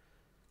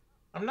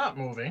 I'm not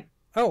moving.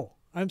 Oh,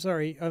 I'm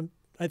sorry.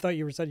 I thought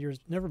you said yours.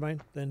 Never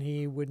mind. Then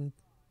he wouldn't.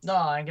 No,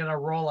 I'm gonna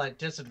roll at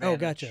disadvantage. Oh,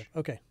 gotcha.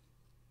 Okay.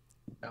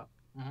 Yeah.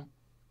 Mm-hmm.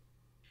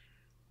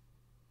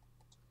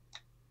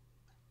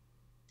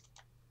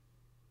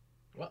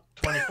 Well,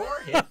 24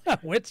 hit.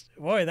 Which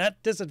boy,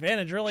 that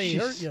disadvantage really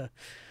hurt you.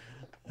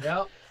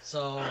 Yep.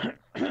 So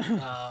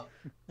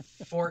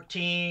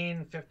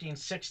 14, 15,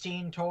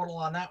 16 total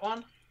on that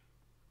one.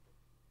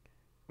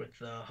 With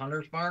the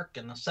hunter's mark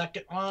and the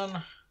second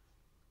one.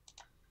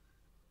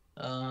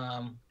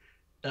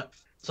 Yep.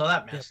 So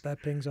that Yep, missed.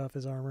 that pings off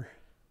his armor.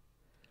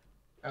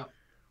 Oh.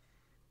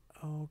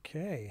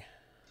 Okay.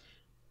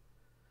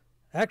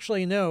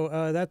 Actually,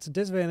 no, that's a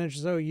disadvantage,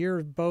 so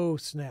your bow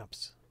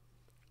snaps.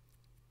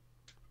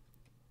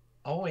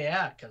 Oh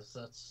yeah, because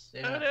that's Oh,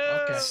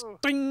 okay. no!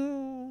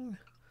 Ding!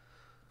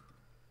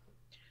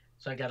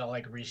 So I gotta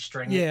like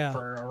restring Yeah. it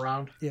for a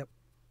round. Yep.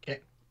 Okay.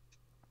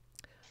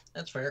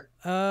 That's fair.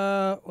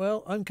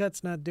 Well,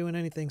 Uncut's not doing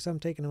anything, so I'm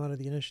taking him out of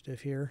the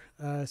initiative here.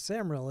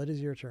 Samril, it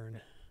is your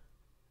turn.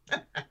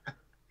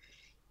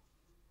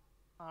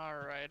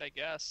 Alright, I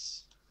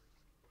guess.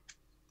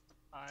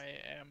 I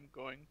am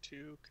going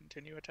to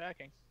continue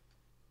attacking.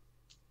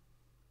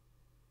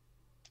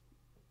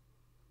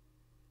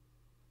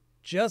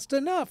 Just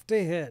enough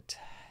to hit.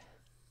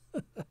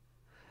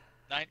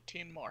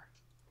 19 more.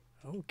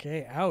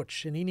 Okay,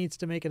 ouch. And he needs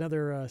to make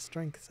another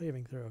strength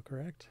saving throw,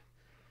 correct?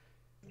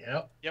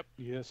 Yep.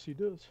 Yes, he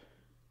does.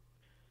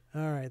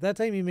 All right, that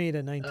time he made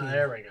a 19.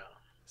 There we go.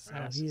 So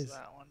Passes he is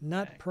that one.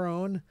 not Dang.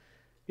 prone.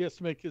 He has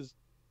to make his.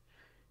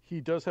 He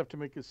does have to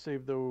make his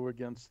save though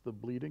against the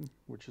bleeding,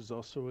 which is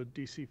also a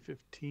DC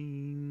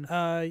 15.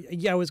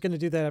 Yeah, I was going to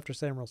do that after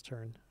Samrel's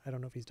turn. I don't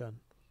know if he's done.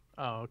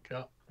 Oh, okay.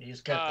 Yep.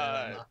 He's got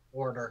that in the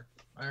order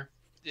there.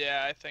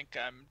 Yeah, I think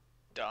I'm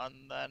done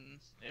then.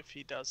 If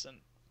he doesn't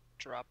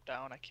drop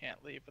down, I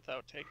can't leave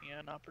without taking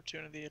an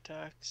opportunity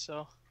attack,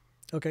 so...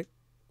 Okay.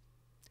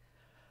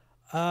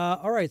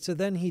 All right, so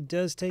then he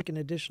does take an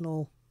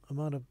additional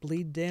amount of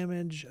bleed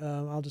damage.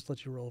 I'll just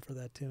let you roll for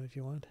that, Tim, if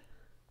you want.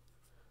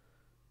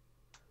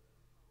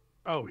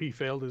 Oh, he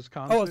failed his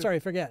con. Oh, save? sorry,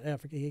 forget.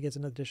 He gets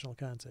an additional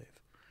con save.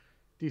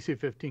 DC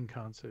 15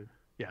 con save.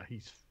 Yeah,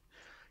 he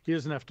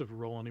doesn't have to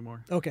roll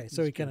anymore. Okay,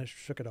 so He's he kind good. of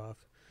shook it off.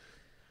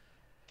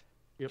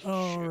 Yep.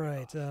 All Shake it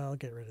right, off. I'll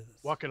get rid of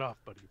this. Walk it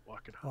off, buddy.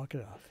 Walk it off. Walk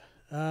it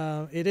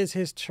off. It is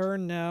his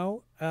turn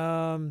now.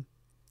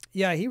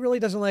 Yeah, he really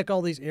doesn't like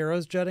all these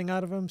arrows jutting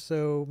out of him.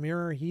 So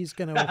Mirror, he's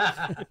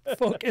gonna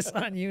focus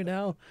on you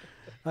now.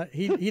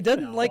 He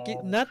doesn't like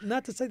you.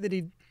 Not to say that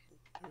he,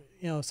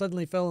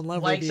 suddenly fell in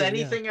love Likes with you.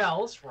 anything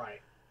else, right?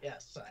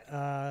 Yes.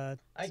 Yeah.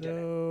 I get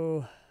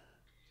So,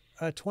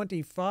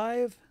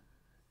 25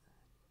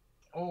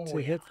 Oh, to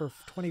yeah. hit for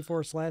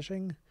 24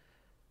 slashing.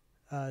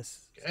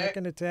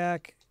 Second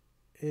attack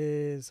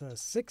is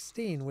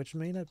 16, which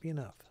may not be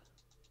enough.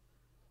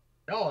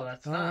 No,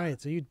 that's All not. right,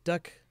 so you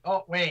duck.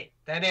 Oh, wait.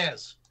 That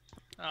is.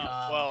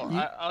 Oh, well, You-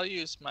 I'll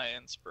use my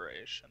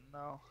inspiration,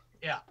 though,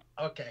 Yeah.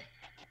 Okay.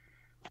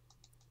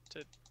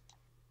 to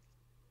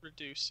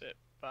reduce it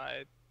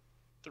by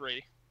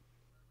 3.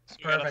 So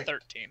you got a Perfect.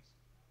 13.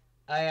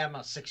 I am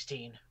a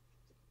 16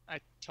 I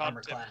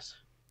armor topped him. class.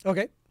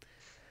 Okay.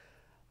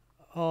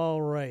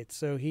 All right,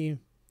 so he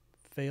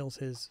fails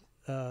his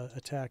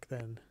attack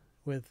then,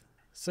 with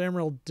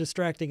Samril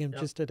distracting him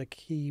Yep. just at a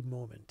key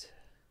moment.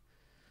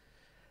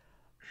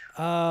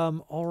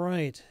 All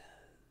right.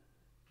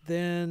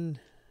 Then,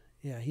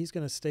 yeah, he's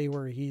going to stay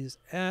where he's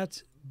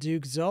at.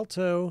 Duke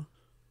Zalto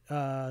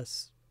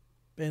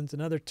spends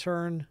another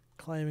turn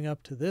climbing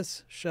up to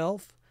this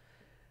shelf.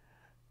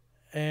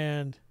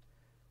 And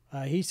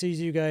he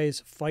sees you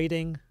guys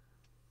fighting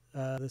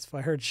this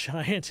fire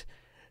giant,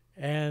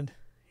 and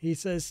he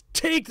says,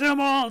 "Take them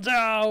all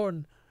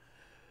down!"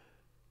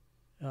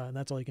 And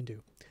that's all he can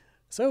do.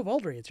 So,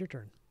 Valdry, it's your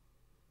turn.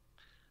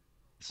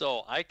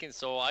 So I can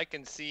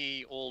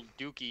see old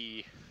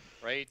Dookie,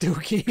 right?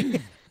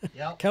 Dookie.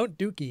 Yep. Count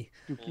Dookie.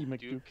 Dookie Old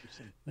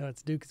McDookerson. No,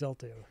 it's Duke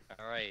Zolto.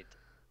 All right.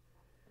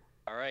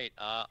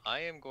 I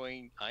am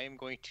going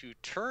to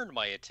turn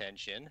my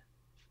attention,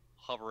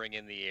 hovering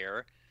in the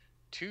air,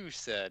 to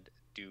said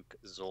Duke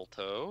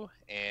Zolto,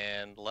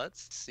 and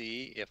let's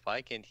see if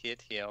I can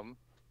hit him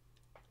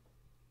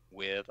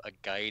with a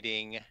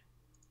guiding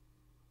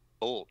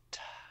bolt.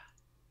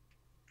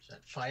 Is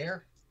that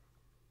fire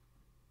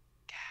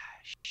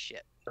Gosh,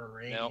 shit, or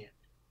radiant?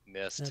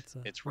 missed. That's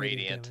It's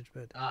radiant. damage,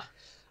 but Ah,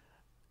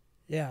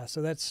 yeah,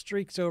 so that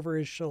streaks over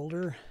his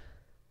shoulder.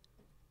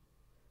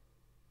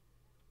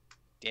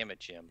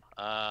 Damage him.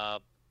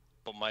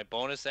 But my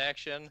bonus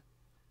action,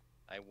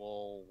 I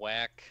will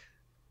whack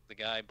the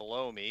guy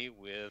below me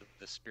with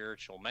the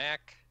spiritual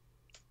mac.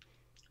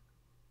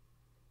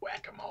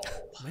 whack-a-mole.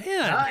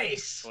 Man,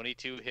 Nice.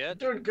 22 You're hit.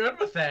 doing good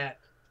with that.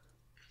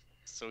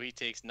 So he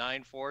takes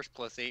 9 force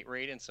plus 8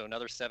 radiant, so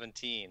another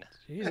 17.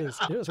 Jesus,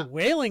 it was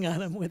wailing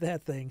on him with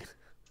that thing.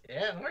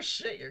 Yeah, no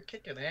shit. You're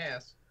kicking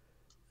ass.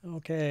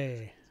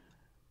 Okay.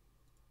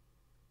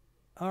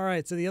 All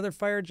right, so the other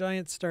fire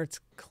giant starts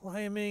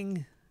climbing.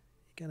 He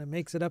kind of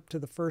makes it up to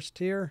the first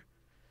tier.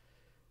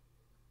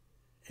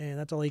 And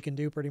that's all he can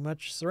do pretty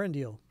much.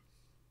 Serendil.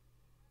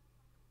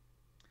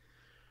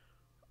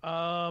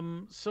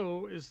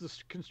 So is the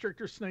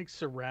constrictor snake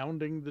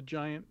surrounding the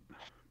giant,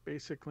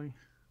 basically?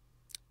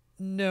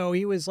 No,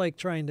 he was like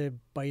trying to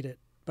bite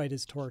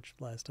his torch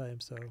last time,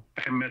 so.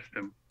 I missed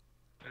him.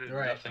 I did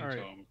Right. nothing All to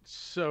right. him.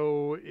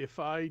 So if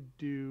I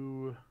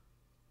do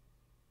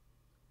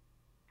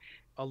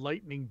a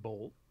lightning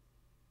bolt,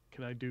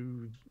 can I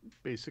do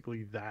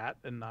basically that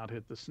and not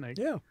hit the snake?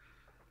 Yeah.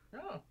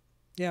 Oh,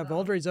 Yeah, Oh.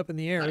 Valdry's up in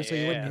the air, so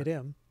you wouldn't Yeah. hit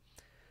him.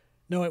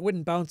 No, it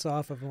wouldn't bounce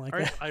off of him like All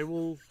right, that. I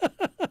will.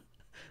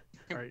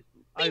 All right,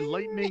 I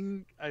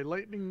lightning.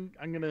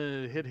 I'm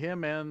gonna hit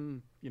him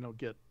and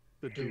get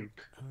the Duke.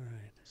 Duke. All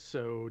right.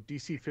 So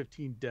DC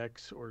 15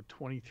 Dex or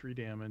 23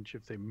 damage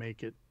if they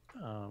make it.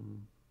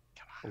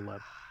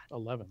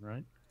 11,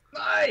 right?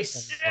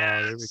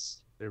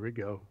 Nice. There we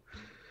go.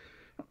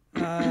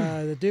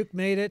 The Duke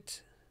made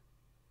it.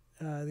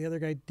 The other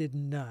guy did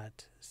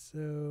not.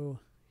 So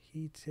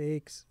he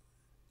takes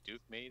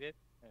Duke made it.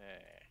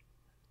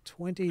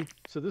 20.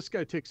 So this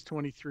guy takes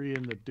 23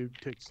 and the Duke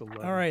takes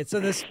 11. All right, so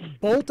this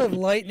bolt of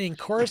lightning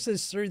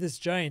courses through this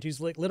giant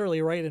who's like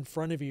literally right in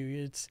front of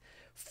you. It's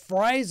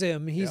fries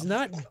him. He's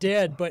not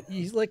dead, but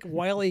he's like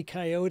Wile E.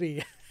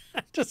 Coyote.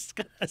 Just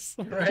kind of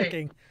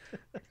smirking.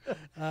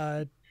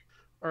 All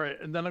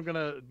right, and then I'm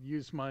gonna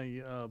use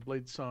my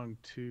blade song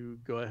to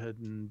go ahead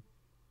and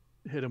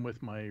hit him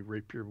with my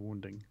rapier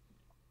wounding.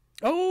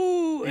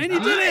 Oh, and he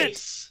did it!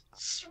 Nice.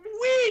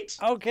 Sweet.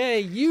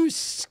 Okay, you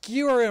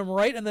skewer him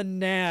right in the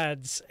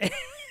nads.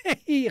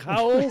 He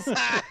howls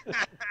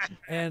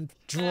and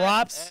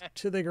drops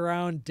to the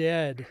ground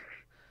dead.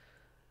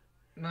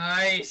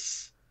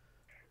 Nice.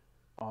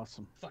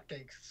 Awesome.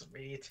 Fucking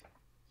sweet.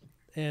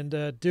 And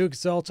Duke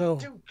Zolto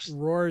Dukes.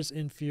 roars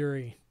in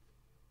fury.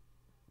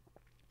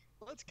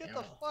 Let's get Yeah.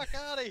 the fuck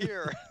out of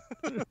here.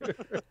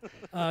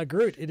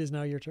 Groot, it is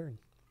now your turn.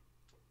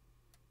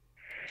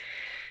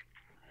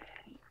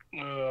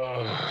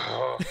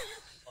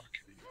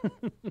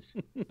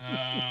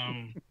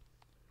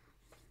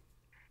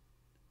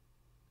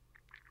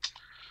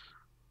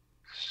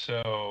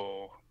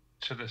 So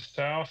to the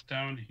south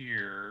down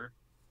here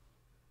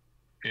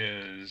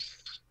is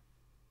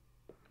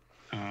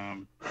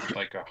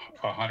like a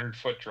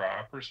 100-foot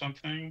drop or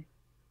something.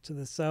 To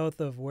the south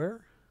of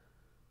where?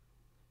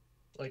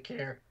 Like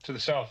here. To the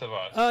south of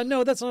us.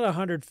 No, that's not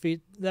 100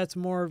 feet. That's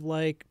more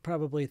like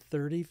probably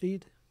 30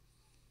 feet.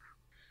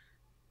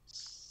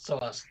 So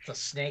the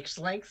snake's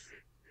length.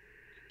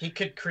 He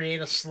could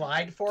create a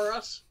slide for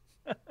us.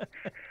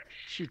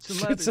 Shoots and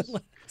Shoots ladders.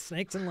 and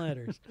snakes and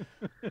ladders.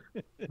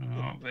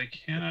 Well, they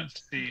cannot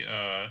see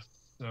us,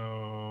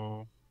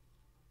 so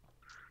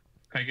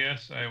I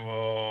guess I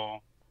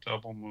will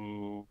double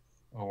move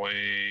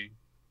away.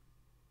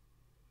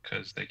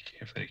 Because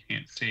if they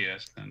can't see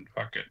us, then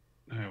fuck it.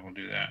 I will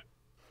do that.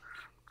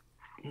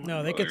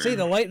 No, they could see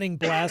the lightning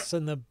blasts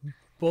and the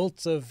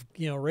bolts of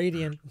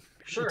radiant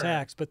Sure.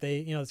 attacks, but they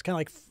it's kind of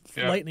like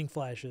Yeah. lightning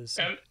flashes.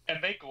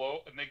 And they glow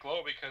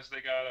because they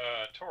got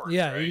a torch.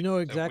 Yeah, right? you know So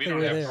exactly if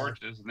we where don't they have are.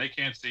 torches and they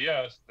can't see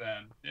us,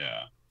 then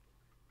yeah,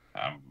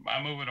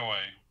 I'm moving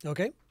away.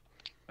 Okay,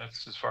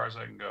 That's as far as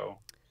I can go.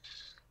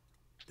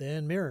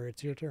 then Mirror,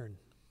 it's your turn.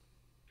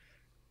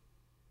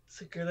 It's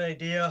a good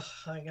idea.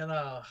 I'm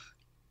gonna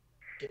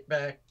get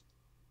back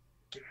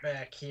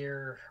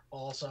here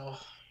also.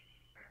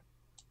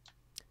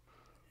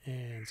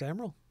 And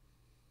Zamrel.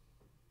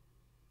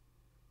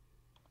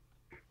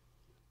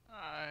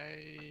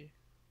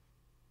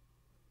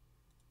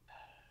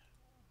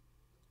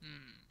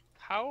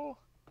 How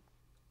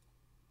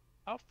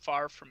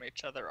far from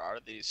each other are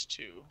these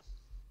two?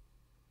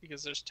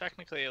 Because there's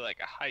technically like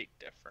a height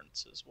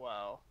difference as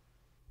well.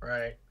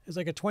 Right. It's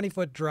like a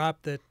 20-foot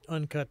drop that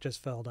Uncut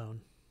just fell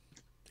down,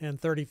 and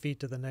 30 feet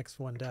to the next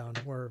one down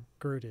where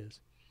Groot is.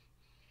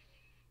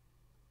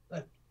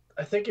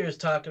 I think he was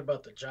talking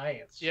about the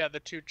giants. Yeah, the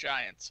two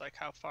giants. Like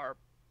how far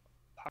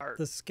apart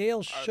The scale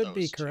are should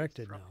be those two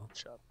corrected from now.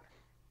 each other?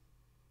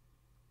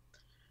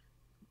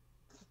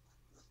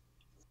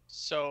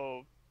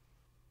 So,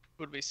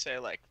 would we say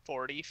like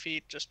 40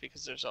 feet just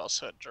because there's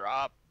also a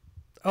drop?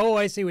 Oh,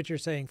 I see what you're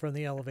saying from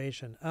the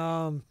elevation.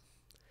 Yeah.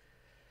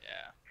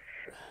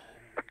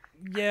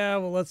 Yeah,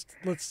 well, let's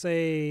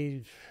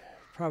say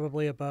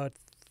probably about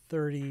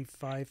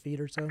 35 feet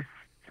or so. Okay.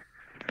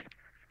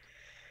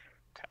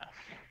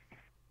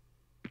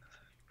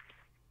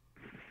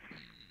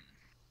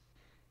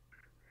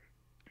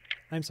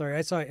 I'm sorry,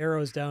 I saw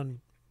arrows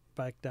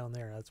back down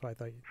there. That's why I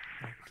thought you.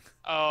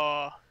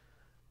 Oh,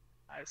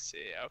 I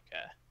see.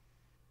 Okay.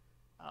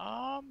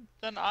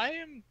 Then I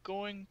am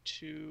going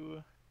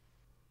to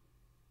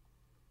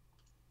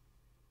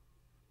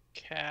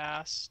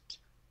cast.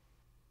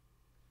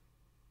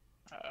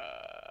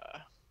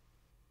 I'm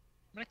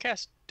gonna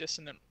cast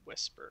Dissonant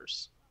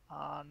Whispers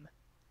on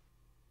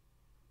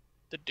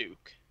the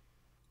Duke.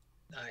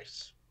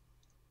 Nice.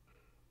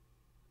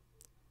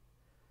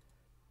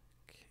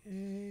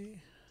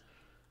 Okay.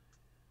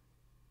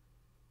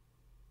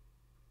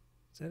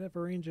 Does that have a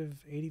range of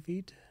 80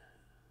 feet?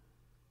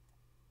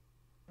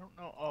 I don't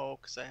know. Oh,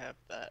 because I have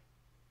that.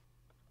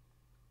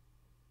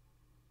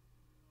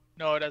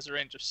 No, it has a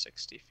range of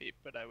 60 feet,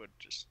 but I would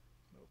just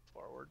move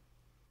forward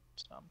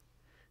some.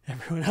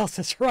 Everyone else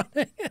is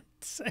running.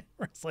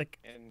 Sam's like,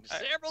 And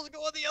Samuel's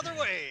going the other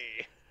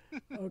way.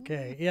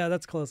 okay, yeah,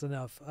 that's close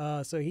enough.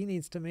 So he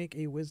needs to make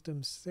a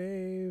wisdom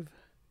save.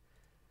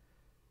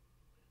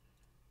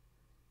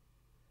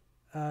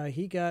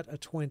 He got a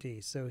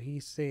 20, so he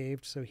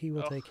saved, so he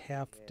will Oh, take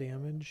half yeah.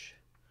 damage.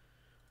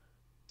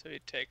 So he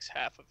takes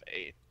half of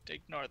 8.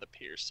 Ignore the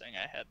piercing.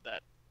 I had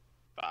that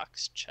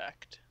box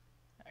checked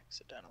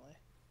accidentally.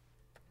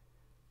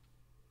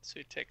 So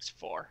he takes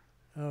 4.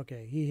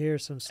 Okay, he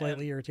hears some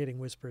slightly irritating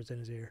whispers in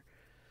his ear.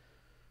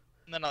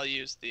 And then I'll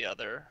use the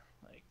other,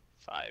 like,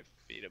 5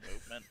 feet of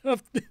movement.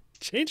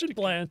 Change in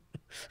plan.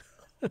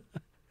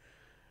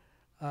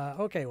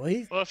 Okay, well,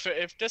 he Well,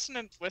 if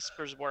Dissonant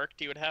Whispers worked,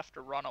 he would have to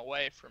run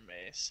away from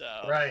me, so...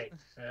 Right.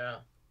 Yeah.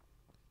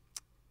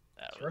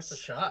 That It's worth a was...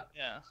 shot.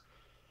 Yeah.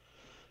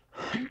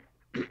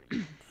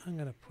 I'm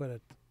gonna put a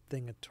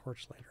thing of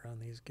torchlight around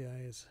these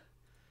guys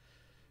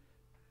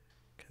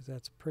because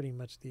that's pretty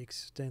much the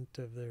extent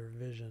of their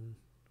vision.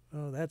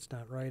 Oh, that's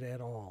not right at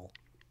all.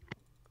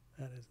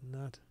 That is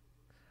not.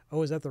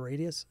 Oh, is that the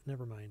radius?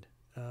 Never mind.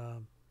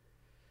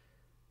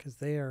 Because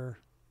they are.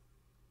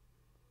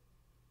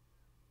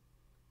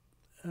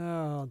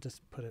 Oh, I'll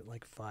just put it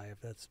like 5.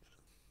 That's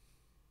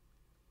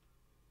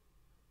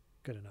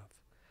good enough.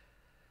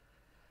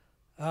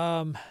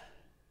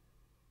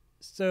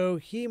 So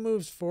he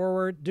moves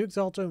forward. Duke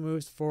Zalto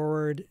moves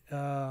forward.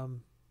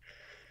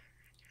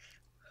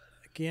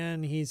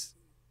 Again, he's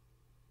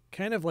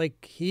kind of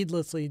like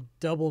heedlessly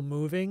double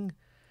moving.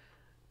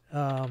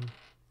 Because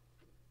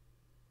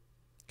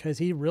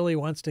he really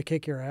wants to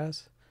kick your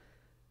ass.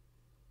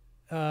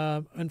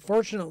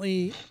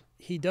 Unfortunately,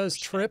 he does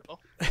trip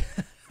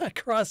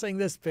crossing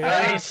this barrier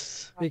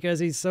Nice. because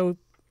he's so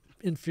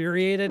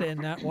infuriated and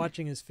not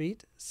watching his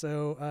feet.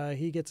 So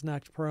he gets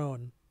knocked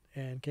prone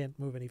and can't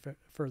move any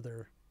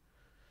further.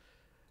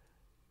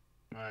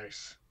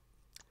 Nice.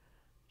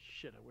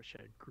 Shit, I wish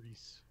I had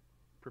grease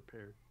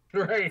prepared.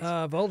 Right.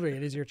 Voldry,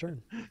 it is your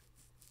turn.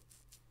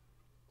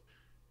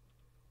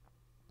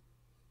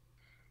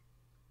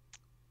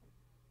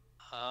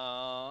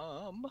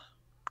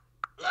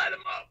 Light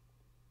him up.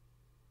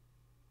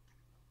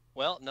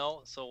 Well,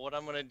 no. So what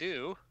I'm gonna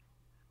do,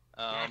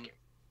 I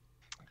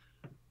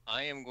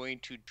am going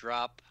to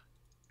drop.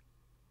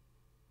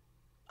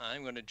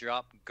 I'm going to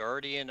drop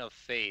Guardian of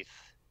Faith,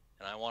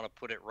 and I want to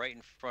put it right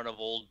in front of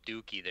old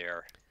Dookie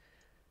there,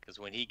 because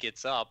when he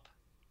gets up,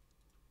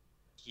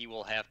 he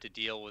will have to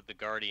deal with the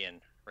Guardian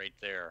right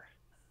there.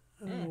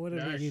 What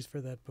did we Nice. use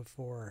for that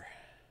before?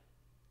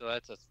 So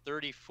that's a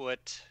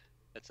 30-foot.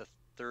 That's a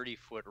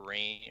 30-foot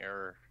range,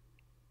 or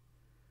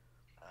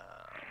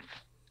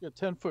Yeah,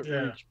 10-foot Yeah.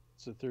 reach.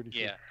 It's a 30-foot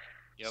yeah,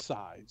 yep.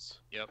 size.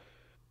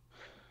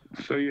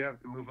 So you have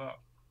to move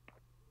up.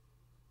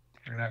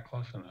 You're not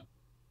close enough,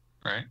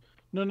 right?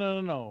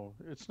 No.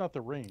 It's not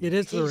the range. It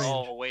is the range.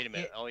 Oh, wait a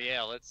minute. Oh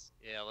yeah, let's.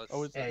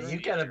 Oh, it's Yeah, the you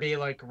range. gotta be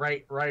like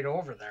right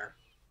over there.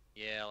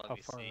 Yeah, let How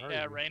me far see. are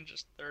Yeah, you? range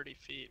is 30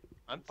 feet.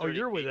 I'm Oh, 30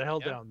 you're way feet, the hell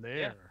yeah. down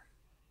there.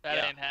 That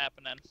Yeah. ain't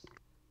happening.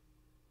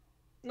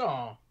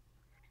 No.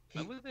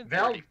 I'm within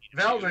Val 30 feet of you.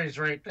 Valdry's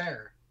right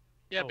there.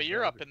 Yeah, Oh, but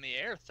you're up Velvet. in the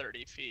air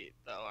 30 feet,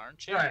 though,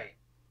 aren't you? Right.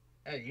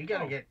 Hey, you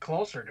gotta Oh. get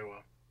closer to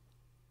him.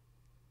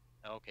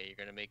 Okay, you're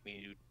gonna make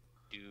me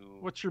do.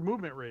 What's your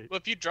movement rate? Well,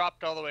 if you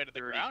dropped all the way to the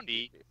 30 ground,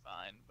 feet. you'd be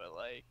fine. But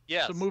like,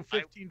 Yes. So move I-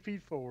 15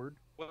 feet forward.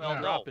 well, Yeah.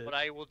 no. Drop it. What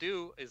I will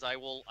do is I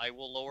will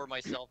lower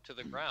myself to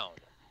the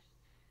ground.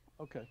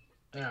 Okay.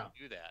 Yeah.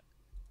 Do that.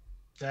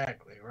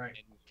 Exactly, right.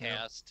 and Yeah.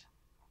 cast,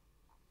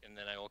 and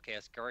then I will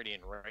cast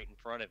Guardian right in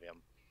front of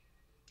him.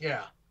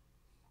 Yeah,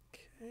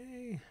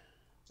 Okay.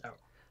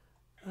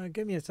 Oh.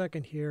 Give me a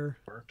second here.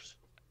 works.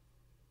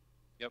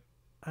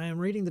 I am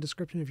reading the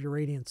description of your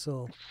radiant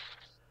soul.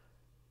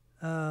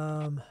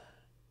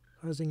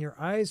 Causing your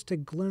eyes to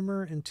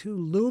glimmer and two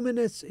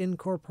luminous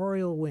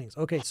incorporeal wings.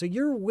 Okay, so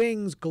your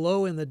wings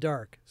glow in the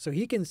dark, so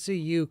he can see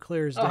you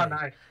clear as day. Oh,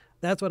 nice.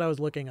 That's what I was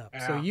looking up.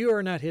 So Yeah. you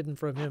are not hidden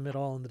from him at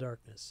all in the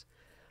darkness.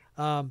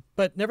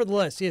 But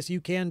nevertheless, yes,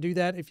 you can do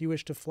that if you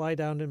wish to fly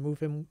down and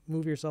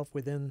move yourself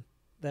within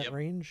that Yep.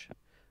 range.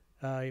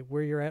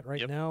 Where you're at right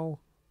Yep. now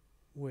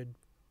would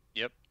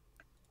Yep.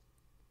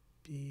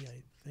 be,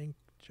 I think,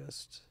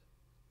 just...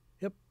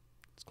 Yep,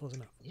 it's close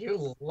enough.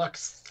 You look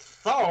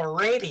so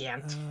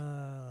radiant.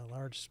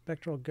 Large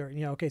spectral guard.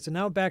 Yeah, okay, so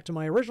now back to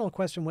my original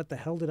question. What the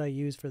hell did I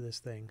use for this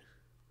thing?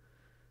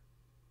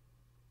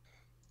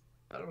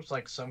 That was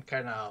like some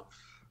kind of.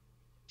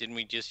 Didn't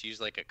we just use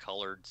like a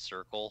colored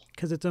circle?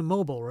 Because it's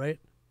immobile, right?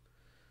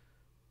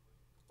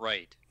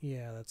 Right.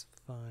 Yeah, that's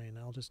fine.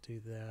 I'll just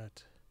do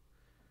that.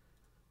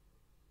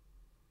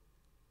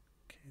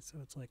 Okay, so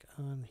it's like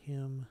on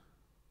him.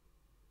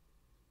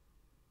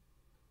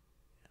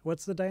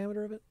 What's the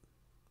diameter of it?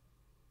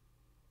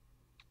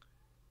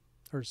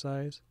 Or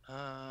size? It's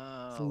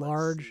Let's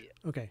large. see.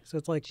 Okay, so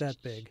it's like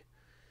that big.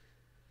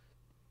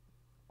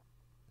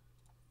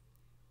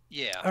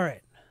 Yeah. All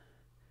right.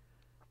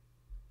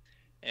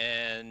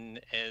 And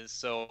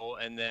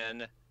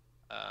then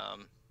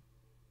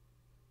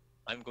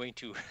I'm going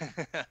to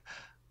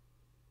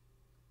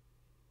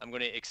I'm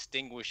going to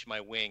extinguish my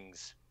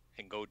wings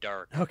and go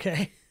dark.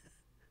 Okay.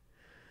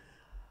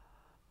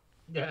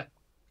 Yeah. Okay,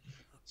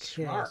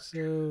 Smart.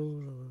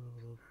 so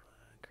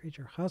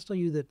creature hostile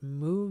you that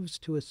moves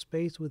to a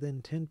space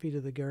within 10 feet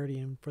of the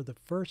guardian for the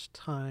first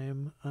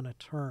time on a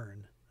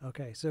turn.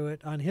 Okay, so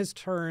on his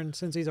turn,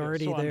 since he's Yeah,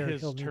 already so on there,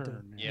 his he'll need to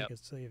turn, make Yep. a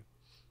save.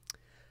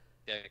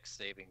 Dex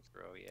saving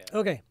throw, yeah.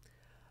 Okay.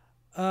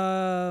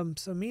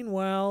 So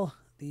meanwhile,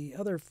 the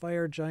other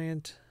fire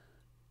giant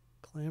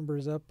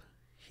clambers up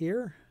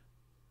here.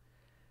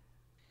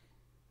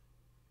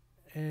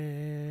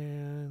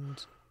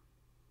 And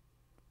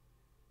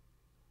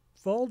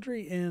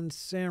Valdry and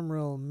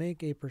Samril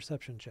make a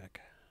perception check.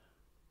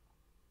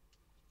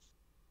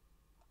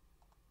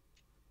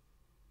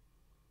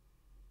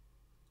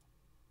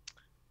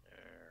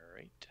 All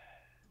right.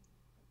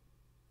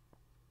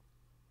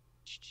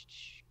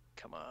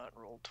 Come on,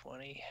 roll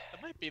 20.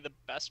 That might be the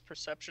best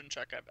perception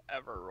check I've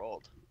ever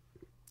rolled.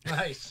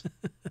 Nice.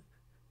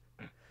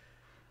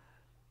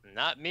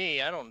 Not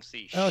me. I don't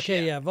see shit.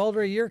 Okay, yeah,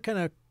 Valdry, you're kind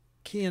of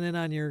keying in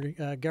on your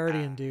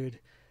guardian dude.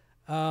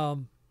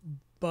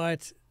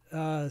 But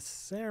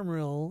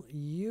Samril,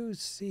 you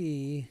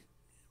see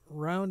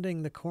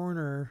rounding the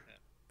corner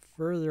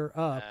further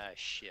up Ah,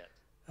 shit.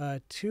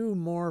 two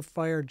more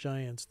fire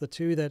giants. The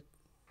two that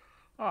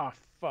Oh,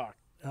 fuck.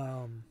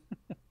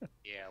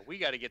 Yeah, we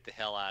got to get the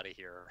hell out of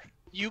here.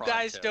 You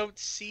guys Pronto. don't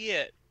see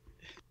it.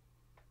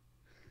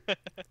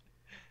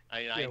 I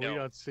Yeah, know. we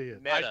don't see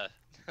it. Meta.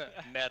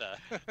 Meta.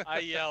 I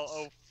yell,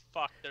 "Oh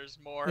fuck! There's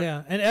more."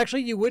 yeah, and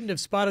actually you wouldn't have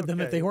spotted them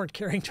if Okay. they weren't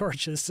carrying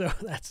torches, so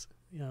that's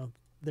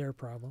their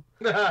problem.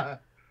 Yeah.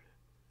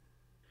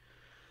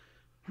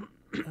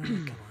 Come on, let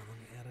me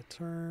add a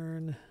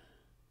turn.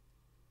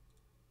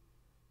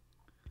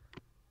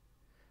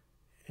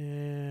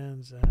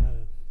 And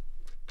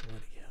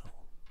bloody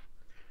hell.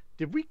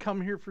 Did we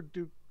come here for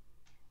Duke?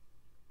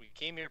 We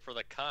came here for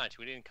the conch.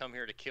 We didn't come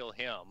here to kill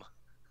him.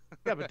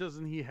 Yeah, but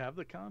doesn't he have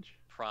the conch?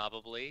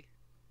 Probably.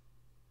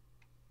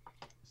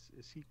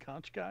 Is he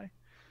conch guy?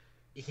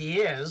 He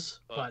is,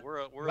 But but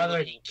we're whether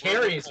a he little- we're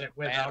a carries little it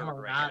with him battered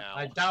or right not, now.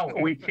 I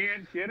doubt. We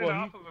can't get it Well,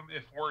 off of him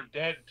if we're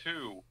dead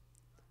too.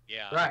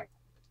 Yeah. Right.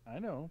 I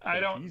know. I but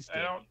don't- he's I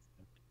dead.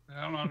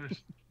 don't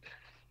understand.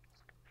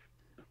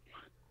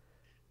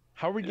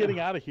 How are we getting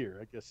out of here?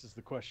 I guess is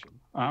the question.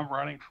 I'm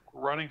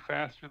running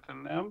faster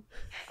than them.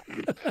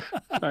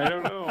 I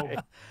don't know.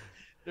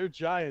 They're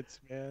giants,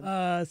 man.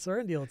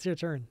 Sorendil, it's your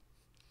turn.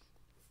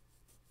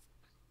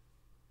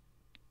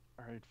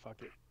 All right,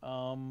 fuck it.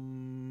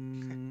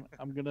 I'm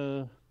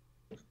gonna.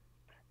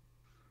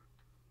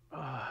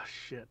 Ah,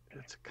 shit.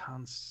 It's a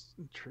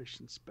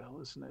concentration spell,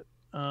 isn't it?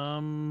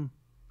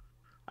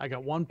 I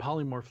got one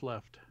polymorph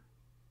left.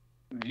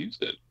 Use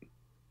it.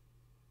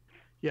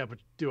 Yeah, but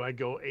do I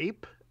go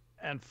ape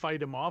and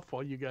fight him off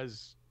while you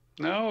guys?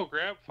 No,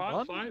 fly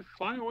What?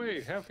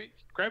 away.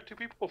 Grab two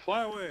people,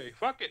 fly away.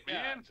 Fuck it,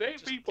 Yeah, man. Save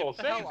just people. Get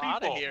the Save hell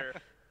out people. of here.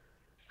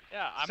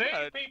 Yeah, I'm Save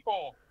gonna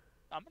people.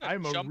 I'm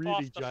I'm gonna a jump really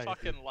off the giant.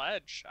 fucking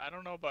ledge. I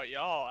don't know about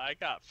y'all. I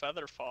got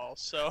feather fall,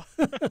 so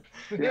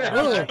Yeah.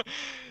 Oh.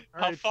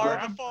 how Alright, far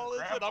Grab- of a fall is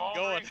grab it? I'm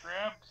Baldry, going.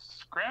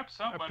 Grab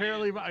somebody.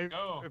 Apparently, and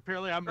go.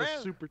 apparently I'm a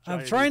Grab. super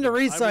giant. I'm trying to I will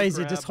resize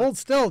you. Just grab- hold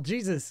still.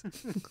 Jesus.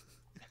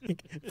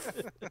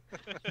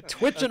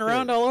 Twitching Okay,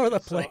 around all over the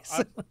so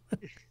place.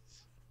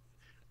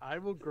 I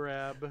will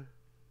grab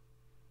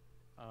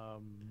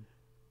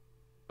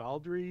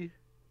Baldry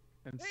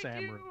and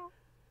Thank Samra. you.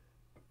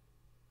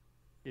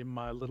 in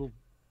my little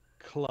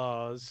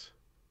claws,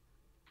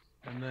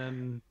 and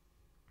then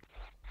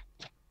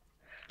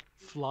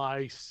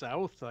fly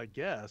south, I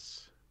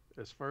guess,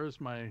 as far as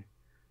my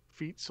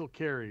feet will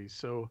carry.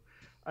 So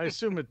I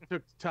assume it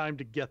took time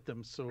to get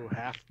them, so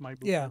half my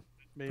movement, Yeah,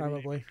 maybe.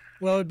 probably.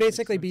 Well, it would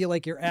basically be sense.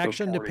 like your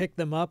action to 40. pick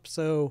them up.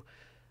 So,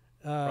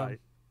 Right.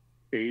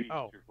 80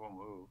 Oh. is your full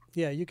move.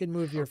 yeah, you can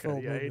move your Okay,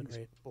 full yeah, movement 80's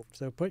rate. full.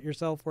 So put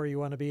yourself where you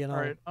want to be, and All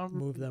I'll right,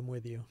 move them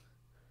with you.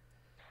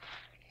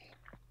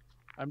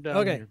 I'm down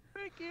Okay. here.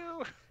 Thank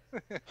you.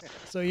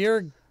 So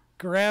you're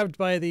grabbed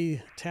by the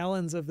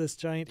talons of this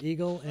giant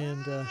eagle,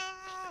 and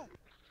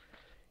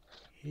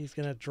he's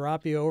gonna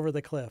drop you over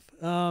the cliff.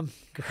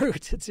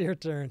 Groot, it's your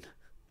turn.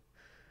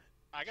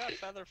 I got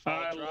feather fall.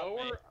 I Drop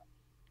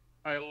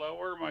me.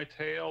 lower my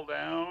tail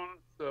down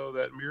so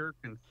that Mirror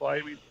can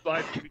slide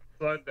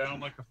down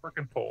like a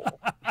frickin' pole.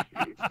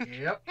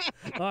 Yep.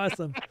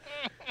 Awesome.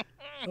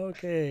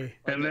 Okay.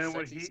 And Like a then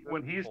when sexy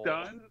he's pole.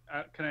 done,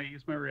 can I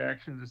use my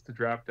reaction just to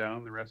drop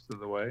down the rest of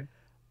the way?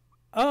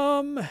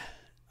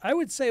 I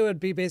would say it would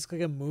be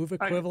basically a move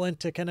equivalent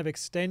to kind of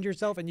extend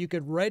yourself, and you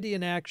could ready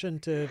an action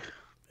to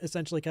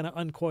essentially kind of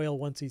uncoil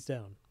once he's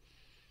down.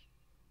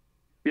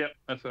 Yep,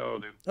 that's what I'll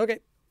do. Okay,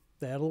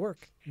 that'll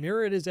work.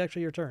 Mirror, it is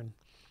actually your turn.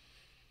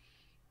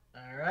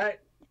 All right.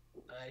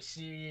 I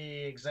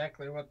see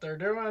exactly what they're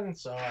doing,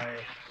 so I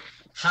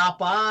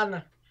hop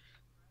on,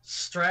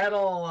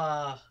 straddle.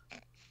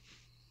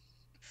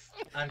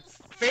 I'm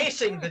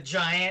facing the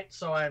giant,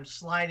 so I'm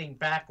sliding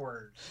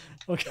backwards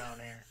Okay. down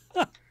here.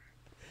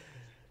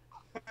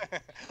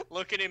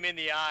 Look at him in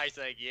the eyes,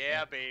 like,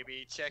 yeah,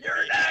 baby, check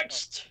You're me out."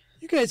 next.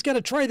 You guys got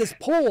to try this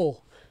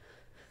pole.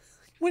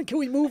 When can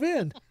we move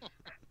in?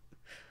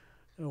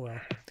 Oh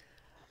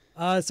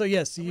well. So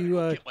yes, I'm gonna you.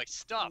 go get my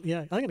stuff.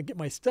 Yeah, I'm gonna get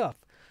my stuff.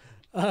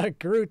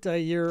 Groot,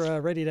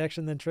 you're ready to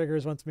action. Then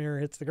triggers once Mirror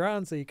hits the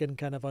ground, so you can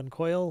kind of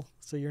uncoil.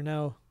 So you're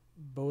now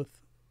both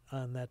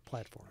on that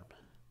platform.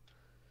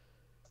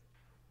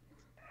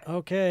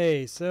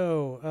 Okay,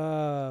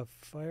 so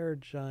Fire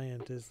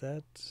Giant, is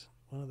that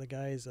one of the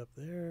guys up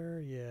there?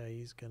 Yeah,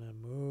 he's gonna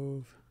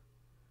move.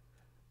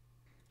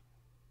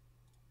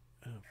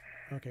 Oh,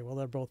 okay, well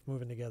they're both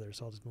moving together,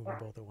 so I'll just move them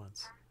both at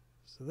once.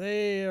 So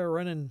they are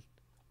running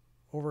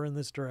over in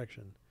this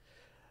direction.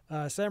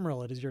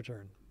 Samril, it is your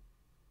turn.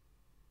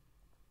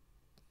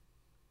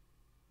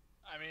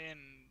 I mean,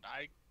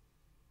 I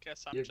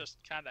guess I'm You- just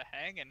kind of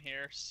hanging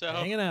here. So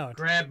Hanging out.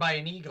 Grabbed by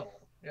an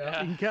eagle. You Yeah.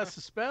 can cast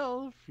a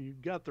spell if you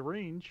got the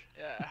range.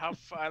 yeah, how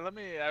far?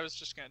 I was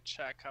just gonna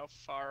check how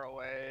far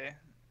away.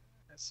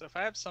 So if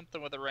I have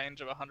something with a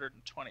range of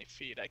 120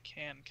 feet, I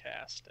can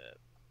cast it.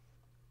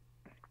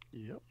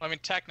 Yep. I mean,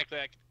 technically,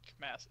 I could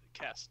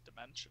cast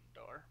Dimension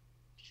Door.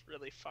 Just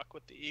really fuck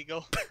with the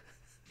eagle.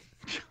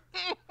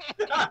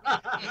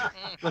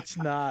 Let's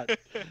not.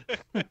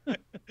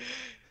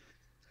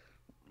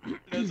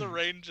 There's a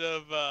range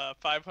of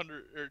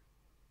 500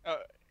 or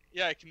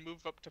yeah, I can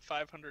move up to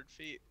 500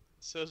 feet.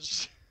 So it's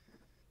just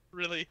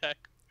really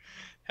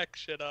heck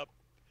shit up.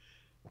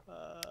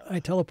 I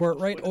teleport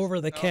right what is-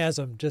 over the no.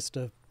 chasm just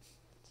to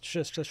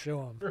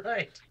show him.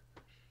 Right.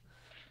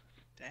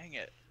 Dang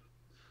it.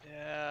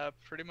 Yeah,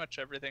 pretty much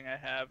everything I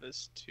have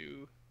is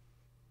too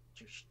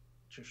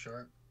Too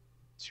short.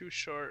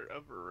 short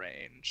of a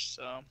range,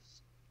 so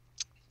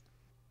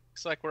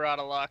looks like we're out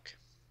of luck.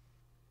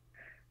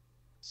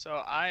 So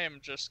I am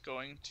just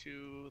going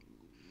to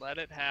let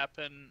it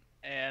happen,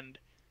 and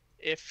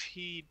if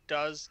he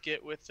does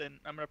get within,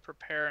 I'm going to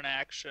prepare an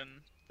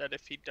action that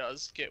if he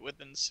does get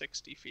within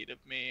 60 feet of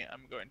me,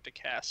 I'm going to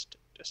cast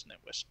Dissonant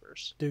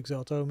Whispers. Duke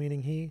Zalto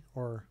meaning he,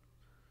 or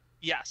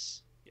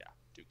Yes, yeah,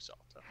 Duke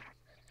Zalto.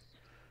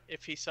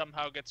 If he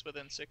somehow gets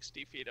within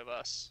 60 feet of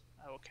us,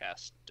 I will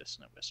cast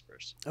Dissonant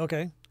Whispers.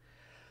 okay.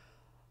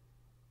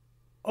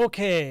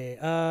 Okay,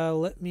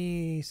 let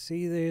me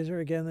see. There's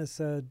again this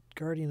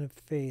Guardian of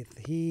Faith.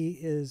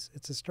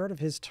 It's the start of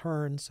his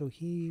turn, so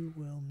he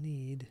will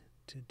need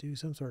to do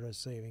some sort of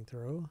saving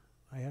throw.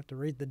 I have to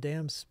read the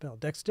damn spell.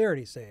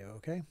 Dexterity save,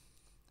 okay?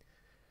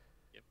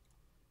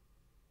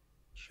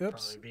 Should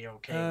Oops. probably be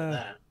okay with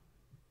that.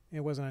 It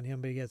wasn't on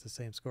him, but he has the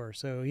same score.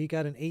 So he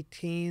got an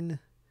 18.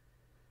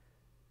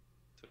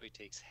 So he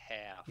takes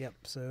half. Yep,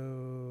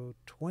 so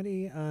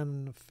 20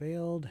 on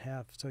failed,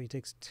 half. So he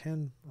takes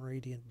 10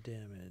 radiant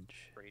damage.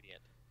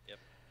 Radiant. Yep.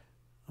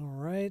 All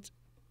right.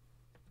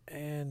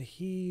 And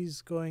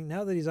he's going,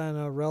 now that he's on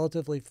a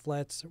relatively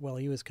flat, well,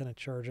 he was kind of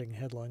charging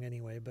headlong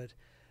anyway, but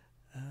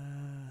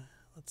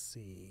let's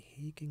see.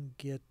 He can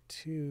get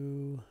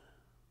to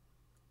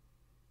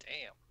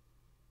Damn.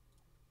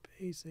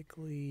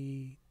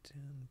 basically 10,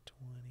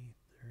 20,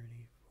 30, 40,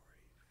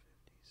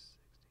 50, 60.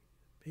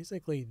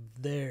 Basically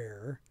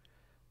there,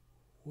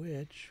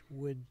 which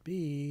would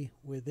be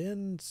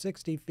within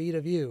 60 feet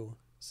of you,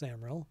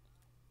 Samril.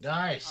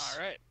 Nice.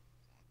 All right,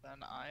 then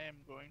I am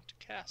going to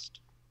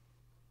cast.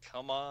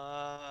 Come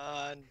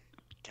on.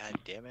 God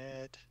damn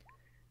it.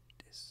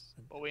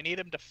 Well, we need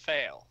him to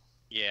fail.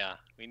 Yeah,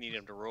 we need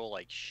him to roll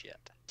like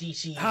shit.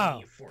 DC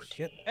Oh, 14.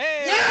 shit.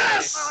 Hey!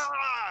 Yes!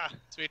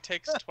 So he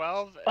takes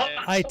 12. Oh,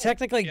 And I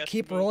technically Yes,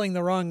 keep move. rolling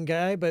the wrong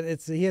guy, but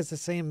he has the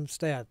same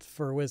stat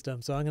for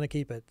wisdom, so I'm going to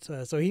keep it.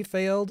 So he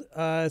failed.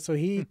 So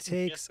he He has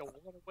takes to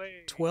one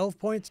away. 12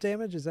 points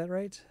damage. Is that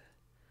right?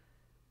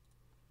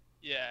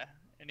 Yeah,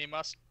 and he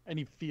must. And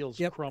he feels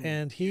Yep. crummy.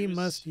 And he Use-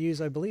 must use,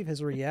 I believe,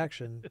 his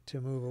reaction to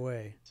move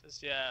away.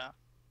 Says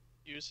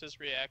use his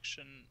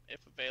reaction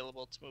if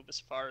available to move as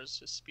far as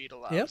his speed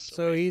allows. Yep.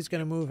 So he's going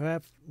to move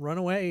run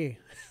away.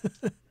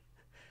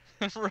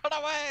 run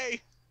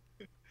away.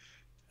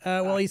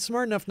 Well, he's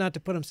smart enough not to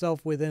put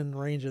himself within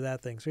range of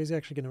that thing, so he's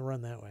actually going to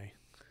run that way.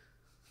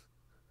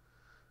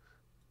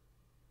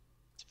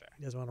 That's fair.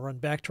 He doesn't want to run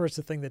back towards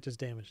the thing that just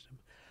damaged him.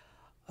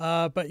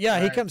 But yeah,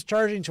 he Right. comes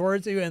charging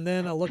towards you, and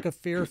then a look of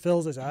fear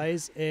fills his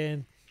eyes,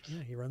 and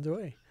yeah, he runs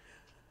away.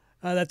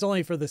 That's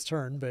only for this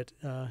turn, but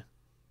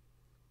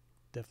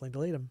definitely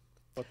delayed him.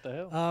 What the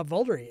hell?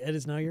 Voldry, it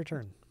is now your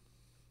turn.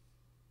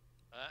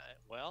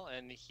 Well,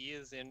 and he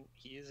is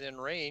in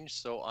range,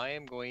 so I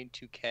am going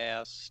to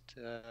cast.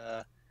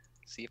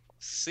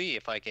 See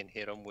if I can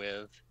hit him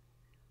with.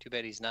 Too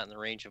bad he's not in the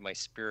range of my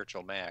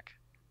spiritual Mac.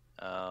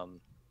 I'm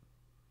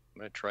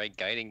gonna try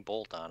guiding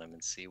bolt on him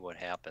and see what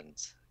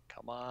happens.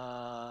 Come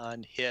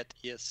on, hit,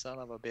 you son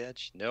of a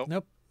bitch. Nope.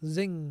 Nope.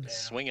 Zing. Yeah.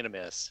 Swing and a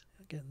miss.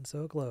 Getting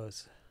so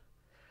close.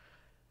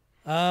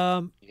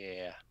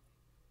 Yeah.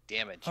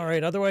 Damage. All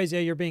right. Otherwise, yeah,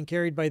 you're being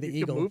carried by the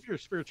you eagle. can move your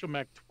spiritual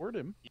mech toward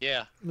him.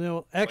 Yeah.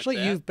 No, actually,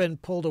 that? you've been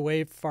pulled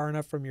away far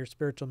enough from your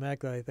spiritual mech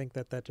that I think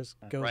that just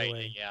goes Right.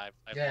 away. Yeah.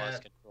 I've Yeah,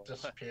 lost control.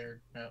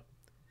 Disappeared. Yep.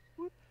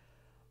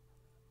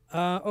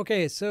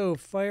 Okay, so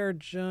Fire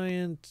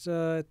Giant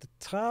at the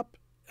top,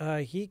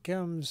 he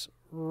comes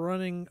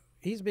running.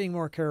 He's being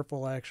more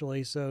careful,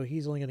 actually, so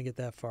he's only going to get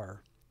that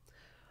far.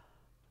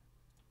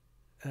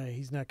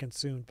 He's not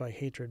consumed by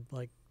hatred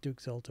like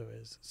Duke Zelto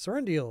is.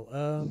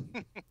 Serendil,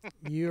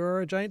 you're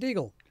a giant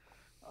eagle.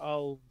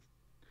 All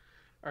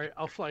right,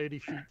 I'll fly 80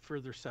 feet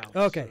further south.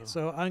 Okay,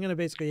 so I'm going to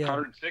basically...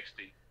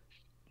 160.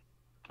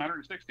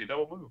 160,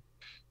 double move.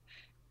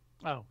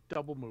 Oh,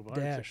 double move.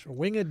 dash, 160.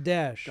 winged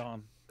dash.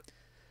 Gone.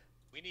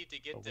 We need to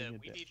get Oh, to. we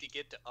need We that. need to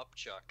get to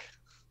Upchuck.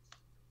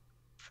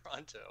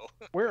 Pronto.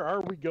 Where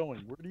are we going?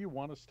 Where do you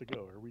want us to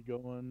go? Are we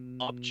going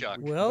Upchuck.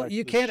 Well, back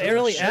you to the can't ship?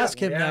 really ship, ask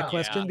him yeah. that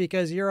question Yeah.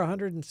 because you're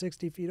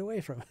 160 feet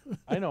away from him.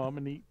 I know I'm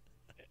an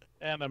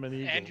and I'm an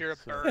eagle. And you're a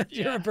so- bird.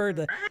 You're Yeah. a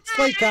bird.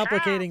 Slight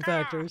complicating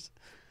factors.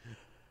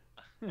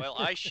 Well,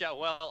 I shout.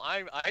 Well,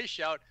 I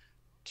shout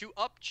to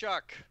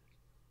Upchuck.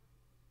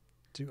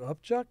 To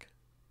Upchuck?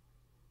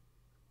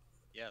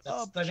 Yes.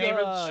 That's the name of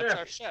the That's ship.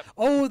 our ship.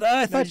 Oh,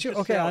 I thought you you.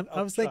 just Okay, yelled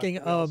I was Upchuck. thinking. We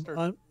all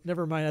start-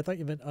 Never mind. I thought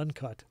you meant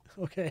uncut.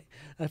 Okay,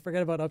 I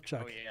forgot about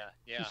Upchuck. Oh yeah.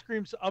 He Yeah.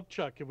 screams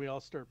Upchuck, and we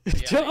all start. Yeah,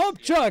 To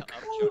Upchuck.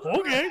 Upchuck.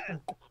 Okay.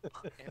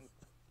 And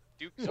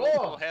Duke Whoa.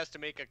 Zolto has to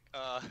make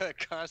a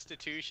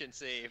Constitution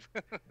save.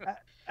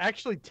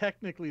 Actually,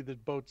 technically, the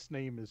boat's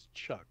name is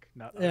Chuck,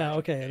 not. Yeah. Upchuck.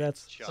 Okay.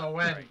 That's Chuck, So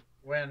right.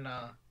 when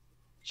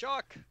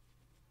Chuck.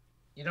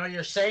 you know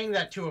you're saying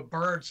that to a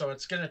bird, so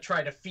it's gonna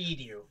try to feed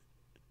you.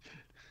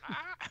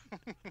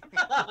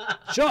 Ah.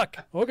 Chuck.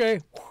 Okay.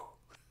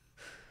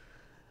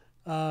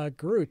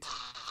 Groot.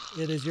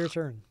 It is your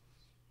turn.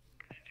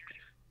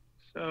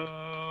 So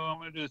I'm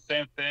gonna do the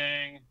same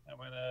thing. I'm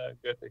gonna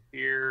go to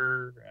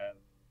here and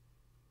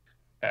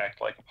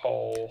act like a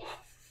pole.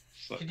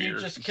 So Can you here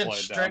just and slide down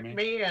constrict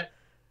me?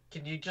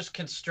 Can you just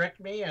constrict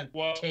me and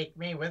Well- take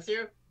me with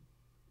you?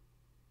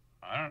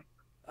 I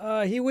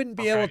don't. He wouldn't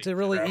be Okay, able to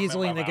really grab him in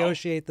easily my mouth.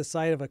 negotiate the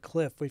side of a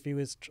cliff if he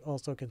was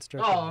also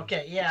constricted. Oh,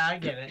 okay. Yeah, I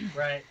get it.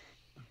 Right.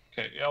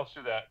 Okay, yeah, I'll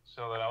do that.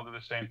 So then I'll do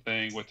the same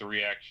thing with the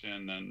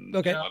reaction and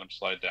Okay. let him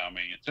slide down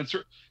me.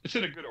 It's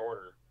in a good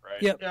order,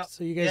 right? Yep. Yep.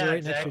 So you guys Yeah, are right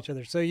next to exactly. each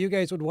other. So you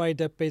guys would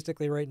wind up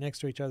basically right next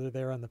to each other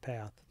there on the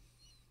path.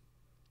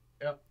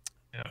 Yep.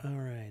 Yeah. All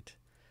right.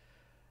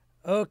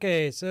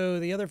 Okay. So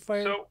the other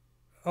fire. So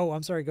Oh,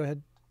 I'm sorry. Go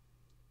ahead.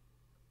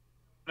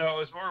 no,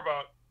 it's more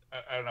about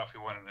I don't know if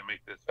you wanted to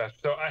make this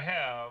fast. So I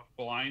have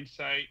blind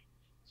sight.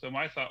 So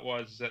my thought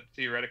was that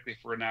theoretically, if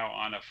we're now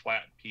on a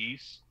flat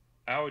piece,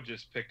 I would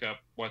just pick up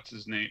what's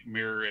his name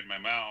mirror in my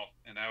mouth,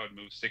 and I would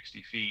move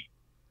 60 feet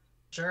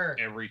Sure.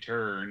 every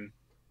turn,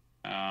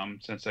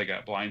 since I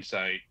got blind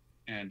sight,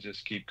 and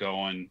just keep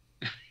going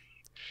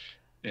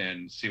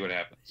and see what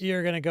happens.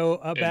 You're gonna go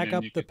back then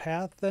up you the could-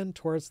 path then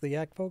towards the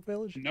Yak Folk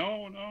village.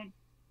 No,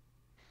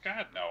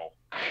 God no!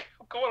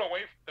 I'm going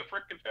away from the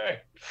frickin'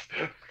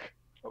 giants.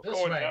 I'm This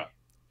going way. down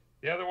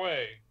the other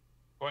way,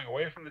 going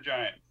away from the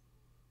giants.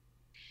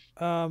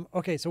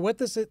 Okay. So what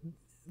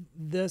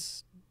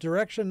this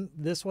direction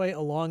this way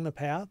along the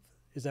path?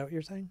 Is that what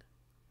you're saying?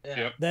 Yeah.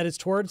 Yep. That is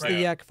towards the Right.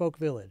 Yak Folk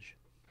village.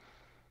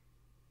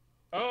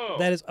 Oh,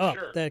 That is up.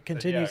 sure. That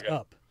continues I got it.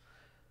 up.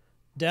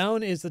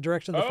 Down is the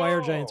direction the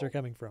fire giants Oh. are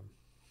coming from.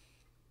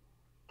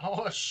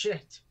 Oh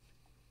shit.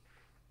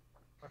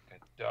 Fucking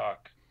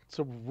duck.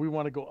 So we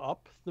want to go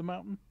up the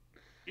mountain.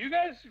 You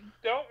guys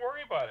don't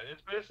worry about it.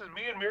 This is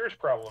me and Mirror's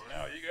problem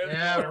now. You guys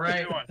Yeah, know what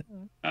right.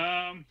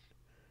 we're doing.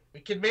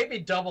 We could maybe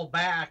double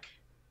back.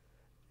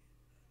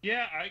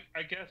 Yeah,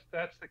 I guess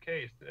that's the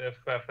case. If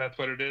that's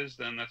what it is,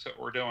 then that's what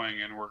we're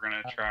doing, and we're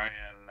gonna try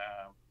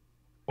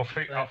and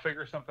I'll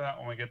figure something out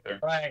when we get there.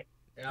 Right.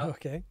 Yeah.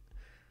 Okay.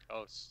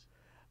 Oh,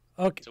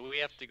 Okay. so we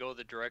have to go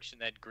the direction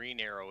that green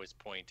arrow is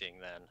pointing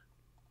then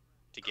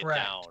to get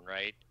Correct. down,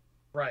 right?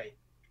 Right.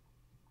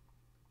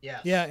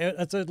 Yes. Yeah,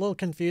 it's a little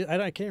confused.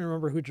 I can't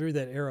remember who drew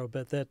that arrow,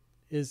 but that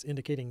is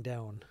indicating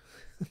down.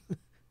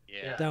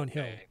 Yeah.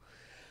 Downhill. okay.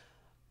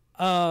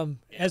 As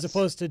Yes.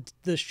 opposed to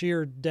the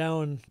sheer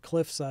down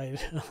cliffside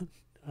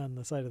on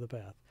the side of the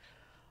path.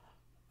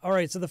 All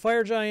right, so the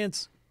fire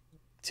giants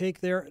take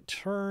their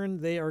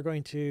turn. They are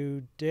going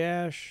to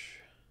dash.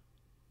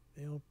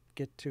 They'll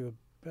get to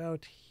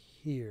about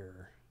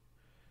here.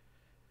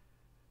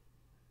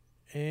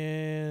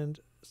 And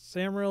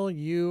Samuel,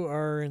 you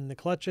are in the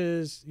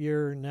clutches.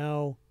 You're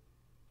now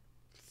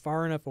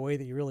far enough away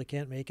that you really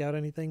can't make out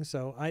anything.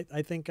 So I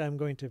think I'm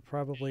going to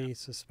probably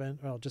suspend.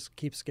 I'll just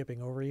keep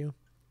skipping over you.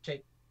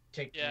 Take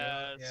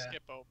Yeah, the,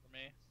 skip over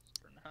me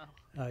for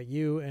now.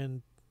 You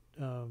and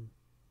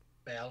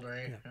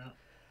Baldry. Yeah.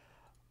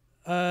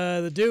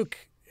 Yeah. the Duke.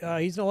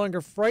 He's no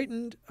longer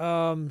frightened.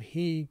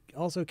 He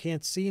also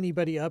can't see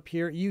anybody up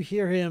here. You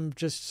hear him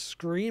just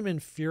scream in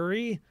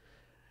fury.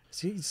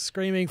 He's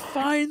screaming,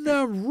 "Find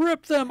them,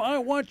 rip them! I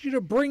want you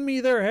to bring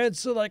me their heads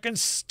so that I can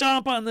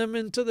stomp on them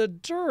into the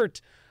dirt."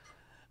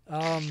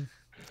 And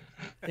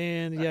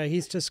yeah,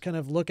 he's just kind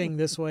of looking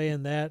this way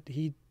and that.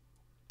 He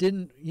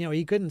didn't,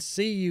 he couldn't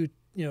see you,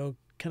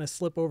 kind of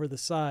slip over the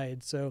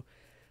side. So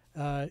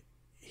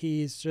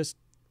he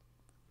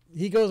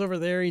goes over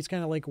there. He's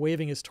kind of like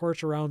waving his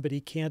torch around, but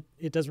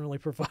it doesn't really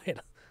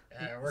provide.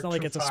 We're It's not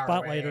like too it's a far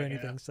spotlight or away,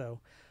 anything. yeah. So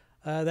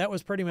that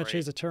was pretty much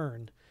Right. his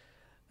turn.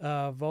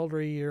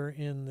 Valdry, you're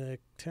in the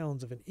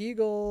talons of an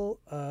eagle.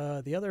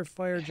 The other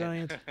fire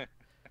giant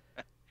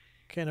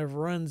kind of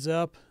runs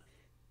up.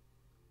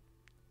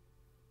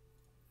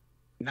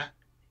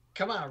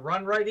 Come on,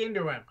 run right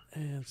into him.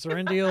 And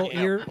Serendil,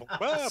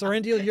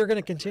 Yeah. you're going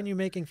to continue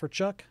making for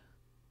Chuck.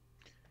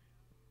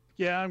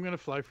 Yeah, I'm gonna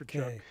fly for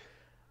Chuck.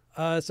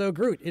 Okay. So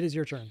Groot, it is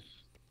your turn.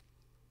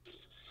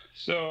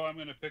 So I'm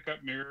gonna pick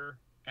up mirror,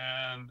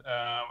 and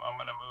I'm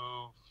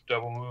gonna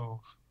double move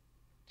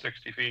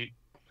 60 feet.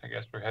 I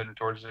guess we're heading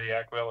towards the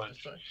Yak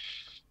Village. That's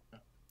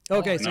right.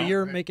 Okay, Oh, so no.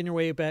 you're making your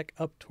way back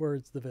up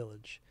towards the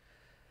village.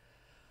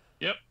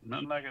 Yep,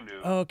 nothing I can do.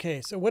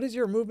 Okay, so what is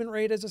your movement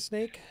rate as a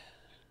snake?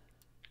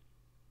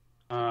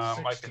 I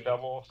 60. can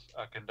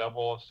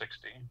double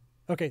 60.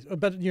 Okay,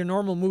 but your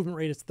normal movement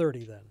rate is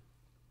 30 then.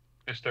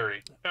 It's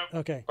 30. Yep.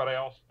 Okay. But I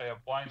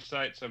have blind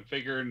sight, so I'm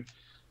figuring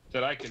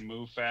that I can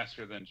move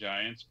faster than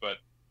giants. But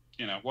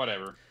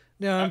whatever.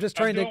 No, I'm just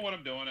trying doing to. what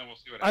I'm doing, and we'll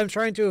see what I'm happens.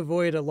 trying to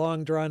avoid a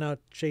long, drawn-out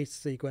chase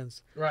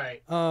sequence.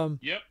 Right.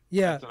 Yep.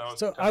 Yeah. That's what I was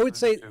So I would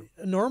say attempting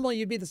to normally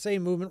you'd be the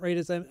same movement rate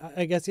as them.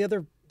 I guess the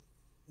other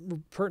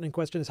pertinent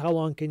question is how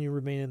long can you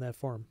remain in that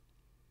form?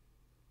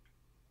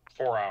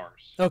 4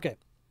 hours. Okay.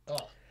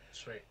 Oh,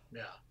 sweet.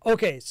 Yeah.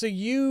 Okay, so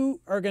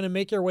you are going to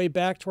make your way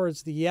back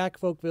towards the Yak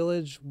Folk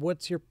village.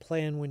 What's your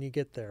plan when you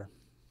get there?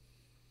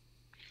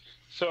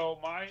 So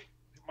my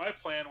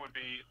plan would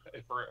be,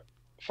 if we're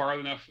far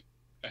enough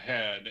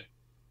ahead,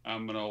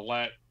 I'm gonna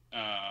let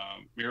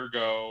Mirror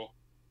go.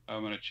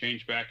 I'm gonna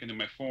change back into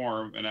my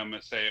form, and I'm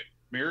gonna say,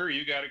 Mirror,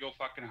 you got to go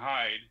fucking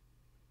hide.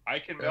 I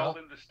can meld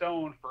into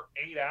stone for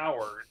 8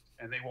 hours,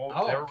 and they won't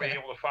never be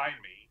able to find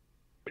me.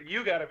 But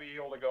you got to be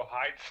able to go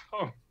hide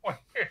somewhere,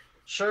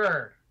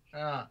 Sure.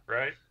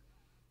 right?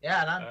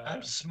 Yeah, and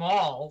I'm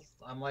small.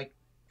 I'm like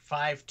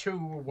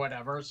 5'2" or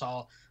whatever,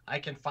 so I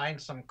can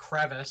find some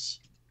crevice.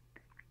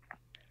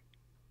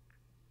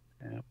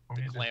 Yeah.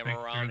 To climb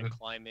around and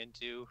climb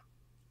into.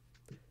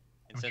 And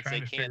I'm since trying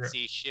they to can't figure out-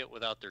 see shit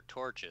without their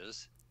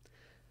torches,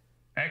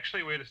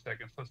 Actually, wait a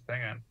second. Let's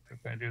hang on. If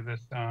I do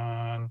this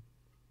on.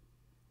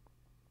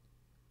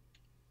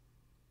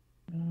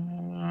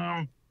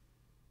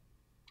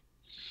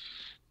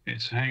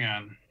 Hang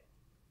on.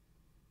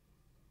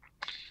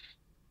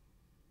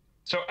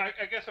 So I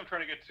guess I'm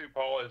trying to get to,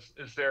 Paul, do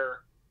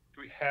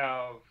we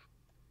have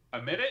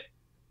a minute?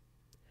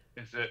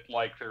 Is it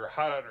like they're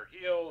hot on our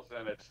heels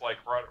and it's like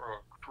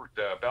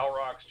the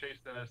Balrog's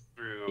chasing us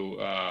through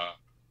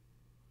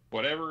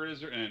whatever it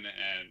is, and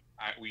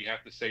we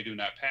have to say do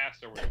not pass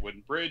over the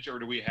wooden bridge, or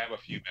do we have a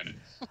few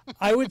minutes?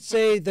 I would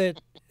say that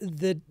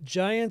the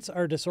giants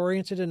are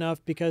disoriented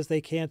enough because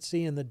they can't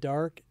see in the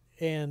dark,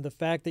 and the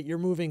fact that you're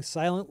moving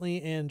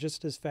silently and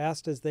just as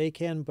fast as they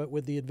can, but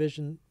with the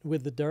vision,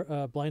 with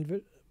the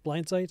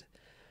blind sight.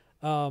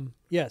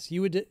 Yes,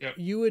 you would. Yep.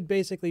 You would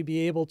basically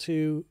be able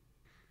to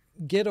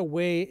get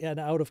away and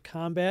out of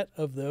combat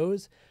of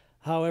those.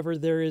 However,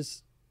 there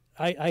is.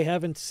 I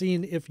haven't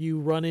seen if you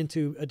run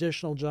into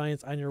additional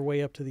giants on your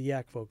way up to the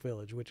Yak Folk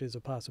village, which is a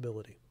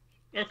possibility.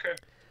 Okay.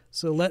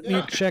 So let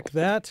me check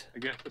that. I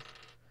guess.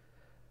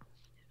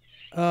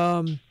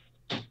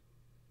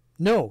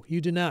 No, you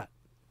do not.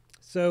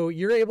 So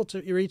you're able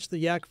to reach the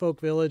Yak Folk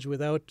village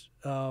without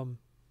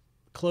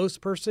close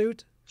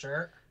pursuit,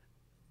 Sure.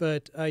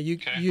 but you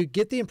Okay. you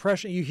get the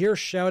impression you hear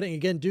shouting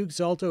again. Duke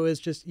Zalto is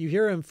just you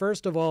hear him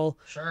first of all.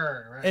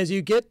 Sure. Right. As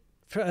you get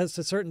past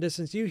a certain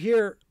distance, you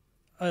hear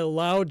a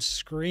loud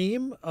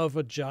scream of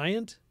a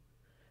giant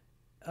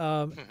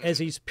as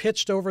he's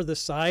pitched over the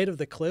side of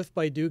the cliff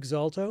by Duke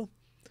Zalto.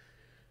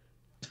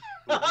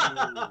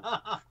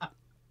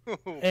 Oh,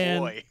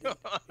 And boy.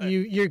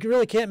 You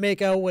really can't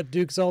make out what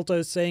Duke Zalto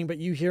is saying, but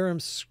you hear him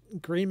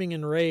screaming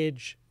in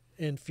rage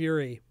and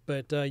fury.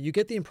 But you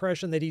get the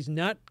impression that he's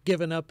not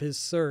given up his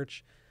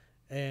search,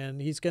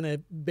 and he's going to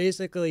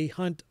basically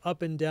hunt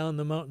up and down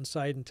the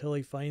mountainside until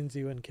he finds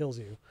you and kills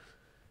you.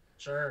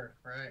 Sure.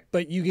 Right.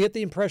 But you get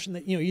the impression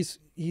that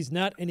he's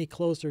not any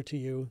closer to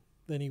you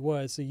than he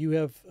was, so you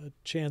have a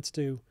chance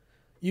to.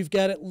 You've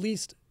got at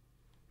least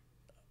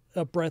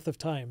a breath of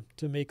time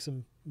to make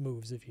some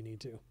moves if you need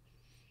to.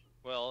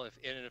 Well, if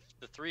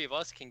the three of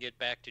us can get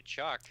back to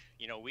Chuck,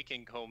 we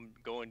can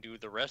go and do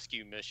the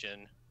rescue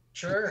mission.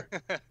 Sure.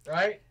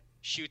 Right.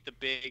 Shoot the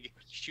big.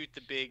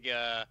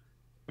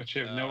 But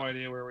you have no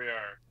idea where we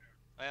are.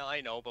 Well, I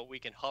know, but we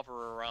can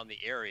hover around the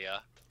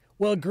area.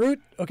 Well,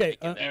 Groot. Okay,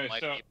 That Anyway,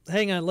 might so- be-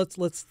 hang on. Let's.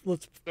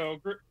 So,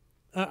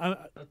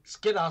 Let's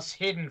get us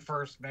hidden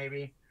first,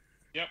 maybe.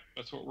 yep,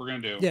 that's what we're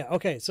gonna do. Yeah.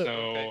 Okay. So.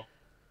 So,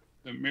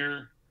 the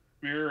mirror.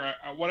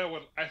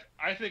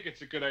 I think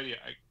it's a good idea.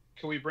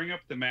 Can we bring up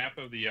the map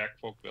of the Yak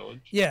Folk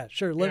Village? Yeah.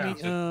 Sure. Let Yeah. me.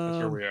 That's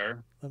where we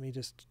are. Let me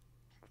just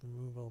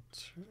remove all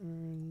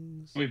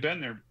turns. We've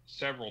been there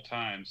several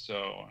times,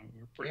 so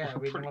Yeah, we're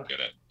we pretty know- good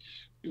at.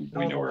 We Know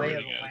the know where lay of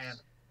everything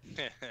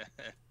the is.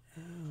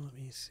 land. Let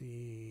me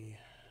see.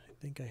 I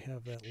think I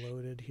have that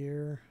loaded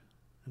here.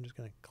 I'm just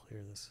gonna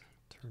clear this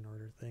turn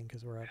order thing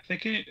because we're I at.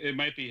 think it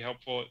might be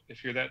helpful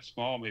if you're that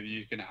small. Maybe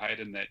you can hide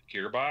in that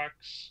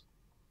gearbox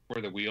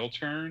where the wheel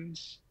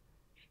turns.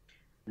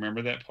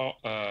 Remember that, Paul?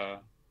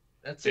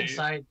 That's Dave?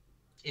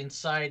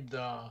 inside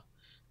the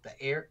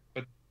air.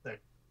 But-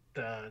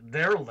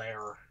 their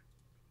lair.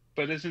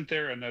 But isn't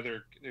there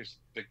another? There's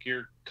the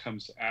gear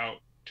comes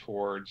out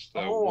towards the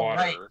Oh, water.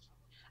 right.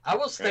 I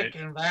was Right.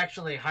 thinking of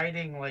actually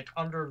hiding like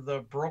under the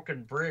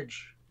broken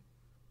bridge.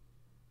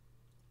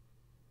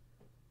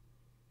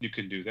 You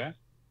can do that.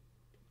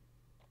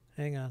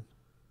 Hang on.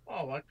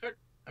 Oh, I could.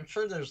 I'm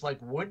sure there's like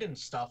wood and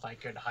stuff I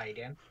could hide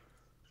in.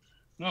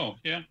 No,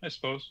 yeah, I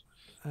suppose.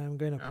 I'm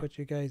going to Yeah. put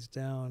you guys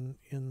down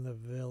in the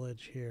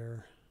village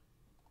here.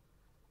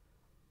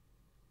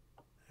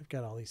 I've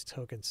got all these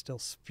tokens still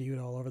spewed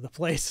all over the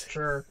place.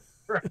 Sure.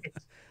 Right.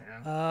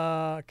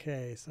 Yeah.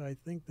 Okay, so I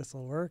think this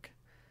will work.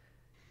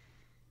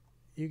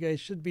 You guys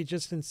should be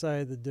just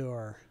inside the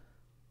door.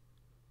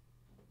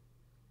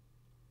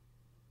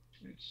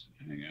 Jeez,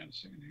 hang on a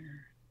second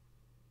here.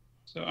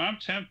 So I'm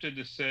tempted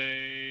to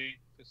say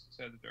just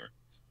inside the door.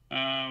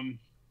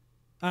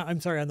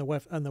 I'm sorry, on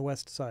the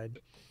west side.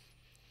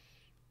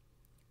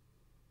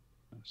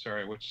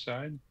 Sorry, which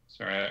side?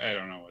 Sorry, I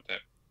don't know what that.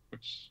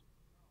 Which?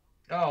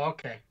 Oh,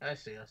 okay. I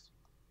see us.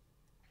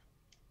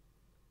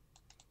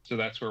 So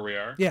that's where we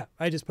are. Yeah,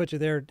 I just put you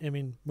there. I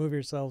mean, move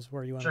yourselves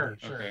where you want Sure. to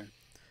be. Sure.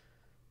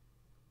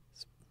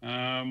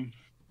 Okay.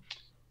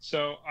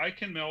 So I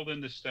can meld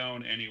into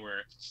stone anywhere.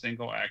 It's a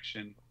single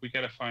action. We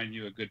got to find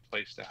you a good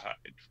place to hide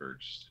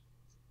first.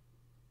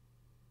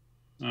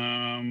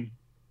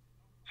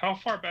 How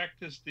far back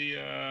does the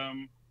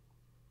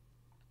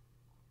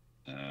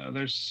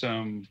there's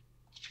some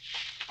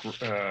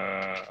like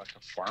a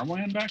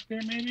farmland back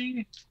there,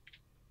 maybe,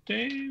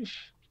 Dave?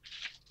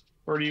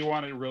 Or do you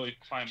want to really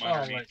climb Oh,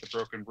 underneath like- the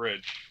broken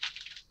bridge?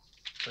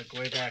 Like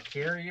way back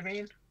here, you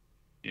mean?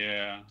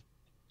 Yeah.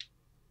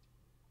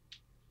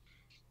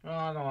 Oh,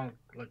 I don't want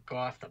to like, go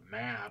off the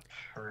map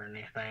or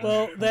anything.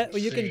 Well, Let's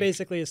you can see.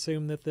 basically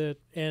assume that the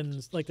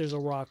ends like there's a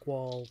rock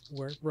wall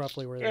where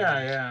roughly where. they Yeah,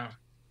 are. yeah.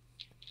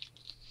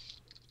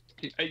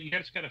 You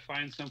just got to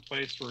find some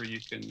place where you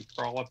can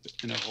crawl up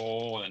in a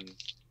hole and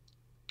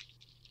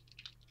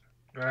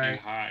Right.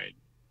 hide.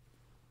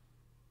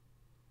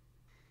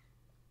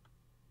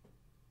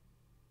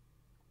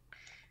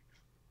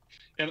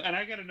 And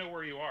I got to know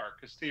where you are,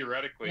 because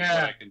theoretically, what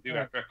Yeah, I can do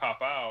yeah. after I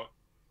pop out,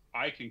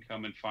 I can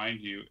come and find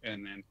you,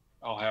 and then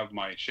I'll have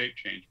my shape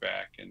change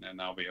back, and then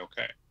I'll be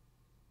okay.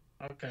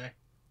 Okay.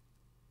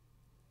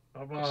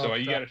 How So about,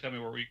 you got to tell me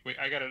where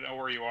I got to know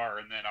where you are,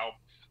 and then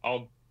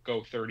I'll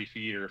go 30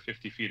 feet or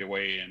 50 feet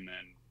away, and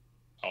then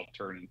I'll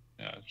turn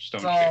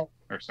stone shape. So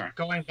Or sorry.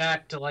 going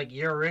back to like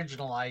your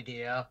original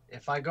idea,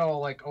 if I go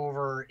like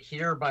over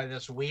here by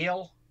this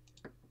wheel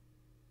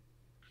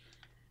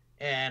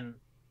and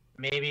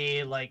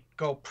maybe like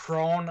go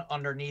prone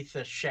underneath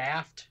the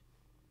shaft,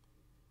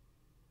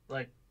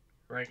 like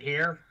right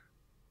here.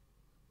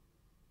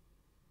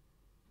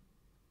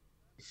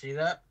 You see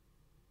that?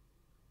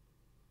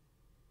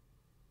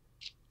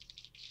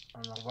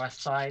 On the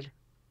west side.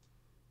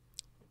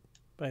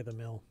 By the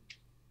mill.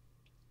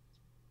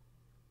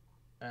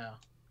 Yeah.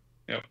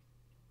 Yep.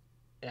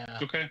 Yeah.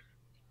 Okay.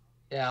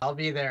 Yeah, I'll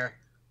be there.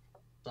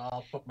 So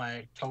I'll put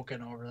my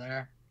token over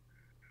there.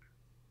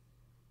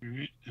 All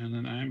right. And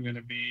then I'm going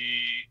to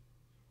be.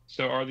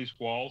 So are these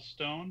walls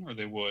stone or are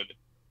they wood?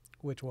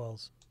 Which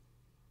walls?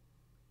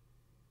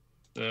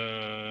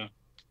 The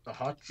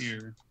huts.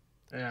 here.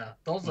 Yeah,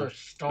 those Oh, are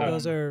stone.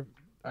 Those are,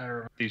 I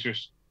remember. These are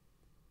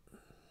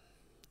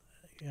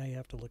yeah, you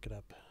have to look it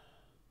up.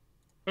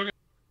 Okay.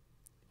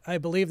 I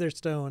believe they're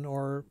stone,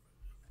 or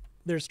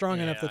they're strong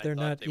Yeah, enough that I they're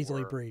thought not they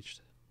easily were.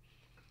 breached.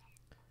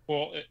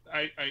 well.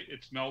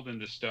 It's melded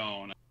into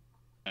stone,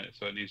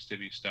 so it needs to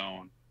be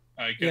stone.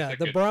 I guess Yeah, it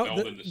the could brown, meld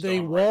into the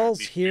stone walls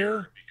right underneath here,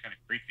 It'd be kind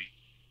of creepy.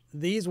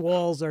 these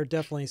walls are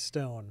definitely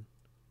stone.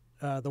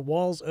 The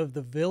walls of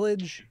the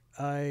village,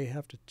 I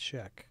have to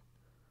check.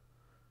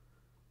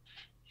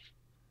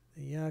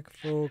 The Yak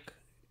folk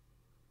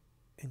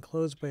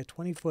enclosed by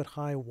 20-foot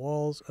high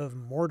walls of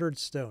mortared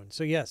stone.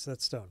 So yes,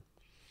 that's stone.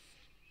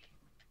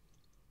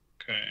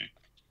 Okay.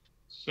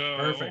 So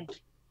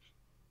Perfect.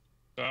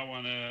 So I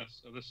want to.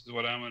 So this is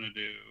what I'm going to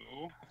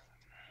do.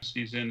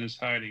 He's in his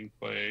hiding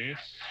place.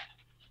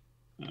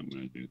 I'm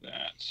going to do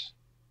that.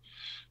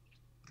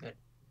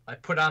 I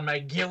put on my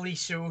ghillie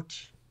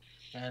suit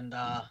and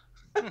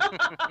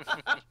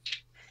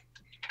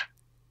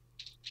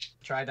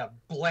try to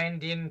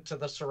blend into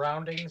the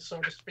surroundings,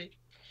 so to speak,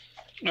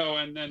 No,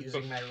 and then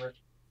using my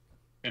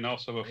and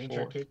also ranger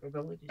before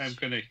capabilities. I'm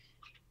going to.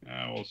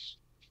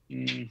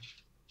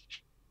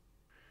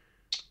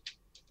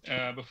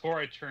 Before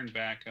I turn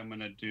back, I'm going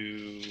to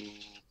do.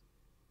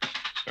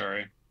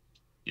 Sorry.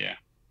 Yeah.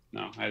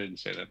 No, I didn't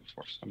say that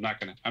before, so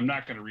I'm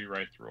not gonna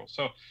rewrite the rules.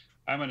 So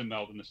I'm gonna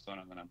meld in the stone,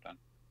 and then I'm done.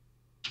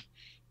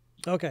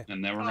 Okay.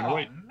 And then we're gonna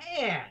wait.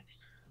 Man.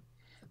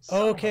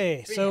 Son of a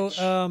Okay, so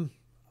bitch.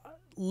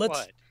 let's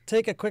What?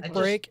 take a quick I just-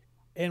 break,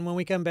 and when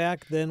we come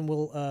back, then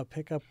we'll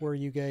pick up where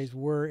you guys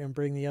were and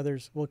bring the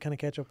others. We'll kind of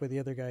catch up with the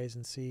other guys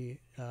and see.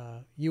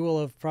 You will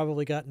have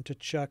probably gotten to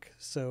Chuck,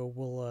 so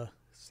we'll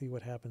see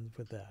what happens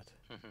with that.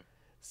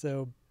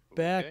 So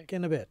back Okay.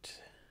 in a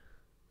bit.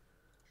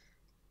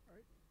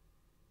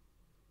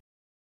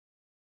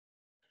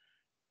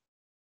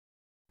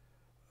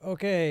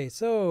 Okay,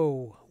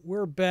 so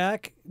we're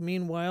back.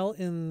 Meanwhile,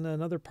 in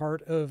another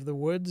part of the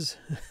woods,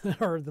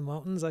 or the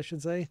mountains, I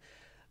should say.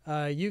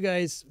 You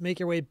guys make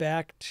your way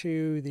back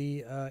to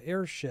the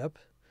airship,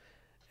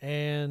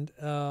 and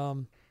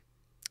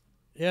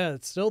yeah,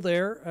 it's still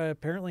there.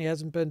 Apparently,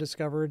 hasn't been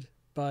discovered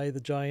by the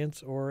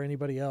giants or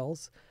anybody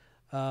else.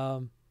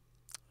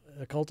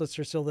 Occultists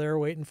are still there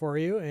waiting for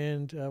you,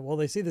 and well,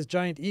 they see this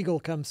giant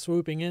eagle come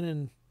swooping in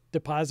and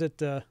deposit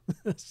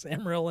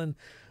Samril and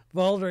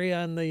Valdry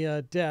on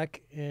the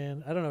deck.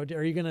 And I don't know,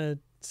 are you going to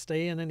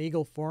stay in an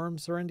eagle form,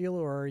 Sorrendil,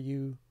 or are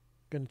you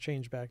going to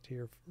change back to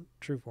your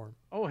true form?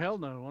 Oh hell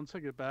no! Once I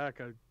get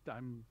back,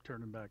 I'm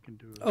turning back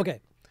into a Okay.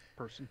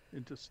 person,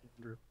 into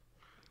Cinder.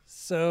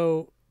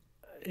 So,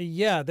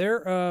 yeah,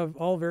 they're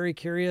all very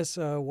curious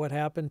what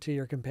happened to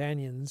your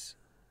companions,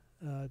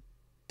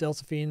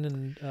 Delphine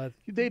and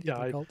They the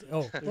died. occult-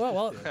 Oh, They're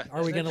well, just dead.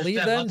 are we They're going to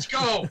just leave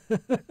dead.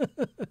 then? Let's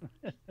go.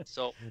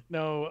 So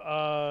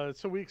No,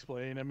 so we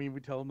explain. I mean,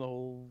 we tell them the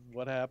whole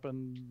what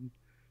happened,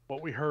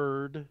 what we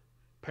heard.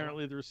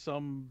 Apparently, there's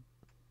some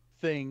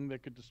thing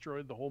that could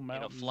destroy the whole in a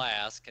mountain.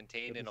 flask,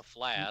 contained in a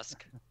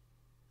flask.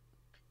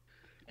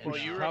 Well,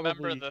 And, you probably-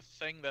 remember the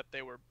thing that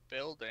they were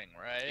building,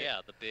 right?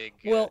 Yeah, the big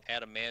Well-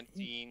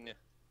 adamantine.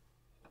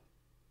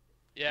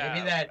 Yeah.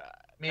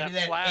 Maybe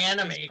that flask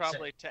animates is it.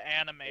 probably to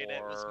animate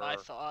it was my Or-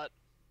 thought.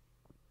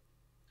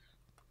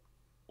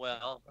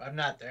 Well, I'm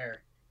not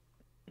there.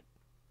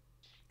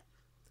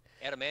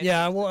 adamantine.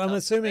 Yeah, well, I'm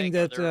assuming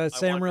that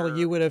Samril,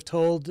 you would have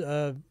told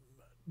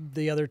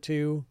the other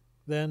two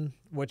then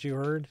what you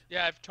heard.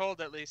 Yeah, I've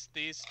told at least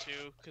these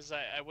two because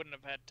I wouldn't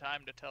have had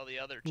time to tell the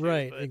other two.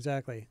 Right, but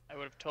exactly. I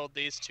would have told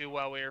these two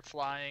while we were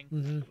flying.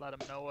 Hmm. Let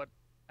them know what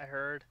I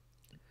heard.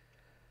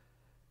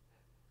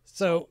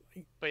 So,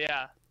 But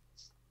yeah,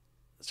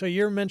 so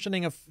you're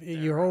mentioning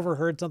you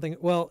overheard something.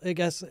 Well, I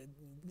guess,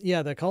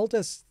 yeah, the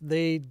cultists,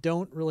 they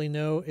don't really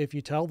know if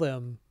you tell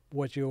them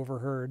what you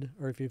overheard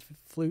or if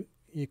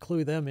you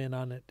clue them in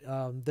on it.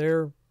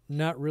 They're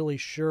not really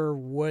sure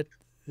what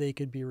they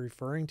could be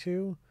referring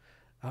to.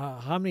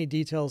 How many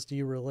details do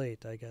you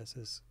relate, I guess,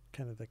 is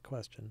kind of the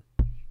question.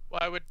 well,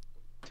 I would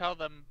tell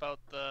them about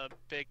the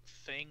big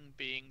thing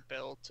being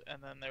built,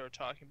 and then they were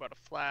talking about a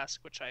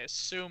flask, which I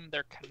assume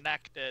they're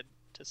connected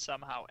to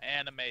somehow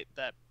animate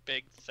that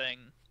big thing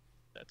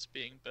that's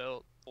being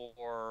built.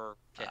 or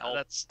to Uh, help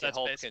that's to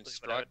help basically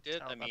what I would construct it.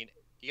 tell I them. mean,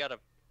 you gotta.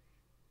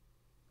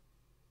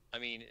 I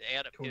mean,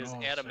 Who is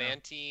knows, yeah.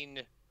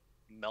 adamantine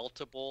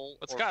meltable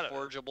It's or gotta-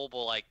 forgeable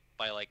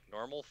by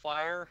normal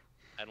fire?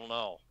 I don't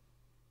know.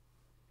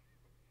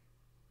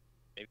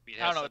 Maybe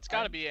it I has don't know. some It's got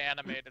to kind- be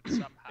animated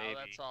somehow. Maybe.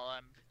 That's all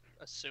I'm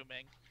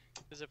assuming.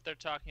 Because if they're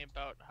talking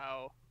about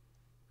how,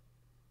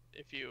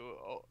 if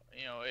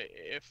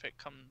if it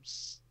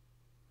comes,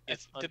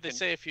 It's did they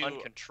say if you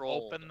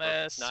uncontrolled open or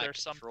if it's this not or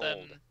something?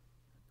 controlled,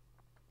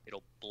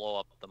 it'll blow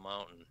up the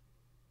mountain,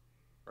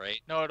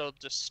 right? No, it'll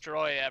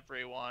destroy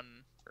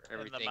everyone, Or In the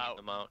everything in the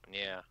mountain. mountain,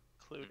 yeah.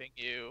 including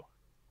you.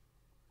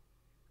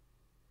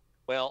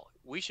 Well,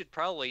 we should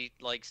probably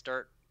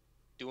start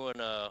doing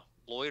a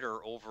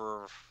loiter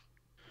over,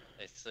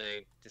 I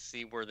say, to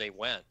see where they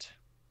went.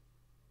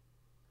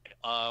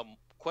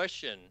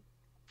 Question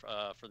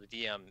for the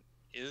DM: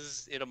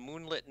 is it a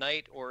moonlit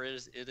night or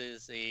is it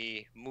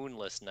a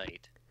moonless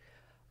night?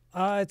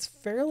 It's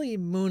fairly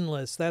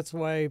moonless. That's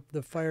why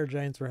the fire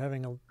giants were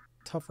having a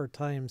tougher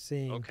time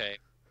seeing. Okay.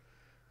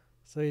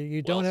 So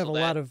you don't have so a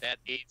lot of. that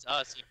aids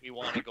us if we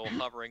want to go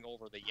hovering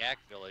over the Yak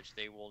village.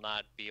 They will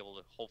not be able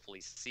to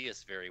hopefully see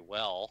us very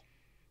well,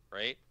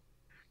 right?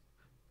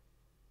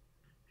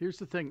 Here's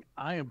the thing.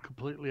 I am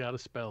completely out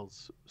of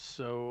spells,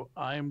 so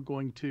I am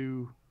going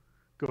to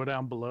go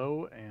down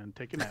below and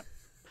take a nap.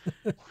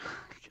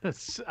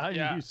 Because I'm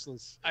Yeah.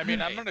 useless. I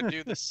mean, I'm gonna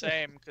do the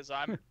same because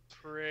I'm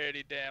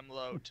pretty damn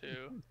low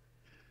too.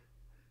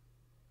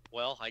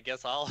 Well, I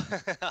guess I'll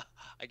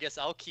I guess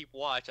I'll keep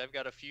watch. I've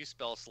got a few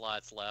spell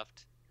slots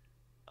left.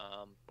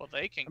 Well,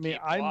 they can I mean,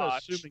 keep I'm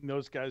watch. assuming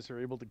those guys are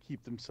able to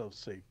keep themselves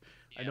safe.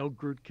 I Yeah. know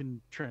Groot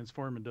can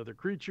transform into other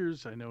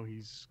creatures. I know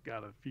he's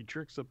got a few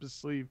tricks up his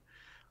sleeve.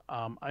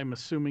 I'm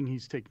assuming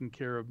he's taking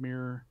care of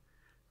Mirror,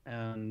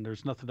 and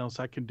there's nothing else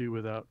I can do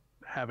without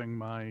having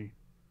my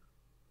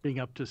being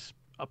up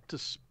to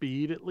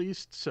speed at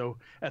least. So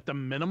at the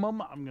minimum,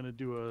 I'm gonna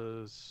do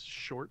a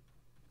short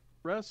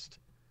rest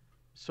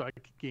so I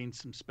could gain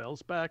some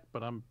spells back.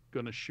 But I'm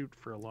gonna shoot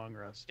for a long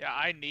rest. Yeah,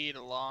 I need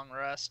a long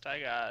rest.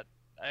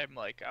 I'm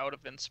like out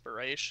of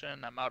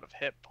inspiration. I'm out of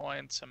hit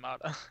points. I'm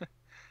out of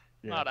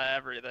Yeah. out of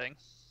everything.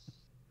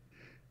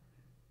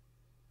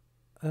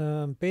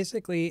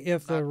 Basically,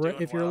 if Not doing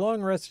if your well.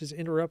 long rest is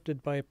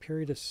interrupted by a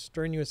period of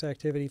strenuous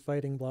activity,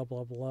 fighting, blah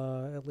blah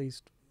blah, at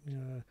least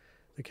the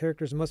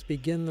characters must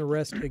begin the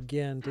rest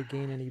again to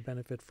gain any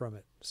benefit from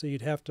it. So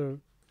you'd have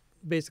to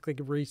basically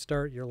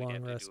restart your We'd long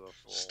have to rest. do a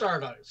full...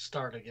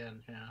 Start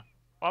again. Yeah.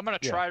 Well, I'm gonna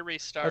Yeah, try That's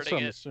restarting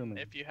what I'm it. assuming.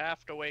 If you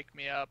have to wake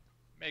me up,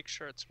 make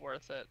sure it's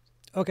worth it.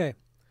 Okay,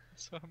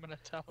 So I'm gonna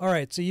tell. all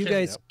right. So you Can-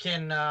 guys,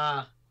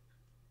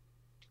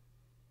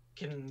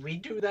 Can we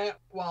do that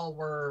while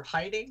we're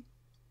hiding?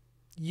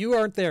 you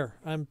aren't there.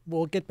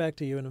 We'll get back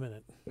to you in a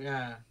minute.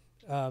 Yeah.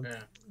 Um,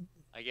 Yeah.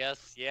 I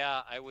guess,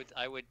 yeah,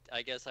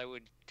 I guess I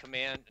would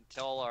command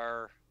tell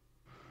our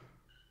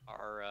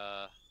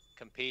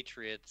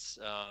compatriots.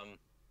 I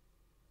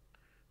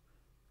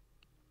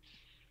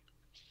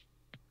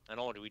don't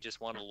know. Do we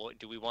just want to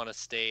do we want to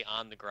stay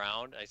on the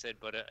ground? I said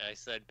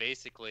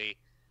basically,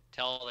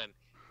 tell them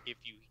if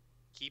you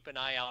keep an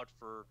eye out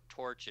for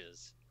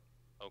torches,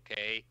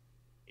 okay?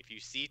 If you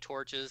see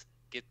torches,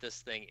 get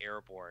this thing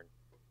airborne.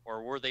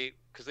 Or were they?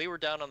 Because they were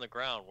down on the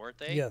ground, weren't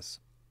they? Yes.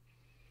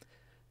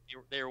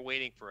 They were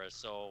waiting for us.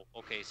 So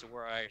okay, so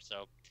we're all right.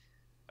 So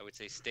I would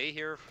say stay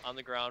here on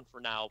the ground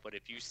for now. But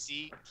if you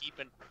see, keep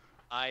an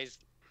eyes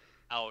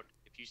out.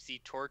 If you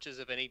see torches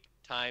of any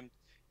time,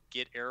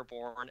 get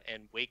airborne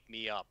and wake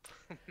me up.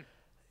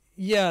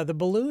 Yeah, the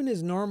balloon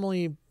is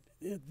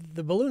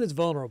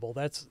vulnerable.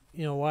 That's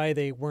why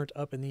they weren't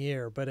up in the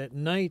air. But at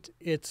night,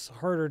 it's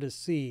harder to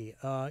see.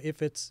 If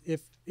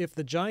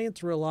the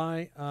giants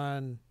rely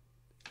on,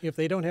 if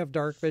they don't have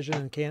dark vision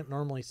and can't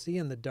normally see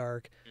in the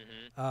dark,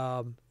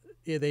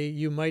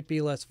 you might be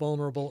less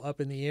vulnerable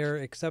up in the air,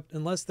 except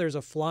unless there's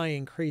a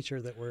flying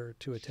creature that were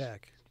to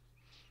attack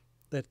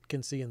that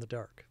can see in the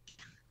dark.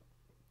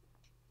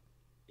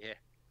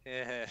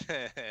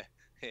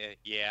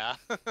 Yeah.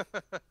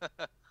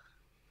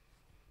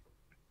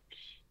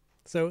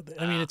 So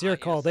I mean, it's your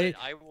call. Yes,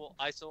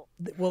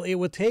 Well, it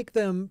would take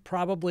them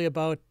probably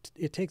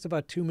it takes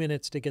about 2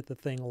 minutes to get the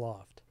thing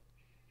aloft.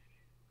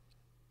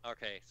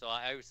 Okay, so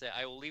I would say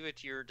I will leave it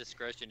to your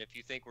discretion if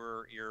you think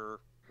we're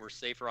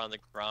safer on the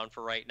ground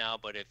for right now.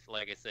 But if,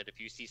 like I said, if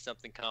you see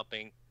something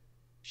coming,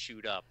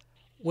 shoot up.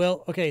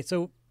 Well, okay,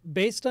 so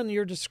based on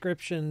your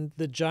description,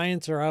 the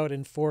giants are out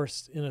in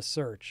force in a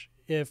search.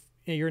 If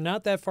you're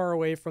not that far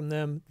away from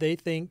them, they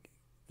think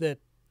that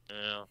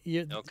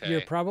Yeah.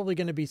 you're probably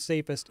going to be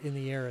safest in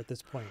the air at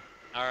this point.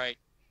 All right.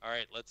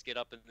 Let's get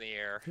up in the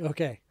air.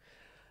 Okay.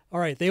 All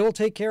right, they will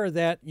take care of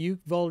that. You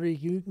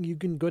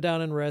can go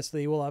down and rest.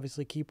 They will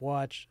obviously keep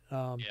watch.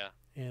 Yeah.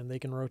 And they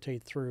can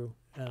rotate through.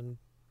 And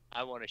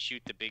I want to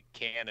shoot the big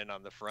cannon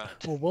on the front.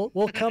 well,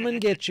 we'll come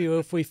and get you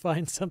if we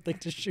find something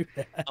to shoot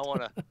at. I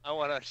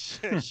want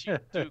to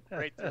shoot Duke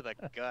right through the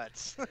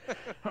guts.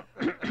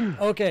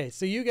 Okay,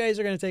 so you guys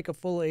are going to take a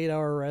full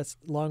 8-hour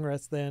long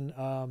rest then.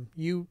 I'll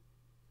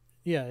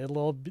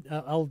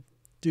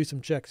do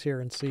some checks here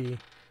and see.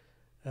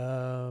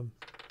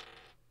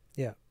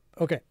 Yeah.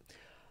 Okay.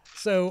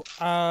 So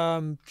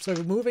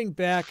moving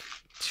back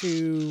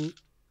to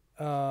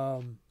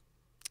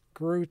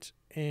Groot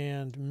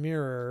and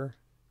Mirror.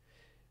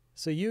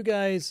 So you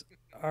guys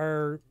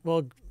are,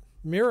 well,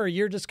 Mirror,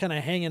 you're just kind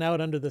of hanging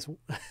out under this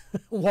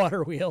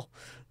water wheel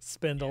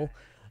spindle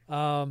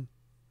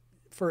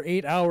for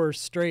 8 hours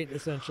straight,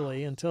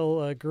 essentially,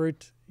 until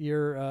Groot,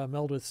 your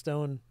meld with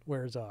stone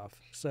wears off.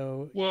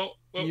 So Well,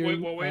 wait a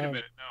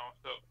minute. No,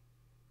 so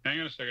hang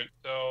on a second.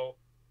 So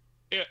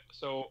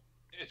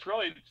it's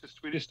really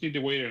just we just need to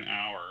wait an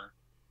hour.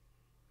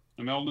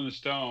 I'm melding the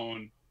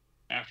stone.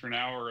 After an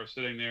hour of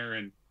sitting there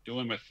and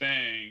doing my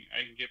thing,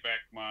 I can get back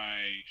my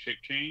shape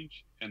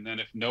change, and then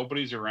if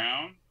nobody's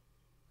around,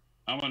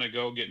 I'm gonna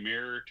go get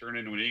Mirror, turn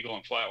into an eagle,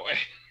 and fly away.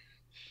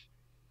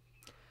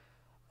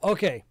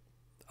 Okay.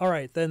 All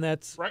right, then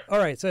that's Right. all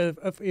right. So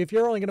if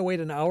you're only going to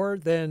wait an hour,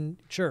 then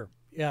sure.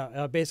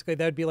 Yeah, basically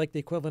that would be like the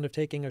equivalent of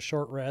taking a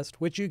short rest,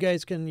 which you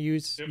guys can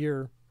use Yep.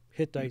 your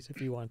hit dice if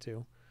you want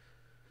to.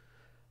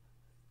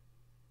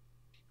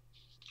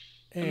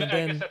 And I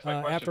then guess that's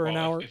my question, after an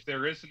Paul. hour, If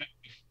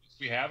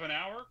we have an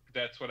hour,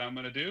 that's what I'm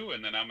going to do,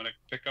 and then I'm going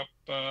to pick up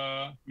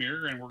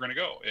Mirror, and we're going to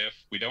go. If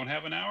we don't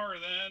have an hour,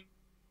 then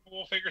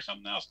we'll figure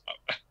something else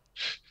out.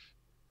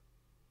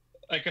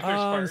 Like if there's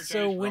fire so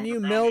giants when roaming you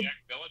around meld- the Yak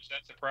village,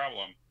 that's a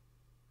problem.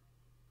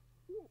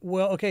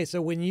 well, okay.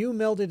 So when you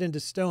melded into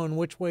stone,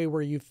 which way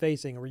were you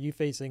facing? Were you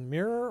facing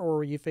Mirror or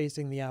were you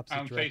facing the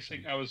opposite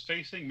direction? I was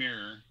facing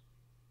Mirror.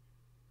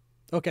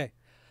 Okay.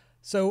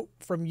 So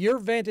from your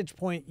vantage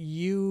point,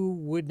 you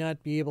would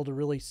not be able to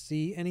really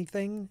see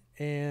anything,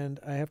 and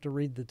I have to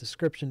read the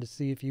description to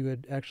see if you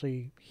would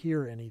actually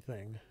hear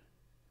anything.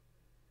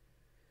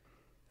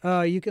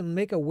 You can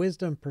make a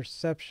wisdom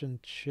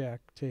perception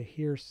check to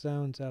hear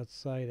sounds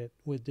outside it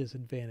with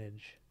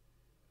disadvantage.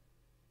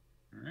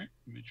 All right,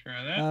 let me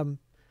try that.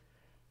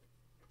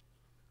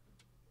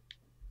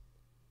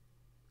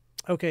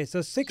 Okay,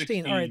 so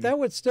 16. All right, 16. that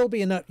would still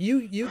be enough.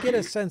 You get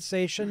a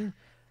sensation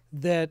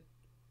that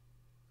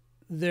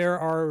there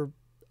are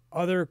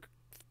other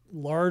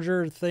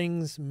larger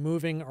things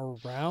moving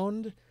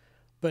around,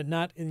 but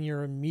not in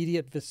your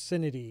immediate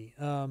vicinity.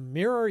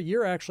 Mirror,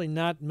 you're actually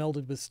not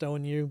melded with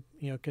stone. You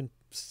can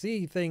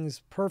see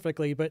things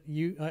perfectly, but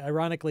you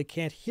ironically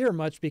can't hear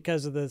much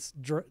because of this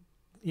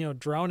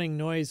drowning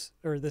noise,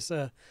 or this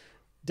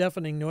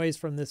deafening noise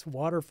from this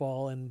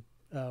waterfall and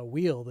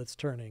wheel that's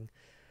turning.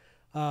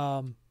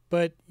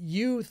 But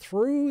you,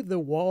 through the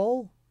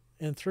wall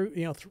and through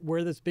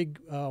where this big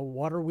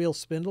water wheel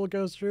spindle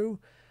goes through,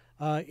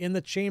 in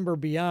the chamber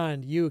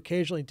beyond, you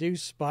occasionally do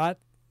spot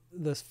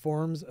the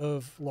forms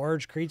of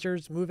large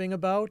creatures moving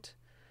about.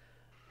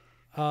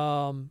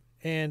 And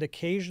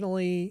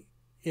occasionally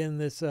in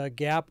this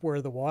gap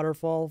where the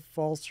waterfall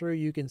falls through,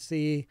 you can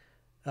see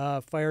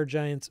fire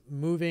giants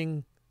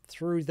moving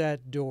through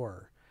that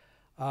door.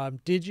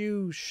 Did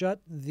you shut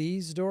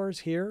these doors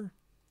here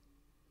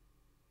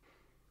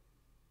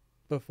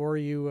before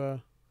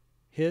you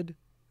hid?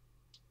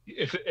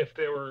 If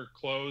they were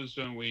closed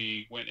when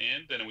we went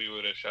in, then we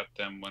would have shut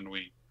them when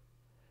we.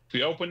 If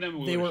we opened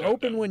them, They were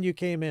open when you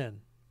came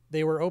in.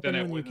 They were open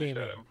then when you came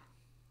in. Then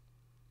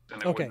I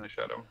Okay. wouldn't have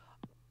shut them.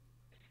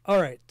 All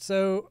right.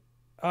 So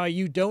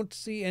you don't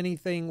see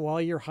anything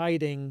while you're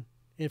hiding,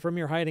 and from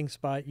your hiding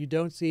spot, you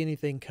don't see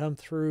anything come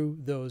through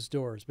those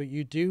doors, but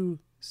you do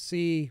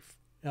see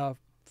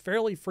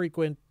fairly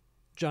frequent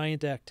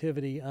giant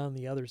activity on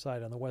the other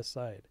side, on the west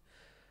side.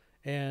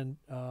 And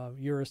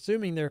you're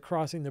assuming they're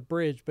crossing the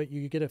bridge, but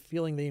you get a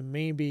feeling they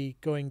may be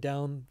going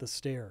down the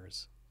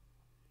stairs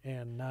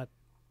and not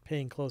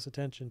paying close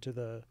attention to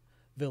the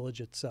village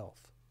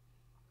itself.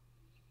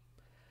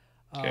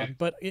 Okay.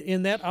 But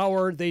in that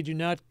hour, they do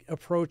not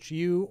approach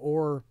you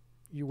or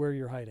you where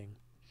you're hiding.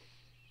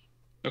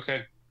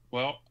 Okay.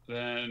 Well,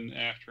 then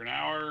after an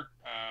hour,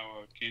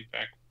 I came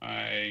back with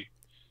my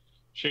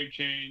shape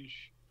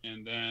change,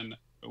 and then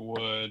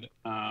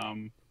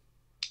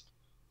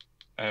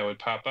I would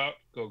pop out,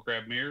 go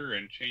grab Mirror,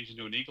 and change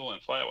into an eagle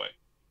and fly away.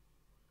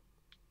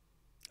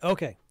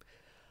 Okay.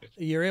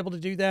 You're able to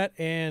do that,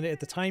 and at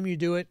the time you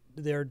do it,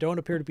 there don't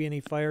appear to be any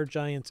fire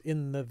giants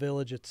in the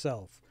village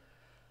itself.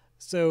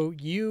 So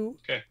you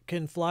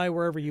can fly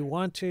wherever you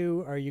want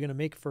to. Are you going to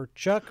make for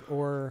Chuck,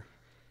 or?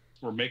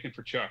 We're making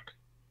for Chuck.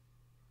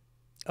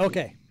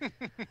 Okay.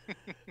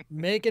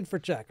 Making for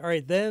Chuck. All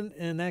right, then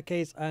in that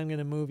case, I'm going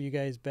to move you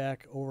guys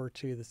back over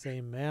to the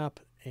same map,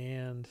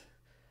 and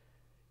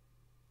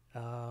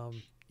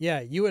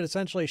yeah, you would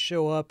essentially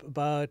show up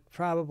about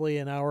probably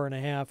an hour and a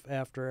half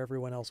after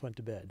everyone else went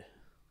to bed.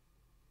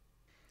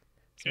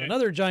 So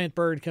another giant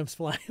bird comes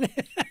flying,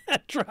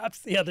 drops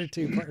the other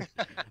two birds.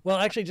 Well,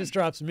 actually just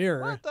drops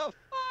Mirror. What the fuck?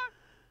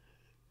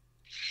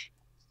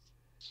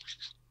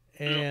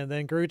 And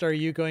then Groot, are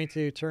you going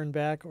to turn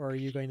back, or are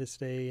you going to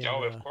stay?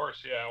 Oh, of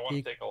course, yeah. I want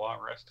to take a long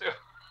rest too.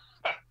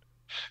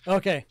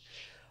 Okay.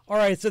 All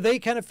right, so they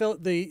kind of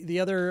felt the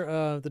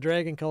other the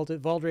dragon cult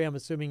at Valdry. I'm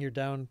assuming you're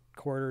down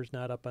quarters,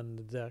 not up on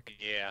the deck.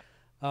 Yeah.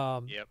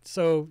 Yep.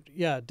 So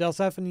yeah,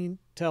 Delsephine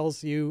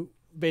tells you,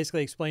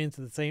 basically explains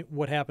the same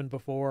what happened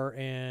before,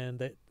 and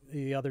that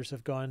the others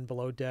have gone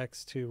below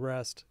decks to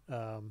rest.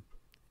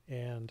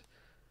 And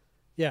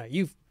yeah,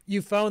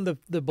 you found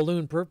the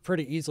balloon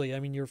pretty easily. I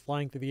mean, you're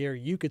flying through the air.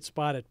 You could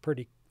spot it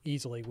pretty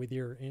easily with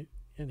your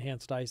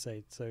enhanced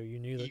eyesight, so you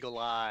knew that Eagle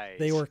eyes.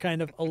 they were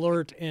kind of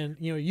alert, and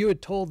you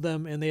had told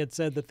them, and they had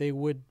said that they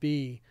would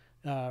be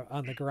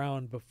on the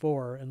ground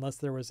before unless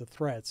there was a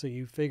threat. So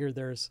you figured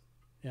there's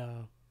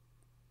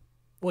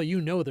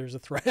well, there's a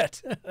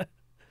threat.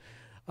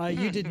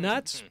 You did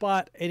not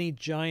spot any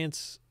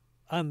giants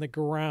on the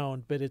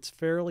ground, but it's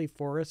fairly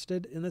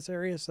forested in this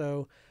area,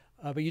 so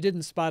but you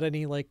didn't spot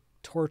any like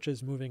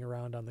torches moving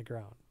around on the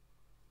ground.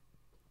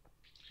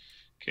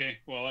 Okay,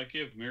 well, I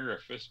give Mirror a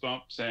fist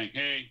bump saying,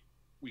 hey,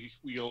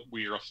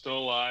 We are still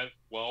alive.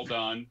 Well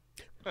done.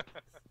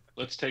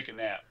 Let's take a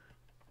nap.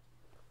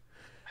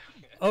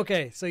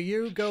 Okay, so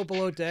you go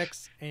below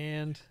decks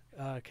and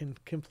can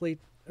complete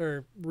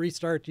or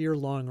restart your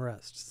long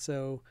rest.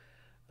 So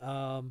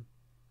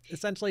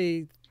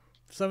essentially,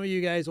 some of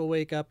you guys will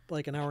wake up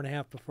like an hour and a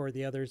half before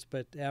the others,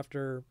 but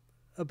after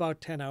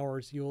about 10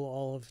 hours, you'll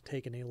all have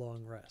taken a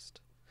long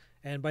rest.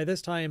 And by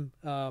this time,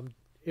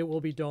 it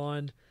will be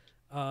dawn.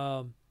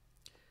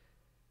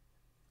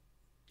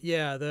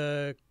 If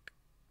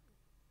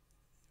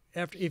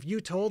you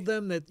told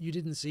them that you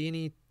didn't see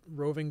any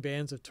roving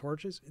bands of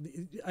torches,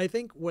 I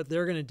think what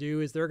they're going to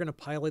do is they're going to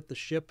pilot the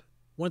ship.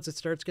 Once it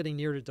starts getting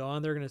near to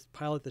dawn, they're going to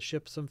pilot the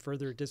ship some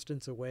further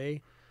distance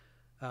away,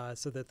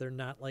 so that they're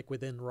not like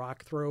within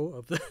rock throw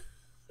of the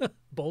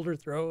boulder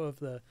throw of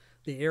the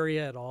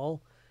area at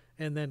all,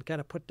 and then kind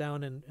of put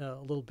down in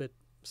a little bit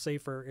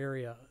safer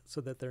area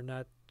so that they're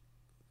not.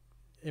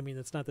 I mean,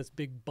 it's not this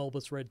big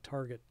bulbous red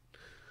target.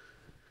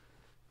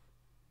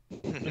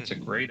 That's a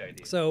great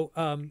idea. So,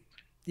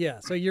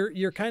 so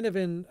you're kind of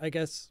in, I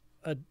guess,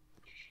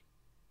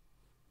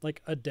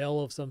 a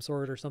dell of some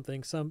sort or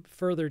something, some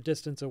further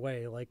distance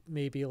away, like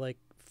maybe like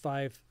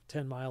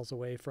 5-10 miles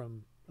away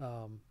from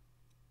the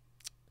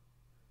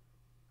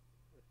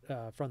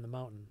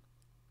mountain.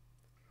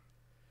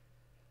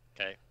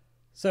 Okay.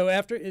 So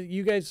after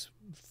you guys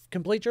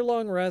complete your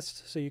long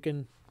rest, so you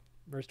can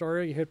restore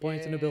your hit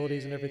points and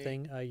abilities and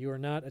everything, you are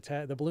not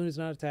attacked. The balloon is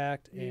not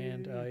attacked,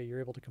 and you're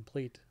able to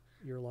complete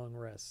your long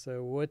rest.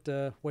 So what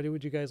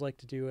would you guys like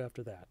to do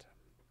after that?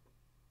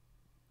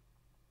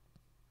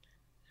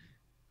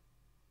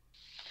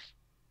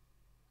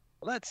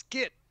 Let's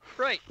get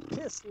right.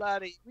 Piss,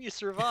 laddie. We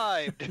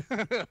survived.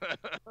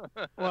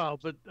 Well,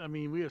 but I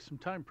mean, we have some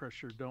time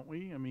pressure, don't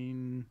we? I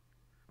mean,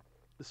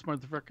 this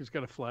motherfucker's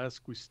got a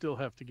flask. We still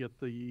have to get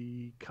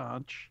the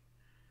conch.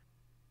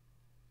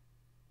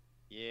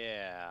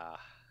 Yeah.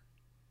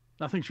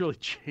 Nothing's really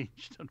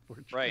changed,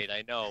 unfortunately. Right,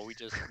 I know. We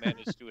just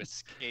managed to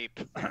escape.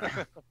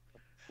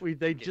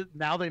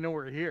 Now they know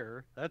we're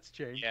here. That's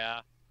changed. Yeah.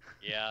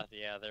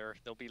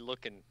 They'll be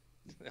looking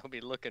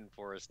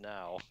for us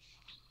now.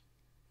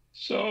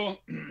 So,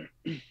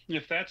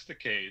 if that's the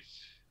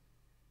case,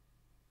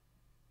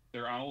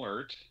 they're on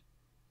alert.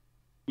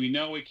 We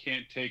know we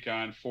can't take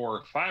on 4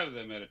 or 5 of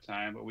them at a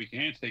time, but we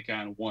can take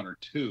on 1 or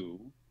 2.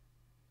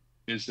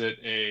 Is it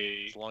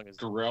as long as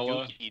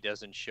gorilla? Dookie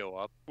doesn't show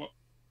up.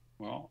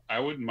 Well, I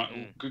wouldn't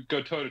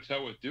go toe to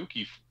toe with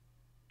Dookie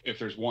if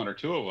there's 1 or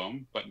 2 of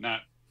them, but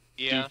not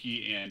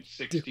Dookie and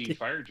 16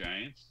 fire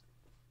giants.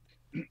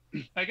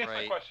 I guess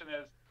my question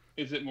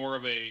is it more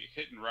of a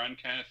hit and run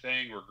kind of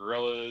thing where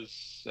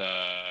gorillas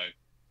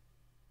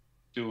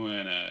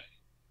doing a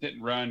hit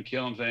and run,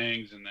 killing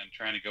things, and then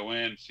trying to go in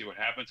and see what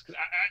happens?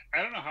 Because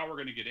I don't know how we're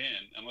going to get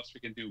in unless we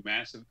can do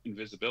massive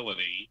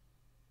invisibility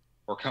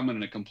or come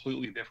in a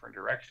completely different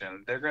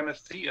direction. They're going to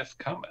see us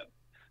coming.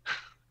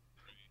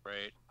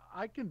 Right.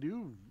 I can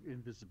do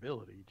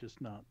invisibility,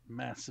 just not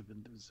massive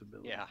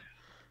invisibility. Yeah.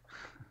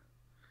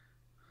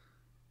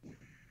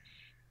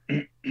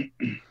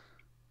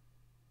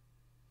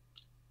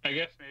 I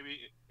guess maybe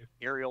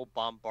aerial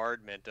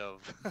bombardment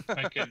of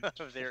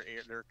of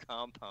their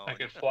compound. I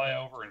could fly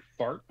over and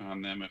fart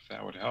on them if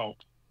that would help.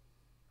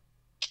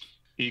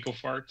 Eagle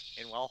farts.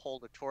 And I'll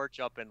hold a torch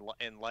up and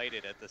light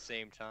it at the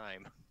same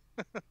time.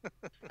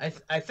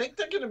 I think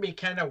they're going to be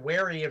kind of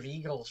wary of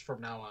eagles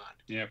from now on.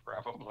 Yeah,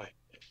 probably.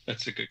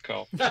 That's a good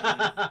call.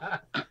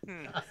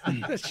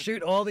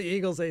 Shoot all the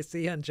eagles they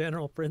see on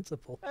general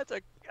principle. That's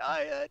a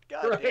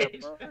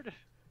goddamn bird.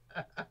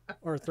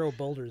 Or throw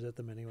boulders at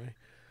them anyway.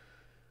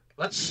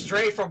 Let's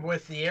strafe them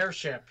with the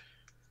airship.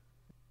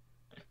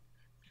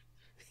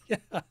 Yeah.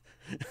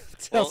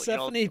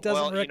 Stephanie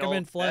doesn't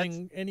recommend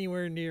flying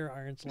anywhere near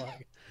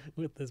Ironslag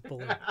with this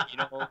balloon.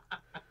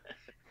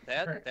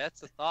 That's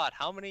the thought.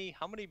 How many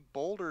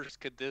boulders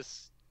could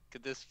this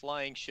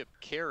flying ship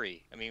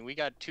carry? I mean, we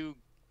got two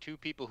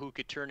people who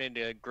could turn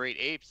into great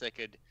apes that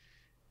could,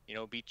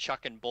 be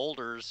chucking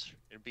boulders.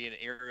 It'd be an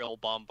aerial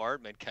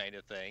bombardment kind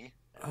of thing.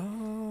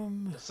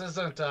 This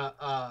isn't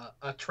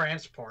a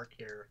transport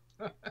here.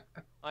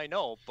 I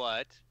know,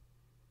 but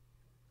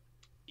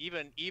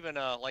even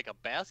like a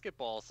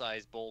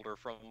basketball-sized boulder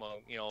from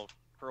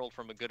hurled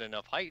from a good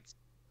enough height's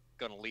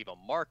gonna leave a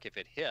mark if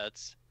it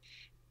hits.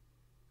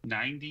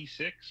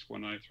 96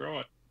 when I throw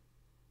it.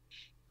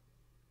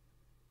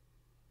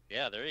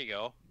 Yeah, there you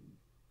go.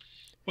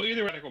 Well,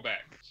 either way, I go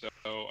back. So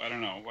I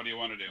don't know. What do you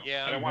want to do?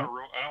 Yeah, I don't want to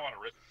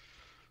risk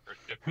our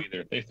ship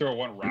either. They throw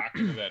one rock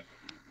into that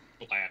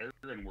ladder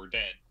and we're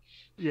dead.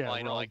 Yeah, well,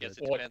 I know. I guess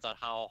it depends on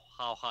how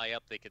high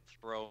up they could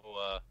throw.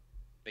 I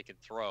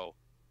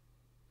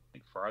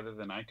think farther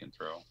than I can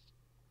throw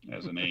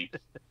as an ape.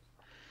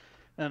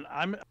 And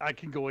I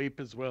can go ape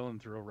as well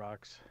and throw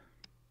rocks,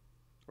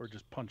 or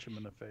just punch him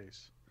in the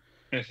face.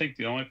 I think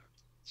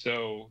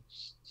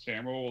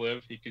Samuel will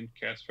live. He can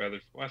cast feather.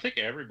 Well, I think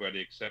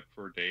everybody except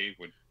for Dave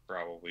would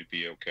probably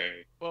be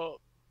okay. Well,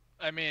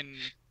 I mean,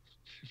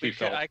 if we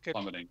felt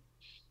plummeting.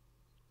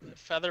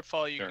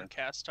 Featherfall you Sure. can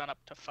cast on up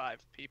to 5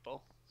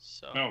 people,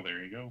 so Oh,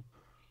 there you go.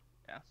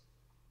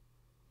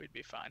 we'd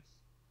be fine.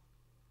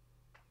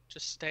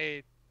 Just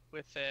stay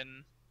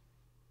within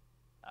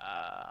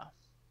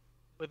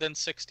within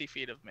 60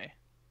 feet of me,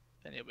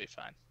 then you'll be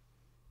fine.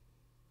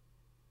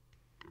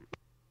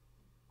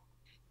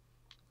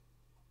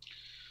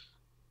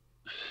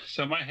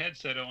 So my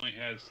headset only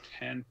has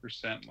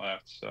 10%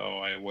 left, so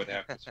I would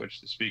have to switch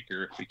the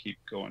speaker if we keep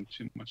going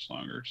too much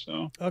longer.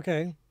 So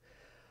Okay.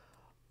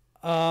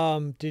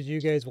 Did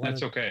you guys want that's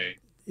to? okay.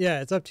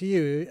 Yeah, it's up to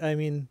you. I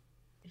mean,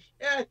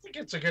 Yeah, I think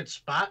it's a good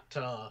spot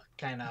to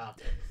kind of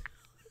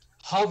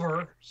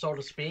hover, so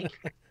to speak.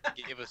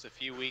 Give us a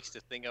few weeks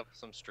to think up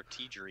some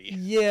strategery.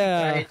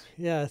 yeah, Right.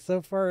 yeah.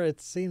 So far,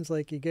 it seems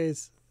like you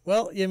guys.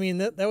 Well, I mean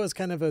that was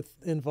kind of a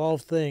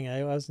involved thing.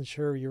 I wasn't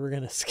sure you were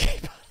going to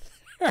escape out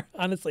there.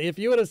 Honestly, if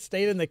you would have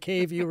stayed in the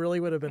cave, you really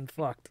would have been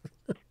fucked.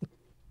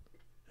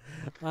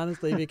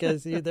 Honestly,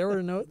 because it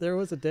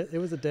was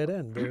a dead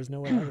end. There was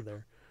no way out of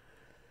there.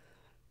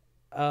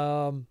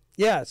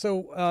 Yeah.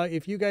 So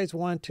if you guys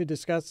want to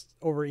discuss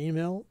over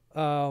email,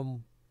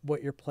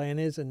 what your plan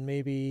is, and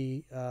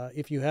maybe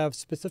if you have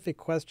specific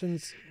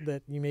questions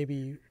that you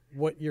maybe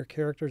what your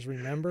characters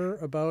remember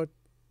about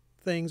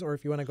things, or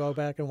if you want to go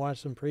back and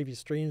watch some previous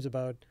streams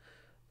about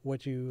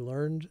what you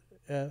learned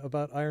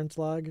about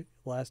Ironslog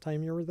last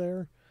time you were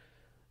there,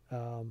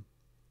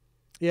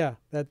 yeah,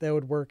 that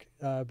would work.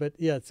 But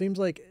yeah, it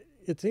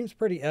seems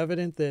pretty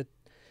evident that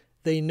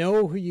they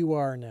know who you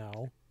are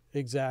now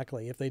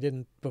exactly, if they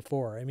didn't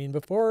before. I mean,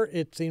 before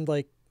it seemed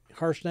like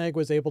Harshnag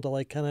was able to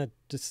like kind of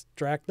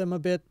distract them a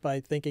bit by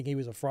thinking he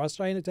was a frost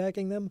giant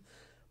attacking them.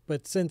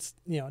 But since,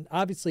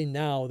 obviously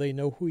now they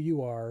know who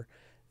you are,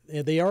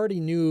 they already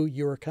knew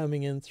you were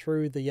coming in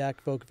through the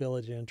Yakfolk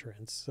village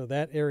entrance. So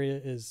that area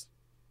is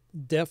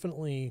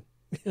definitely,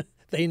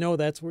 they know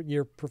that's what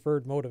your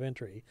preferred mode of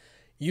entry.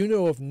 You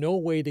know of no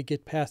way to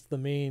get past the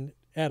main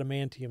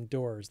adamantium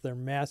doors. They're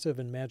massive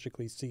and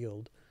magically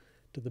sealed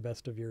to the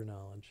best of your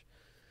knowledge.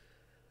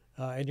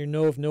 And you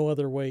know of no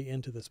other way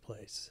into this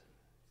place.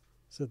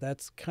 So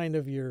that's kind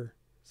of your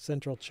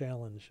central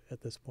challenge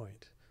at this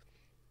point.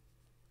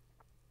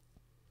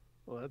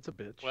 Well, that's a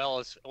bitch.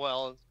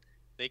 Well,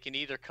 they can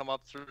either come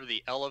up through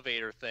the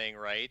elevator thing,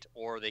 right,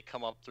 or they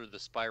come up through the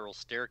spiral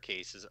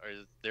staircases.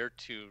 Are there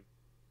two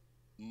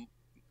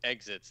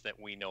exits that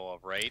we know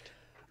of, right?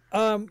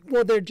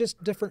 Well, they're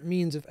just different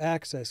means of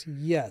access.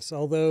 Yes,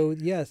 although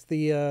yes,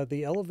 the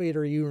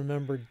elevator you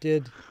remember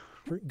did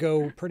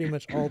go pretty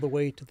much all the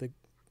way to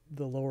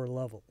the lower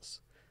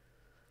levels.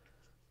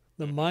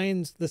 The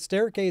mines, the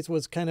staircase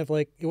was kind of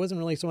like, it wasn't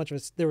really so much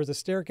of there was a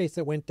staircase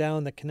that went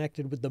down that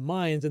connected with the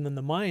mines, and then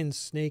the mines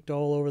snaked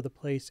all over the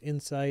place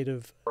inside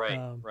of,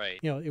 Right.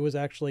 it was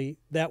actually,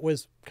 that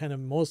was kind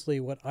of mostly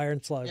what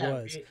Ironslog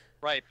was.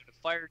 Right. But if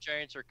fire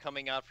giants are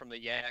coming out from the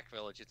Yak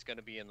village, it's going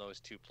to be in those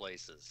two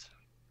places.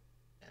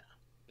 Yeah.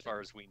 As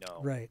far as we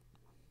know. Right.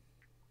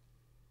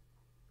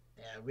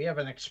 Yeah, we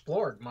haven't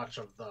explored much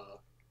of the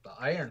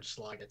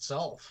Ironslog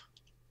itself.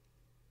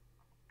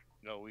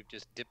 No, we've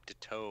just dipped a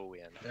toe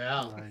in.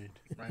 Yeah.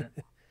 Right.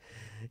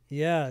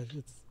 Yeah.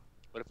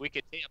 But if we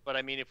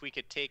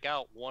could take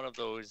out one of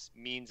those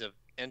means of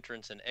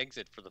entrance and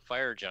exit for the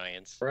fire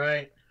giants,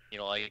 Right.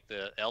 Like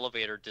the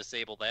elevator,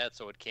 disable that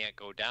so it can't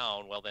go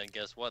down. Well, then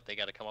guess what? They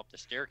got to come up the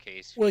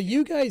staircase. Well,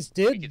 you guys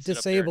We did could sit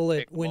up there and disable it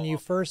pick when them you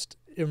off. first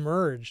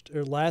emerged,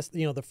 or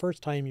the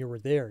first time you were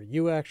there.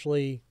 You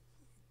actually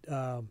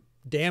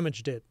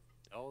damaged it,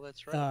 Oh,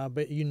 that's right.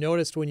 but you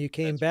noticed when you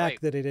came That's back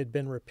right. that it had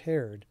been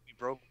repaired. We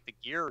broke the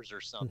gears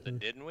or something,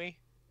 Mhm. didn't we?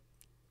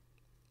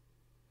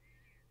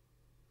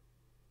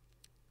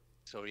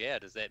 So yeah,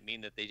 does that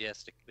mean that they have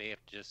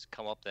to just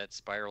come up that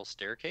spiral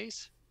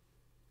staircase?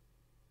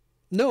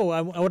 No, what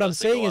I'm Unless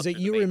they go saying up is that through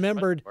the you main front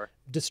remembered door.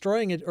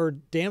 destroying it or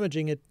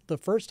damaging it the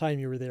first time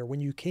you were there.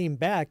 When you came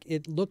back,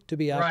 it looked to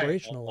be Right.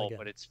 operational Oh, again.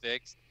 but it's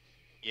fixed.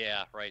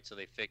 Yeah, right. So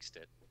they fixed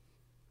it.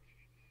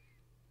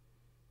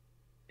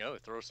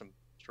 Throw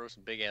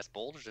some big ass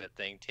boulders at that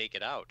thing, take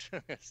it out,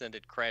 send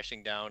it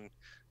crashing down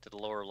to the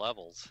lower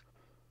levels.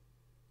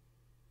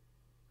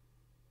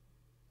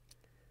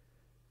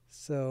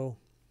 So,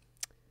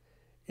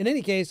 in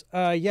any case,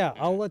 yeah,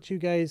 I'll let you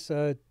guys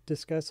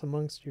discuss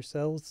amongst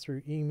yourselves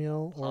through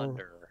email or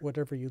Plunder.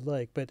 whatever you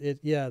like. But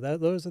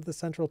those are the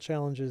central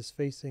challenges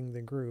facing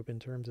the group in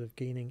terms of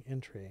gaining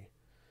entry.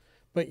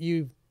 But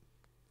you've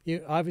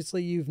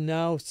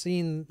now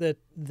seen that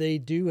they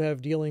do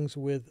have dealings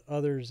with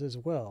others as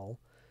well.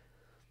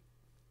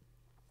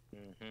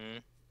 Mm-hmm.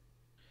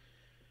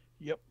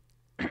 Yep.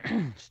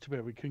 It's too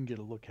bad we couldn't get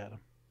a look at them.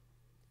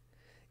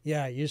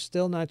 Yeah, you're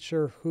still not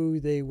sure who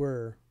they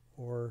were,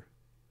 or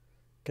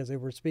because they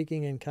were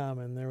speaking in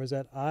common. There was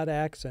that odd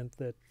accent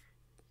that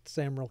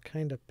Samuel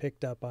kind of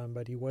picked up on,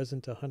 but he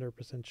wasn't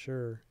 100%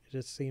 sure. It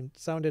just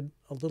sounded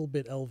a little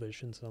bit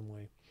elvish in some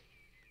way.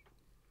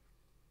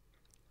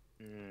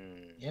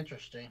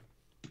 Interesting.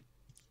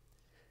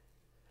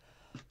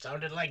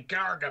 Sounded like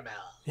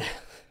Gargamel.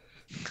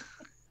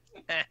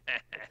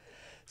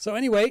 So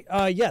anyway,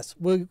 yes,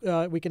 we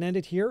can end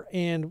it here,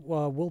 and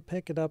we'll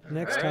pick it up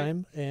next right.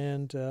 time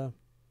and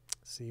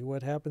see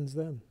what happens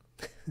then.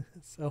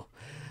 So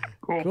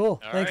Cool.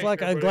 All Thanks a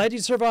lot. I'm glad you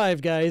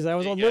survived, guys. I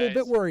was See a you little guys.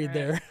 bit worried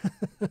All right.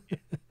 there.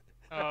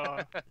 Oh,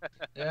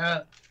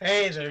 Yeah.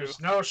 Hey,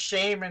 there's no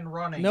shame in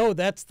running. No,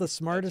 that's the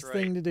smartest right.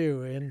 thing to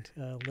do, and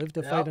live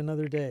to fight Yep.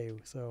 another day.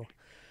 So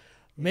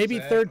maybe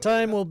Exactly, third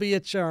time yeah. will be a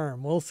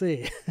charm. We'll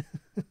see.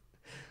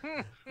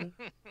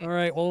 All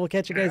right. Well, we'll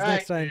catch you guys All right.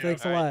 next time. Yeah.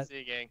 Thanks a All right, lot. see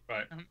you, gang.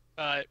 Bye.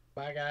 bye.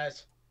 Bye,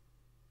 guys.